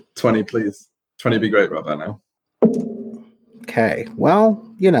 20, please. 20 would be great right about now. Okay. Well,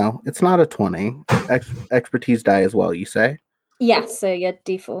 it's not a 20. Expertise die as well, you say? Yeah, so you're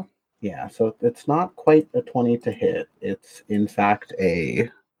D4. Yeah, so it's not quite a 20 to hit. It's, in fact, a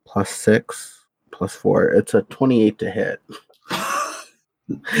 +6, +4. It's a 28 to hit.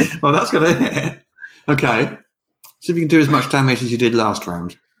 Well, that's going to hit. Okay. See if you can do as much damage as you did last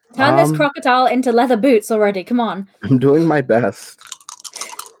round. Turn this crocodile into leather boots already. Come on. I'm doing my best.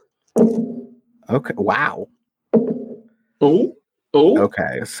 Okay. Wow. Oh.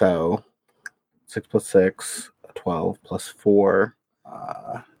 Okay, so 6 + 6, 12 + 4,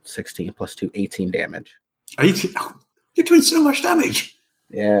 16 + 2, 18 damage. 18. Oh, you're doing so much damage.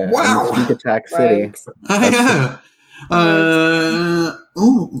 Yeah. Wow. I'm in Sneak Attack City. Rogues. Yeah.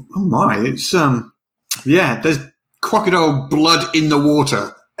 Oh my! It's there's crocodile blood in the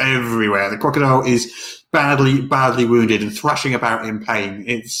water everywhere. The crocodile is badly wounded and thrashing about in pain.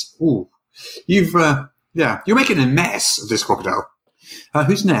 It's you're making a mess of this crocodile.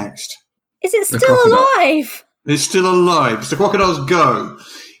 Who's next? Is it still alive? It's still alive. It's the crocodile's go.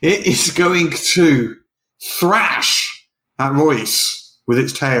 It is going to thrash at Royce with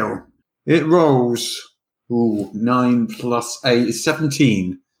its tail. It rolls 9 + 8 is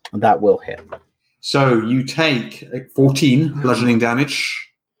 17. That will hit. So you take 14 bludgeoning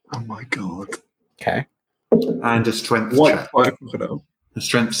damage. Oh my god. Okay. And a strength check. A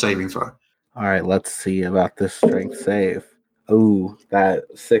strength saving throw. All right, let's see about this strength save. Oh, that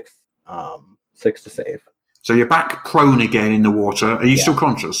 6 to save. So you're back prone again in the water. Are you still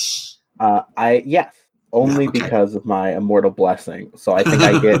conscious? Yes. Only because of my immortal blessing. So I think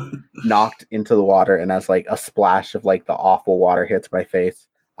I get knocked into the water, and as like a splash of like the awful water hits my face,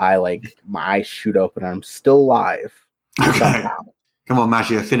 my eyes shoot open and I'm still alive. Okay. Somehow. Come on,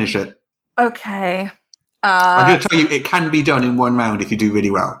 Magia, finish it. Okay. I'm going to tell you, it can be done in one round if you do really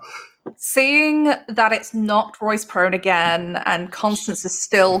well. Seeing that it's knocked Royce prone again and Constance is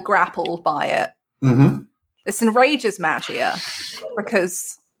still grappled by it, this enrages Magia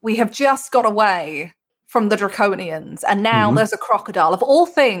because we have just got away from the Draconians and now there's a crocodile. Of all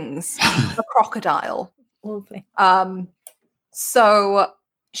things, a crocodile. Lovely. So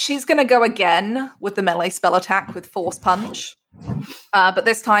she's going to go again with the melee spell attack with Force Punch. But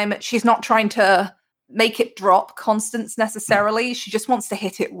this time she's not trying to make it drop Constance necessarily. She just wants to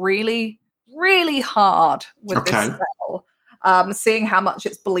hit it really, really hard with this spell. Seeing how much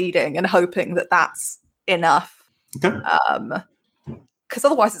it's bleeding and hoping that that's enough. Okay. Because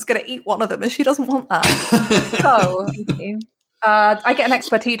otherwise it's going to eat one of them and she doesn't want that. So I get an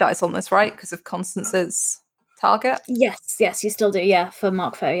expertise dice on this, right? Because of Constance's target? Yes, you still do, yeah, for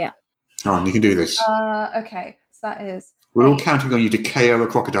Mark Foe, yeah. All right, you can do this. Okay, so that is... We're all counting on you to KO a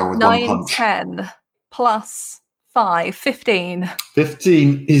crocodile with 1 punch. 10 plus 5, 15.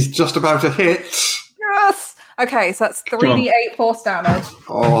 15 is just about a hit. Yes! Okay, so that's 3d8 force damage.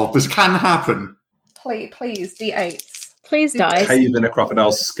 Oh, this can happen. Please, d8s. Please die. Cave in a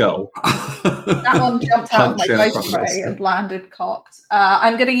crocodile's skull. That one jumped out of my ghost ray and landed cocked.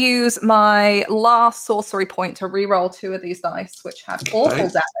 I'm going to use my last sorcery point to reroll 2 of these dice, which have awful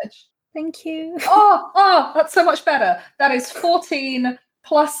damage. Thank you. Oh, that's so much better. That is 14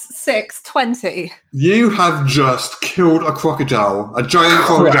 plus 6, 20. You have just killed a crocodile, a giant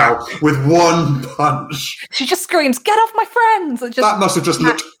crocodile, with 1 punch. She just screams, "Get off my friends!" That must have just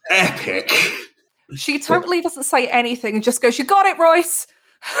looked epic. She totally doesn't say anything and just goes, "You got it, Royce!"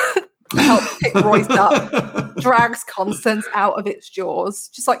 Helps pick Royce up, drags Constance out of its jaws.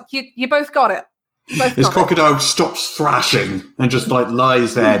 Just like, you both got it. This crocodile stops thrashing and just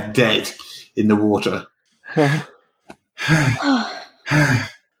lies there dead in the water. I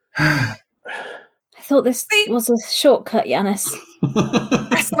thought this was a shortcut, Yanis.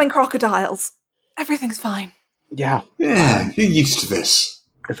 Wrestling crocodiles. Everything's fine. Yeah. Yeah, you're used to this.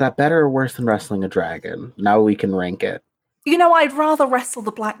 Is that better or worse than wrestling a dragon? Now we can rank it. I'd rather wrestle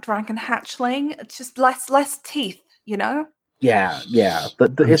the black dragon hatchling. It's just less teeth, Yeah.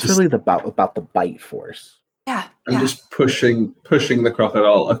 It's really about the bite force. Yeah. I'm just pushing the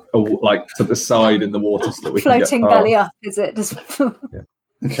crocodile to the side in the water so that we floating can get belly up, is it? Just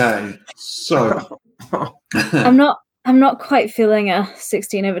Okay, so I'm not quite feeling a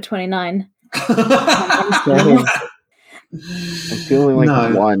 16/29. I'm feeling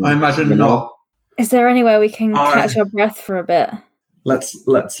like 1. I imagine not. Is there anywhere we can catch our breath for a bit?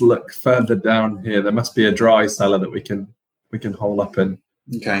 Let's look further down here. There must be a dry cellar that we can hole up in.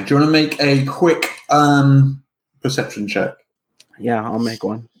 Okay. Do you want to make a quick perception check? Yeah, I'll make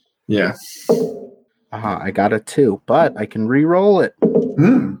one. Yeah. I got a 2, but I can re-roll it.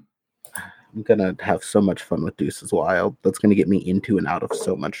 I'm gonna have so much fun with Deuces Wild. That's gonna get me into and out of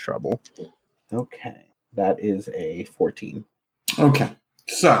so much trouble. Okay. That is a 14. Okay.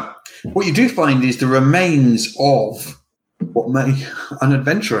 So, what you do find is the remains of an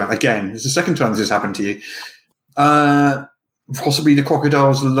adventurer. Again, it's the second time this has happened to you. Possibly the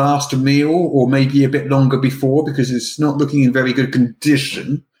crocodile's last meal, or maybe a bit longer before, because it's not looking in very good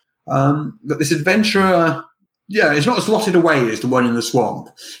condition. But this adventurer, it's not as rotted away as the one in the swamp.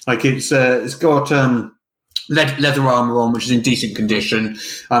 Like it's got leather armor on, which is in decent condition.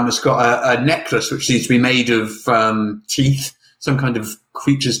 It's got a necklace which seems to be made of teeth, some kind of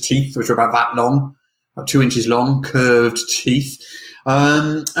creature's teeth, which are about that long, about 2 inches long, curved teeth,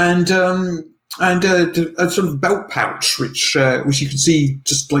 and a sort of belt pouch, which you can see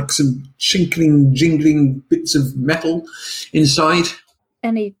just like some jingling bits of metal inside.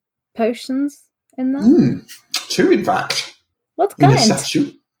 Any potions in there? 2, in fact. What In a kind? satchel.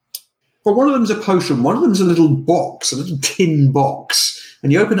 Well, one of them's a potion, one of them's a little box, a little tin box,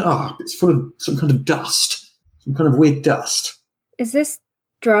 and you open it up, it's full of some kind of dust, some kind of weird dust. Is this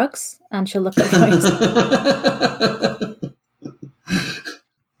drugs? And she'll look at the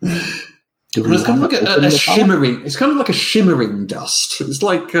It's kind of like a shimmering. It's kind of like a shimmering dust. It's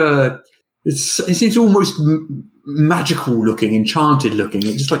like it seems almost magical looking, enchanted looking.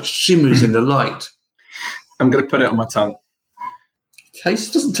 It just like shimmers in the light. I'm going to put it on my tongue.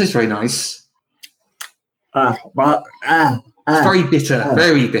 Doesn't taste very nice. It's very bitter.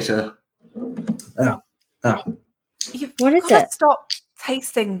 Very bitter. What is gotta it? Stop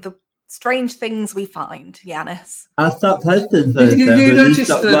tasting the strange things we find, Yanis. I'll stop tasting You notice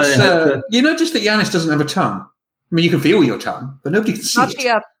that Yanis doesn't have a tongue. I mean, you can feel your tongue, but nobody can see it.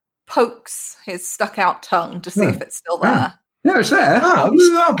 Archie pokes his stuck-out tongue to see if it's still there. No, it's there.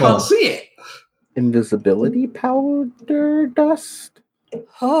 Can't see it. Invisibility powder dust?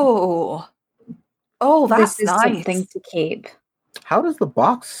 Oh, that's this is nice. something to keep. How does the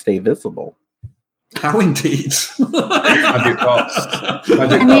box stay visible? How indeed? Magic box.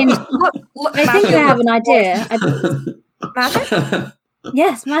 I mean, Look, I think I have an idea. magic.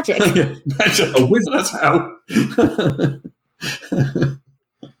 Yes, magic. Magic. A wizard. That's how.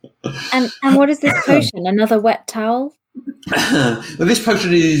 And what is this potion? Another wet towel? This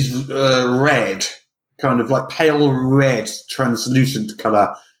potion is red, kind of like pale red, translucent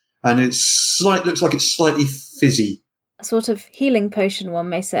colour, and looks like it's slightly fizzy. A sort of healing potion, one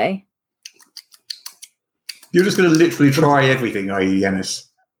may say. You're just going to literally try everything, are you, Yanis?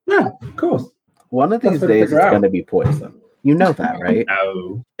 Yeah, of course. One of these days it's going to be poison. You know that, right?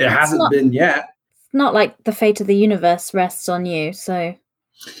 No, it hasn't been yet. It's not like the fate of the universe rests on you, so...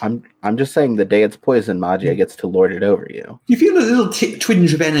 I'm just saying the day it's poison, Magia gets to lord it over you. You feel a little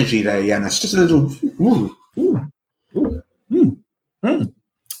twinge of energy there, Yanis. Just a little...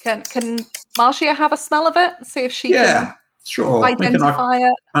 Can Marcia have a smell of it? See if she can sure. identify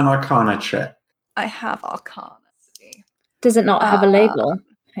it. An Arcana check. I have Arcana. Does it not have a label?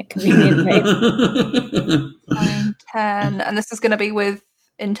 Conveniently. 9, 10, and this is going to be with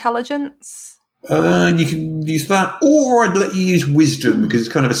intelligence. You can use that, or I'd let you use wisdom because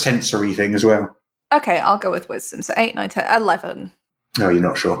it's kind of a sensory thing as well. Okay, I'll go with wisdom. So 8, 9, 10, 11. No, you're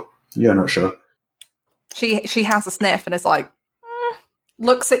not sure. You're not sure. She has a sniff and is like,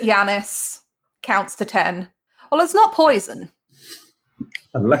 looks at Yanis, counts to 10. Well, it's not poison.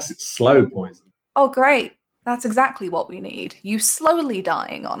 Unless it's slow poison. Oh, great. That's exactly what we need. You slowly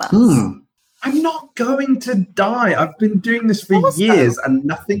dying on us. I'm not going to die. I've been doing this for years and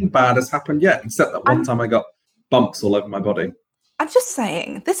nothing bad has happened yet, except that one time I got bumps all over my body. I'm just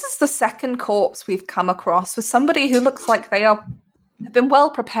saying, this is the second corpse we've come across with somebody who looks like they have been well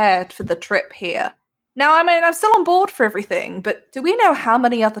prepared for the trip here. Now, I mean, I'm still on board for everything, but do we know how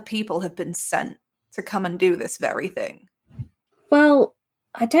many other people have been sent to come and do this very thing? Well,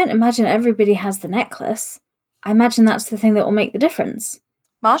 I don't imagine everybody has the necklace. I imagine that's the thing that will make the difference.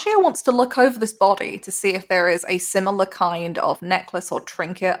 Marcia wants to look over this body to see if there is a similar kind of necklace or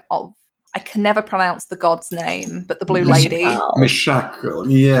trinket of, I can never pronounce the god's name, but the blue lady. Mishakal,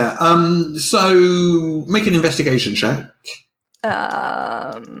 yeah. So make an investigation check.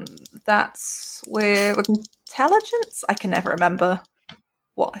 That's with intelligence? I can never remember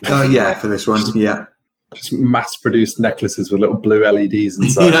what. For this one, yeah. Just mass-produced necklaces with little blue LEDs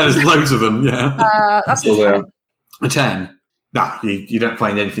inside. Yeah, there's loads of them, yeah. That's a 10. A 10. Nah, you don't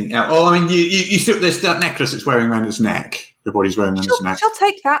find anything else. Oh, I mean, you still, there's that necklace it's wearing around its neck. The body's wearing around its neck. She'll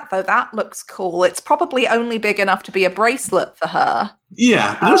take that, though. That looks cool. It's probably only big enough to be a bracelet for her.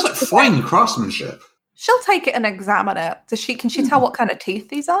 Yeah, it looks like fine craftsmanship. She'll take it and examine it. Can she tell what kind of teeth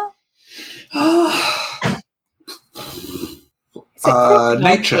these are?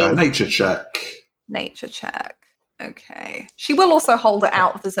 Nature check. Nature check. Okay. She will also hold it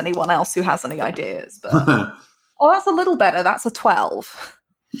out if there's anyone else who has any ideas, but Oh, that's a little better. That's a 12.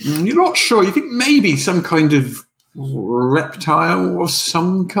 You're not sure. You think maybe some kind of reptile of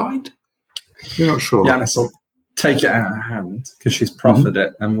some kind? You're not sure. Yanis will take it out of her hand because she's proffered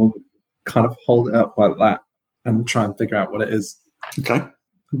it, and we'll kind of hold it up like that and try and figure out what it is. Okay.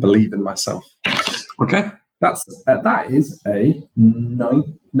 I believe in myself. Okay. That is a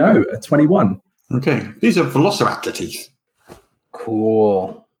 21. Okay. These are velociraptor teeth.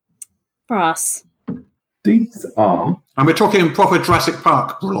 Cool. Brass. These are And we're talking proper Jurassic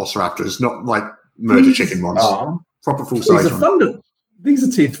Park velociraptors, not like murder chicken ones. Proper full size ones. These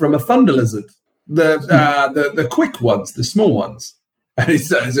are teeth from a thunder lizard. The quick ones, the small ones. And he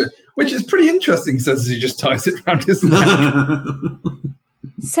says, which is pretty interesting, says he just ties it around his neck.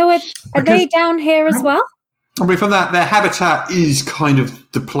 So are they down here as well? I mean, from that, their habitat is kind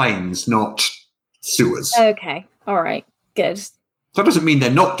of the plains, not sewers. Okay. All right. Good. So that doesn't mean they're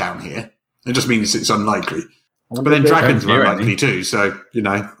not down here. It just means it's unlikely. But But then dragons don't are hear unlikely any. too, so,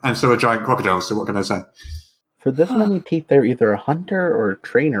 and so are giant crocodiles, so what can I say? For this many teeth, they're either a hunter or a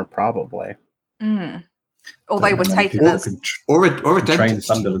trainer, probably. Or they were taken as... Or a train dentist.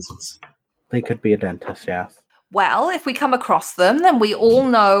 thunder lizards. They could be a dentist, yes. Well, if we come across them, then we all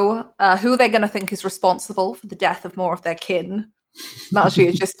know who they're going to think is responsible for the death of more of their kin.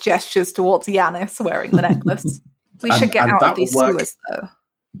 Margie just gestures towards Yanis wearing the necklace. We should get And out that of these will work. sewers, though.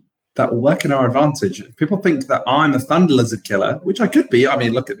 That will work in our advantage. If people think that I'm a thunder lizard killer, which I could be. I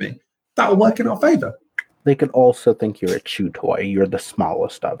mean, look at me. That will work in our favour. They could also think you're a chew toy. You're the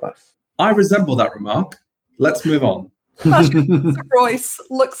smallest of us. I resemble that remark. Let's move on. Royce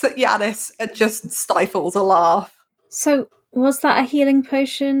looks at Yanis and just stifles a laugh. So was that a healing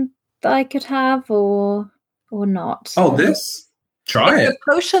potion that I could have or not? Oh, this? Try It's it.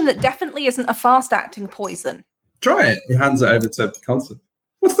 a potion that definitely isn't a fast-acting poison. Try it. He hands it over to Constance.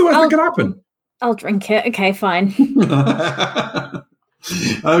 What's the worst that could happen? I'll drink it. Okay, fine.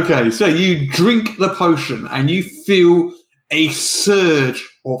 Okay, so you drink the potion and you feel a surge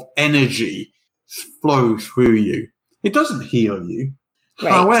of energy flow through you. It doesn't heal you.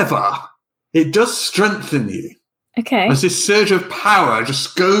 Right. However, it does strengthen you. Okay. As this surge of power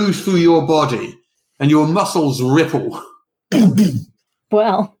just goes through your body and your muscles ripple.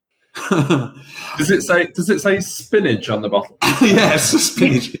 Well, Does it say spinach on the bottle? Yes,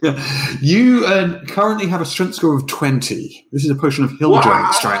 spinach. You currently have a strength score of 20. This is a potion of hill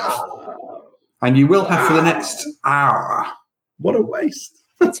giant strength. And you will have for the next hour. What a waste.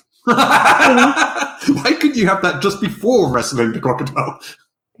 Why couldn't you have that just before wrestling the crocodile?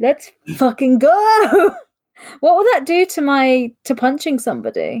 let's fucking go. What will that do to punching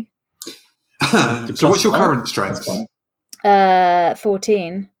somebody? So what's your current strength?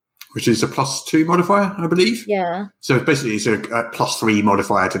 14. Which is a +2 modifier, I believe. Yeah. So basically it's a +3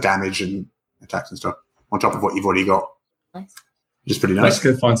 modifier to damage and attacks and stuff on top of what you've already got. Nice. Which is pretty Let's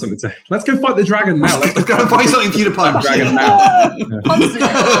nice. go find something to. Let's go fight the dragon now. Let's go and find something for you to punch. Dragon now. I You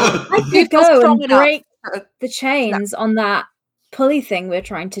could feel go strong and enough. break the chains on that pulley thing we're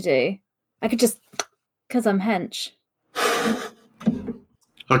trying to do. I could just, because I'm hench.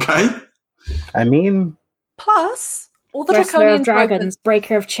 Okay. I mean, Plus, all the Wrestler of draconians dragons,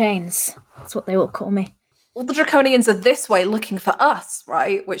 breaker of chains. That's what they will call me. all the draconians are this way looking for us,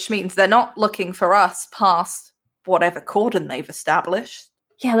 right? Which means they're not looking for us past whatever cordon they've established.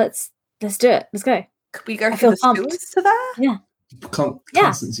 Yeah, let's do it. Let's go. Could we go I through feel the pumped. sewers to there? Yeah. Yeah.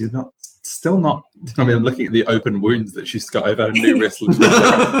 Constance, you're still not. I mean, I'm looking at the open wounds that she's got over her new wrist. Maybe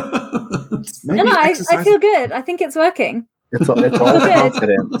No, I exercise- feel good. I think it's working. it's all Good.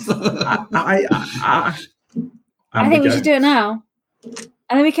 confidence. I think we should do it now.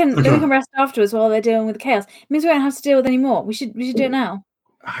 And then we can rest afterwards while they're dealing with the chaos. It means we won't have to deal with any more. We should do it now.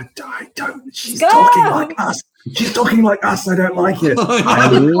 I don't. She's Go! talking like us. She's talking like us. I don't like it.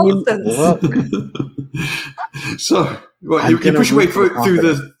 I mean, Constance. look, So well, I'm you gonna push your way root for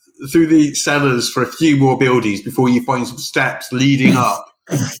through the cellars for a few more buildings before you find some steps leading up.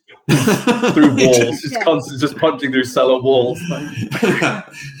 Through walls. She's Yeah. constantly just punching through cellar walls.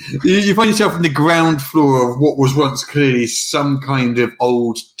 You find yourself on the ground floor of what was once clearly some kind of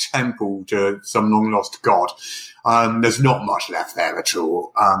old temple to some long lost god. There's not much left there at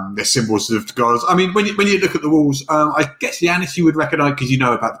all. There's symbols of gods. I mean, when you look at the walls, I guess Yanis you would recognise because you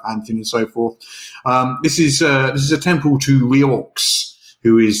know about the pantheon and so forth. This is a temple to Reorx,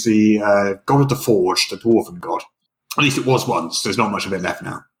 who is the god of the forge, the dwarven god. At least it was once. There's not much of it left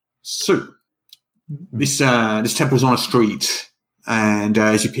now. So this temple's on a street, and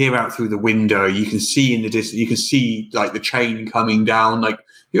as you peer out through the window, you can see in the distance. You can see like the chain coming down. Like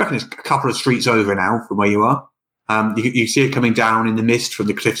you reckon it's a couple of streets over now from where you are. You see it coming down in the mist from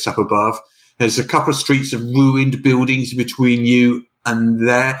the cliffs up above. There's a couple of streets of ruined buildings between you and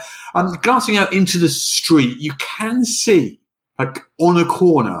there. Glancing out into the street, you can see, like on a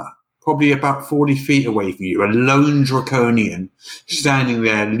corner, probably about 40 feet away from you, a lone draconian standing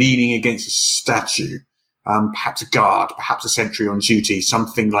there leaning against a statue. Perhaps a guard, perhaps a sentry on duty,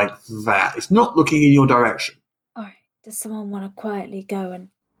 something like that. It's not looking in your direction. All right. Does someone want to quietly go and...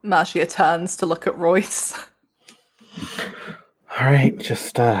 Marcia turns to look at Royce. All right,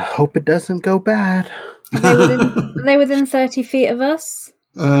 just hope it doesn't go bad. Are they within 30 feet of us?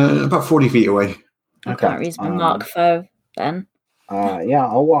 About 40 feet away. I can't use my mark foe then. Yeah,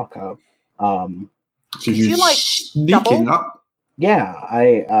 I'll walk up. So you, like, sneaking double? up? Yeah,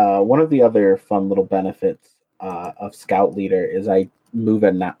 I one of the other fun little benefits of Scout Leader is I move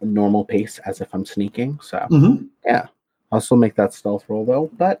at normal pace as if I'm sneaking. So yeah, I'll still make that stealth roll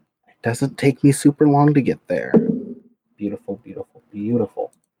though, but it doesn't take me super long to get there. Beautiful, beautiful,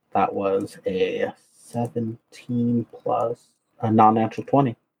 beautiful. That was a 17 plus a non-natural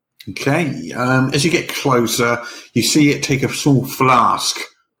 20. Okay. As you get closer, you see it take a small flask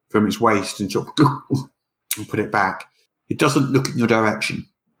from its waist and sort of and put it back. It doesn't look in your direction.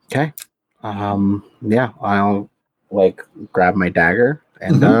 Okay. Yeah, I'll like grab my dagger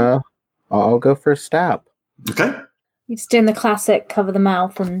and I'll go for a stab. Okay. You're just doing the classic cover the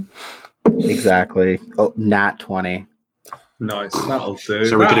mouth and... Exactly. Oh, nat 20. Nice, that'll do.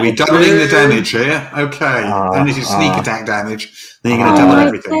 So we're going to be doubling the damage here. Okay. And this is sneak attack damage. Then you're going to double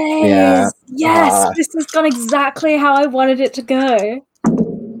everything. Days. Yeah. Yes, this has gone exactly how I wanted it to go.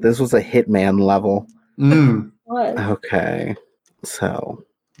 This was a Hitman level. What? Okay. So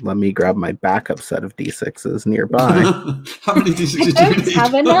let me grab my backup set of D6s nearby. How many D6s I do you don't need?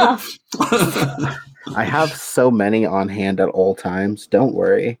 have enough. I have so many on hand at all times. Don't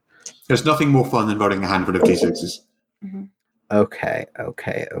worry. There's nothing more fun than rolling a handful of D6s. Okay. That's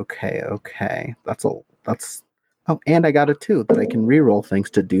oh, and I got a 2 that I can reroll thanks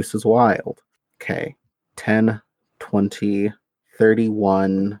to Deuce's Wild. Okay. 10, 20,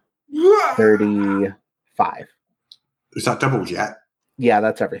 31, 35. Is that doubled yet? Yeah,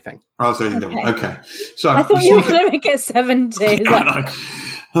 that's everything. Oh, so okay. So I thought you were going to make it 70.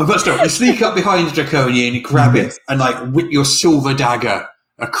 But still, you sneak up behind the Draconian, you grab it, and like whip your silver dagger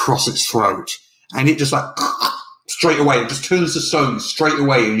across its throat, and it just like straight away, it just turns to stone straight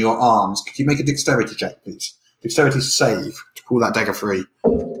away in your arms. Could you make a dexterity check, please? Dexterity save to pull that dagger free.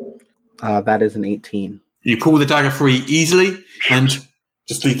 That is an 18. You pull the dagger free easily, and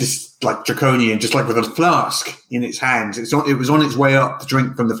just leave this like Draconian, just like with a flask in its hands. It was on its way up to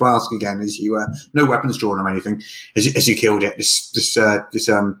drink from the flask again. As you no weapons drawn or anything. As you killed it, this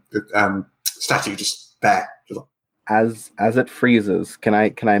statue just there. Just like, As it freezes, can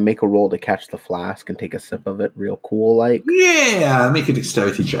I make a roll to catch the flask and take a sip of it real cool like? yeah, make a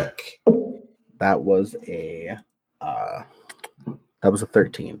dexterity check. That was a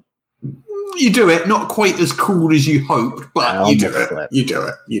 13. You do it, not quite as cool as you hoped, but you do it. Slipped. You do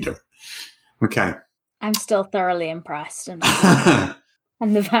it. Okay. I'm still thoroughly impressed in That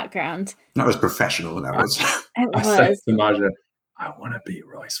the background. was professional, that was. It I said was. to Marja, I want to be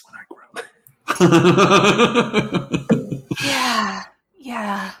Royce when I grow up.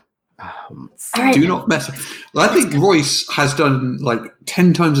 Yeah. All right. Do not mess up. I think Royce has done like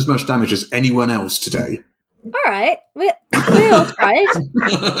 10 times as much damage as anyone else today. All right. We all tried.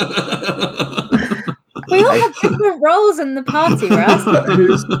 We all have different roles in the party, Russ.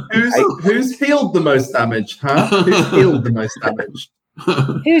 Who's healed the most damage, huh? Who's healed the most damage?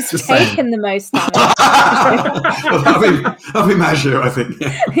 Who's Just taken the most damage? I'll be Maggio, I think.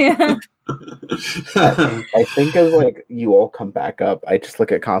 Yeah. I think as like you all come back up, I just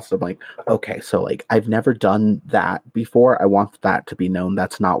look at Constance like, okay, so like I've never done that before. I want that to be known.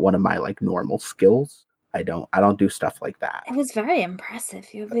 That's not one of my like normal skills. I don't do stuff like that. It was very impressive.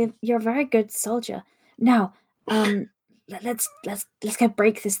 You're a very good soldier. Now, let's go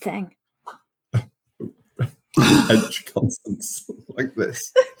break this thing. Edge Constance like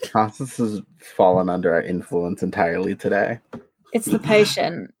this. Constance has fallen under our influence entirely today. It's the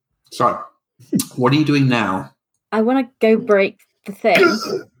potion. So, what are you doing now? I want to go break the thing.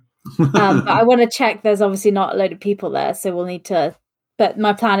 But I want to check there's obviously not a load of people there, so we'll need to... But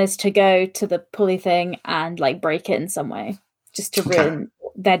my plan is to go to the pulley thing and like break it in some way, just to ruin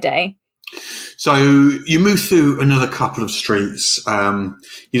their day. So you move through another couple of streets.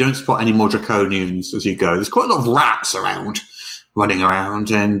 You don't spot any more Draconians as you go. There's quite a lot of rats running around,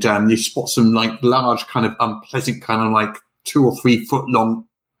 and you spot some like large, kind of unpleasant, kind of like 2 or 3 foot long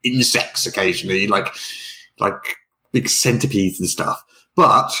insects occasionally, like big centipedes and stuff.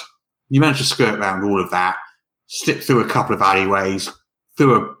 But you manage to skirt around all of that, slip through a couple of alleyways,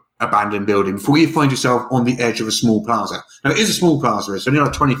 through abandoned building before you find yourself on the edge of a small plaza. Now, it is a small plaza. It's only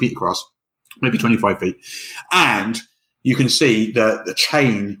like 20 feet across, maybe 25 feet. And you can see the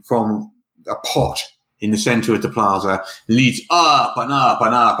chain from a pot in the center of the plaza leads up and up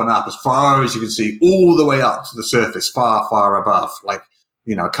and up and up as far as you can see, all the way up to the surface, far, far above, like,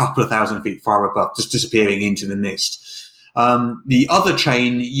 a couple of thousand feet far above, just disappearing into the mist. The other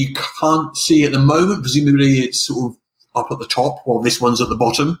chain you can't see at the moment. Presumably it's sort of up at the top while this one's at the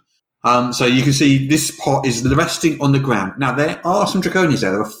bottom. So you can see this pot is resting on the ground. Now, there are some Draconians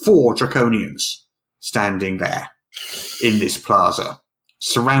there. There are 4 Draconians standing there in this plaza,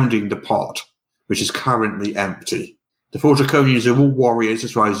 surrounding the pot, which is currently empty. The 4 Draconians are all warriors,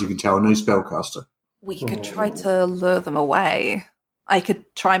 as far as you can tell, no spellcaster. We could try to lure them away. I could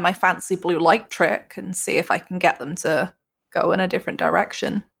try my fancy blue light trick and see if I can get them to go in a different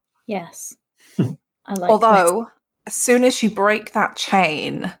direction. Yes. I like Although, as soon as you break that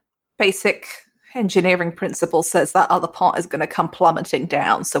chain, basic engineering principle says that other pot is going to come plummeting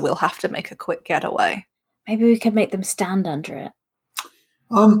down, so we'll have to make a quick getaway. Maybe we could make them stand under it.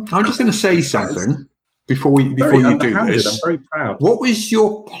 I'm just going to say something before you do this. I'm very proud. What was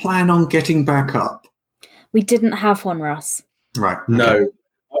your plan on getting back up? We didn't have one, Russ. Right. No, okay.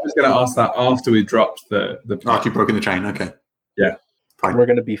 I was going to ask that after we dropped the. After you've broken the chain, okay. Yeah. Fine. We're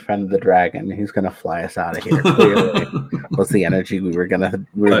going to befriend the dragon. He's going to fly us out of here. Clearly, was the energy we were gonna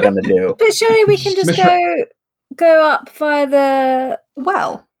do. But surely we can just go up via the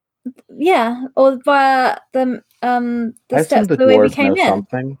or via the steps the way we came in.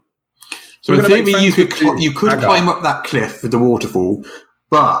 Something. So in theory, you could climb up that cliff with the waterfall,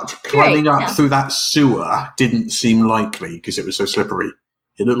 but climbing up through that sewer didn't seem likely because it was so slippery.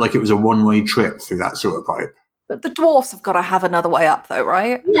 It looked like it was a one-way trip through that sewer pipe. But the dwarves have got to have another way up, though,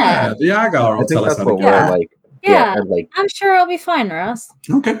 right? Yeah, the Agar will tell us how to we're like. I'm sure it'll be fine, Russ.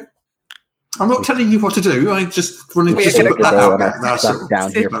 Okay. I'm not telling you what to do. I just wanted to put that out there. That's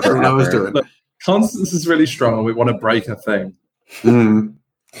down here what I was doing. Look, Constance is really strong, and we want to break her thing. Mm.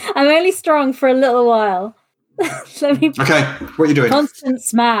 I'm only strong for a little while. Okay, what are you doing? Constant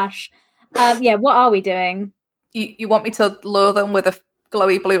smash. What are we doing? You want me to lure them with a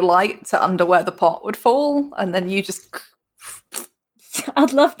glowy blue light to under where the pot would fall, and then you just...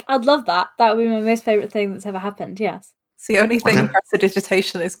 I'd love that. That would be my most favourite thing that's ever happened, yes. It's the only thing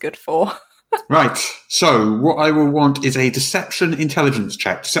prestidigitation is good for. Right, so what I will want is a deception intelligence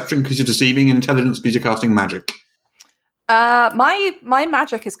check. Deception because you're deceiving, and intelligence because you're casting magic. My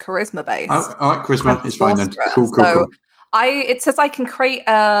magic is charisma based. Oh, all right, charisma is fine then. Cool. It says I can create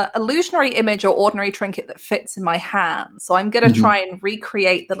a illusionary image or ordinary trinket that fits in my hand. So I'm going to try and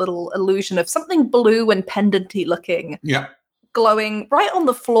recreate the little illusion of something blue and pendanty looking. Yeah. Glowing right on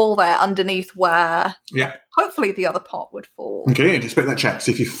the floor there underneath where hopefully the other pot would fall. Okay, just make that check,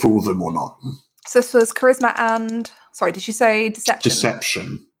 see if you fool them or not. So this was charisma and... Sorry, did you say deception?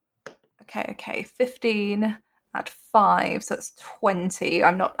 Deception. Okay. 15 at 5, so that's 20.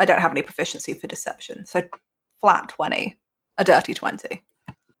 I don't have any proficiency for deception. So flat 20. A dirty 20.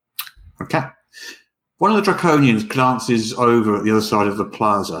 Okay. One of the Draconians glances over at the other side of the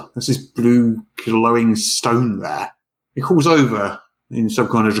plaza. There's this blue glowing stone there. He calls over in some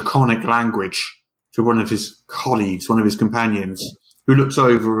kind of draconic language to one of his colleagues, one of his companions, who looks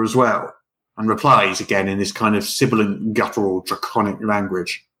over as well and replies again in this kind of sibilant, guttural, draconic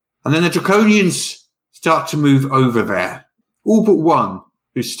language. And then the Draconians start to move over there, all but one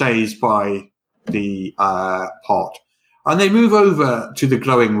who stays by the pot. And they move over to the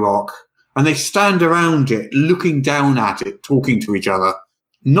glowing rock and they stand around it, looking down at it, talking to each other,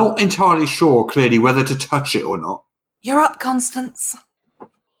 not entirely sure clearly whether to touch it or not. You're up, Constance.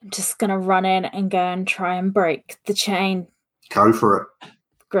 I'm just going to run in and go and try and break the chain. Go for it.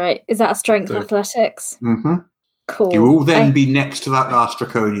 Great. Is that a strength athletics? Mm-hmm. Cool. You will then be next to that last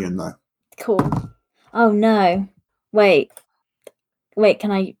Draconian, though. Cool. Oh, no. Wait,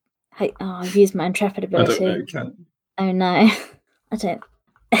 can I... I've used my intrepid ability. I don't know, you can. Oh, no. I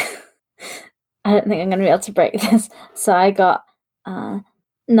don't think I'm going to be able to break this. So I got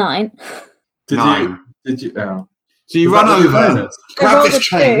 9. Did you? Oh. So you run over, grab this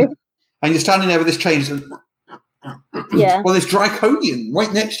chain, and you're standing there with this chain. Yeah. Well, this Draconian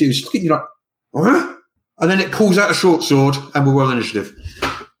right next to you is looking at you like, huh? And then it pulls out a short sword, and we'll roll initiative.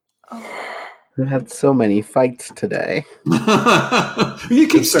 We had so many fights today. You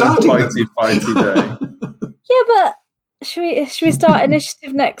keep starting fighty day. Yeah, but should we start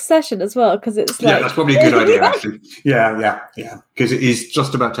initiative next session as well? Because it's like that's probably a good idea, actually. Yeah. Because it is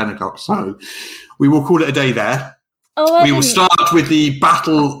just about 10 o'clock, so we will call it a day there. We will start with the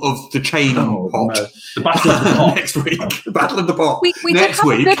Battle of the Chain Pot. No. The Battle of the Pot. Next week. The Battle of the Pot. We did have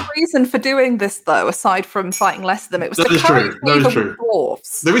a good reason for doing this, though, aside from fighting less of them. It was the current wave of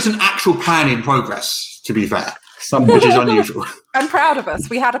dwarves. There is an actual plan in progress, to be fair, Which is unusual. I'm proud of us.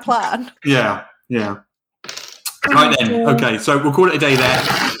 We had a plan. Yeah. Right then. Okay, so we'll call it a day there.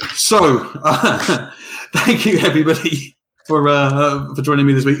 So, thank you, everybody, for joining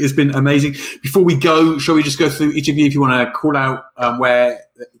me this week. It's been amazing. Before we go, shall we just go through each of you if you want to call out where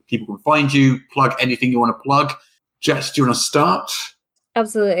people can find you, plug anything you want to plug? Jess, do you want to start?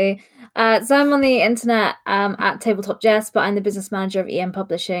 Absolutely. So I'm on the internet at Tabletop Jess, but I'm the business manager of EM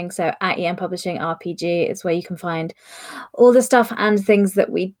Publishing. So at EM Publishing RPG is where you can find all the stuff and things that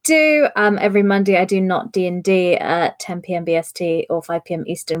we do. Every Monday I do Not D&D at 10 p.m. BST or 5 p.m.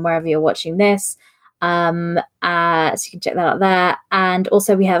 Eastern, wherever you're watching this. So you can check that out there. And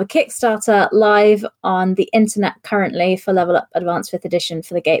also we have a Kickstarter live on the internet currently for Level Up Advanced 5th Edition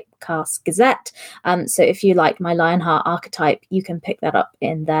for the Gatecast Gazette. So if you like my Lionheart archetype, you can pick that up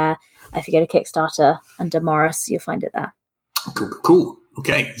in there. If you go to Kickstarter under Morris, you'll find it there. Cool.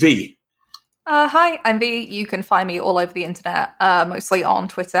 Okay, V. Hi, I'm V. You can find me all over the internet, mostly on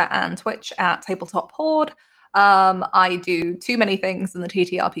Twitter and Twitch at Tabletop Horde. I do too many things in the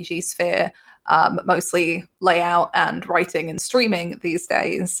TTRPG sphere. Mostly layout and writing and streaming these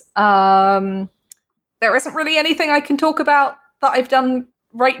days. There isn't really anything I can talk about that I've done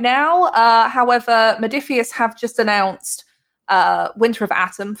right now. However, Modifius have just announced Winter of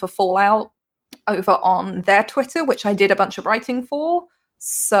Atom for Fallout over on their Twitter, which I did a bunch of writing for.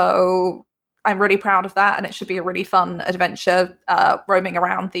 So I'm really proud of that, and it should be a really fun adventure roaming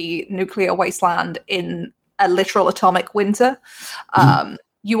around the nuclear wasteland in a literal atomic winter.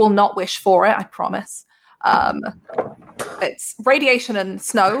 You will not wish for it, I promise. It's radiation and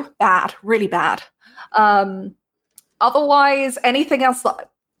snow. Bad. Really bad. Otherwise, anything else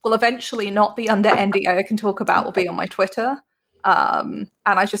that will eventually not be under NDA I can talk about will be on my Twitter. And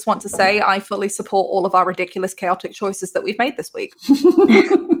I just want to say I fully support all of our ridiculous, chaotic choices that we've made this week.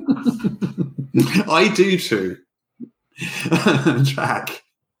 I do too. Jack.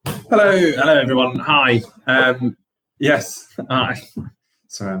 Hello, everyone. Hi. Yes, hi.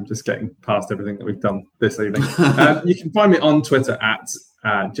 Sorry, I'm just getting past everything that we've done this evening. You can find me on Twitter at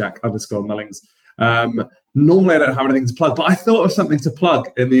Jack_Mullings. Normally I don't have anything to plug, but I thought of something to plug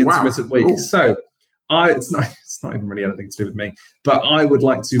in the intermittent week. Ooh. So it's not even really anything to do with me, but I would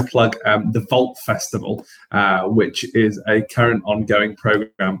like to plug the Vault Festival, which is a current ongoing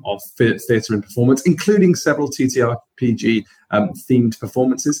program of theatre and performance, including several TTRPG themed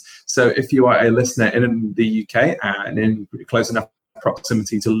performances. So if you are a listener in the UK and in close enough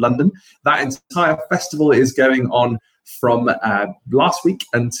proximity to London, that entire festival is going on from last week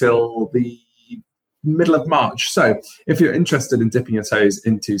until the middle of March. So if you're interested in dipping your toes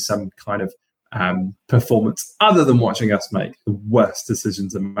into some kind of performance other than watching us make the worst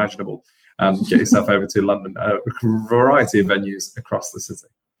decisions imaginable, get yourself over to London. A variety of venues across the city.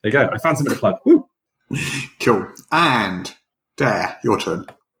 There you go. I found something to plug. Woo. Cool. And Dare, your turn.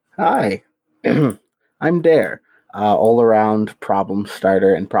 Hi, I'm Dare. All-around problem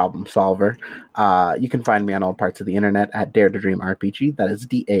starter and problem solver. You can find me on all parts of the internet at Dare to Dream RPG. That is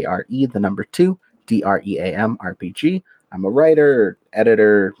DARE, the number 2, DREAM RPG. I'm a writer,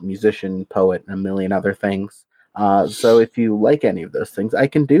 editor, musician, poet, and a million other things. So if you like any of those things, I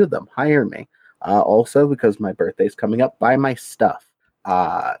can do them. Hire me. Also, because my birthday's coming up, buy my stuff.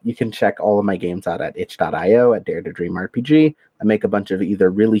 You can check all of my games out at itch.io at Dare to Dream RPG. I make a bunch of either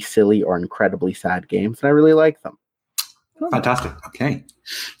really silly or incredibly sad games, and I really like them. Fantastic. Okay.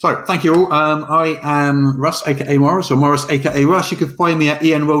 So thank you all. I am Russ, aka Morris, or Morris, aka Russ. You can find me at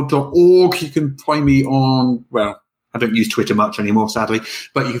enworld.org. You can find me on, well, I don't use Twitter much anymore, sadly,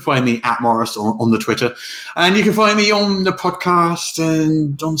 but you can find me at Morris on the Twitter. And you can find me on the podcast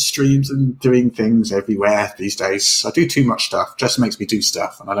and on streams and doing things everywhere these days. I do too much stuff. Just makes me do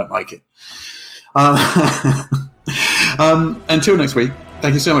stuff, and I don't like it. Until next week,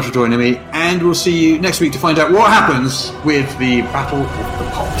 thank you so much for joining me, and we'll see you next week to find out what happens with the Battle of the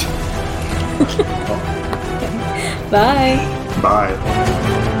Pot. Bye.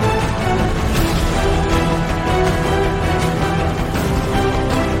 Bye.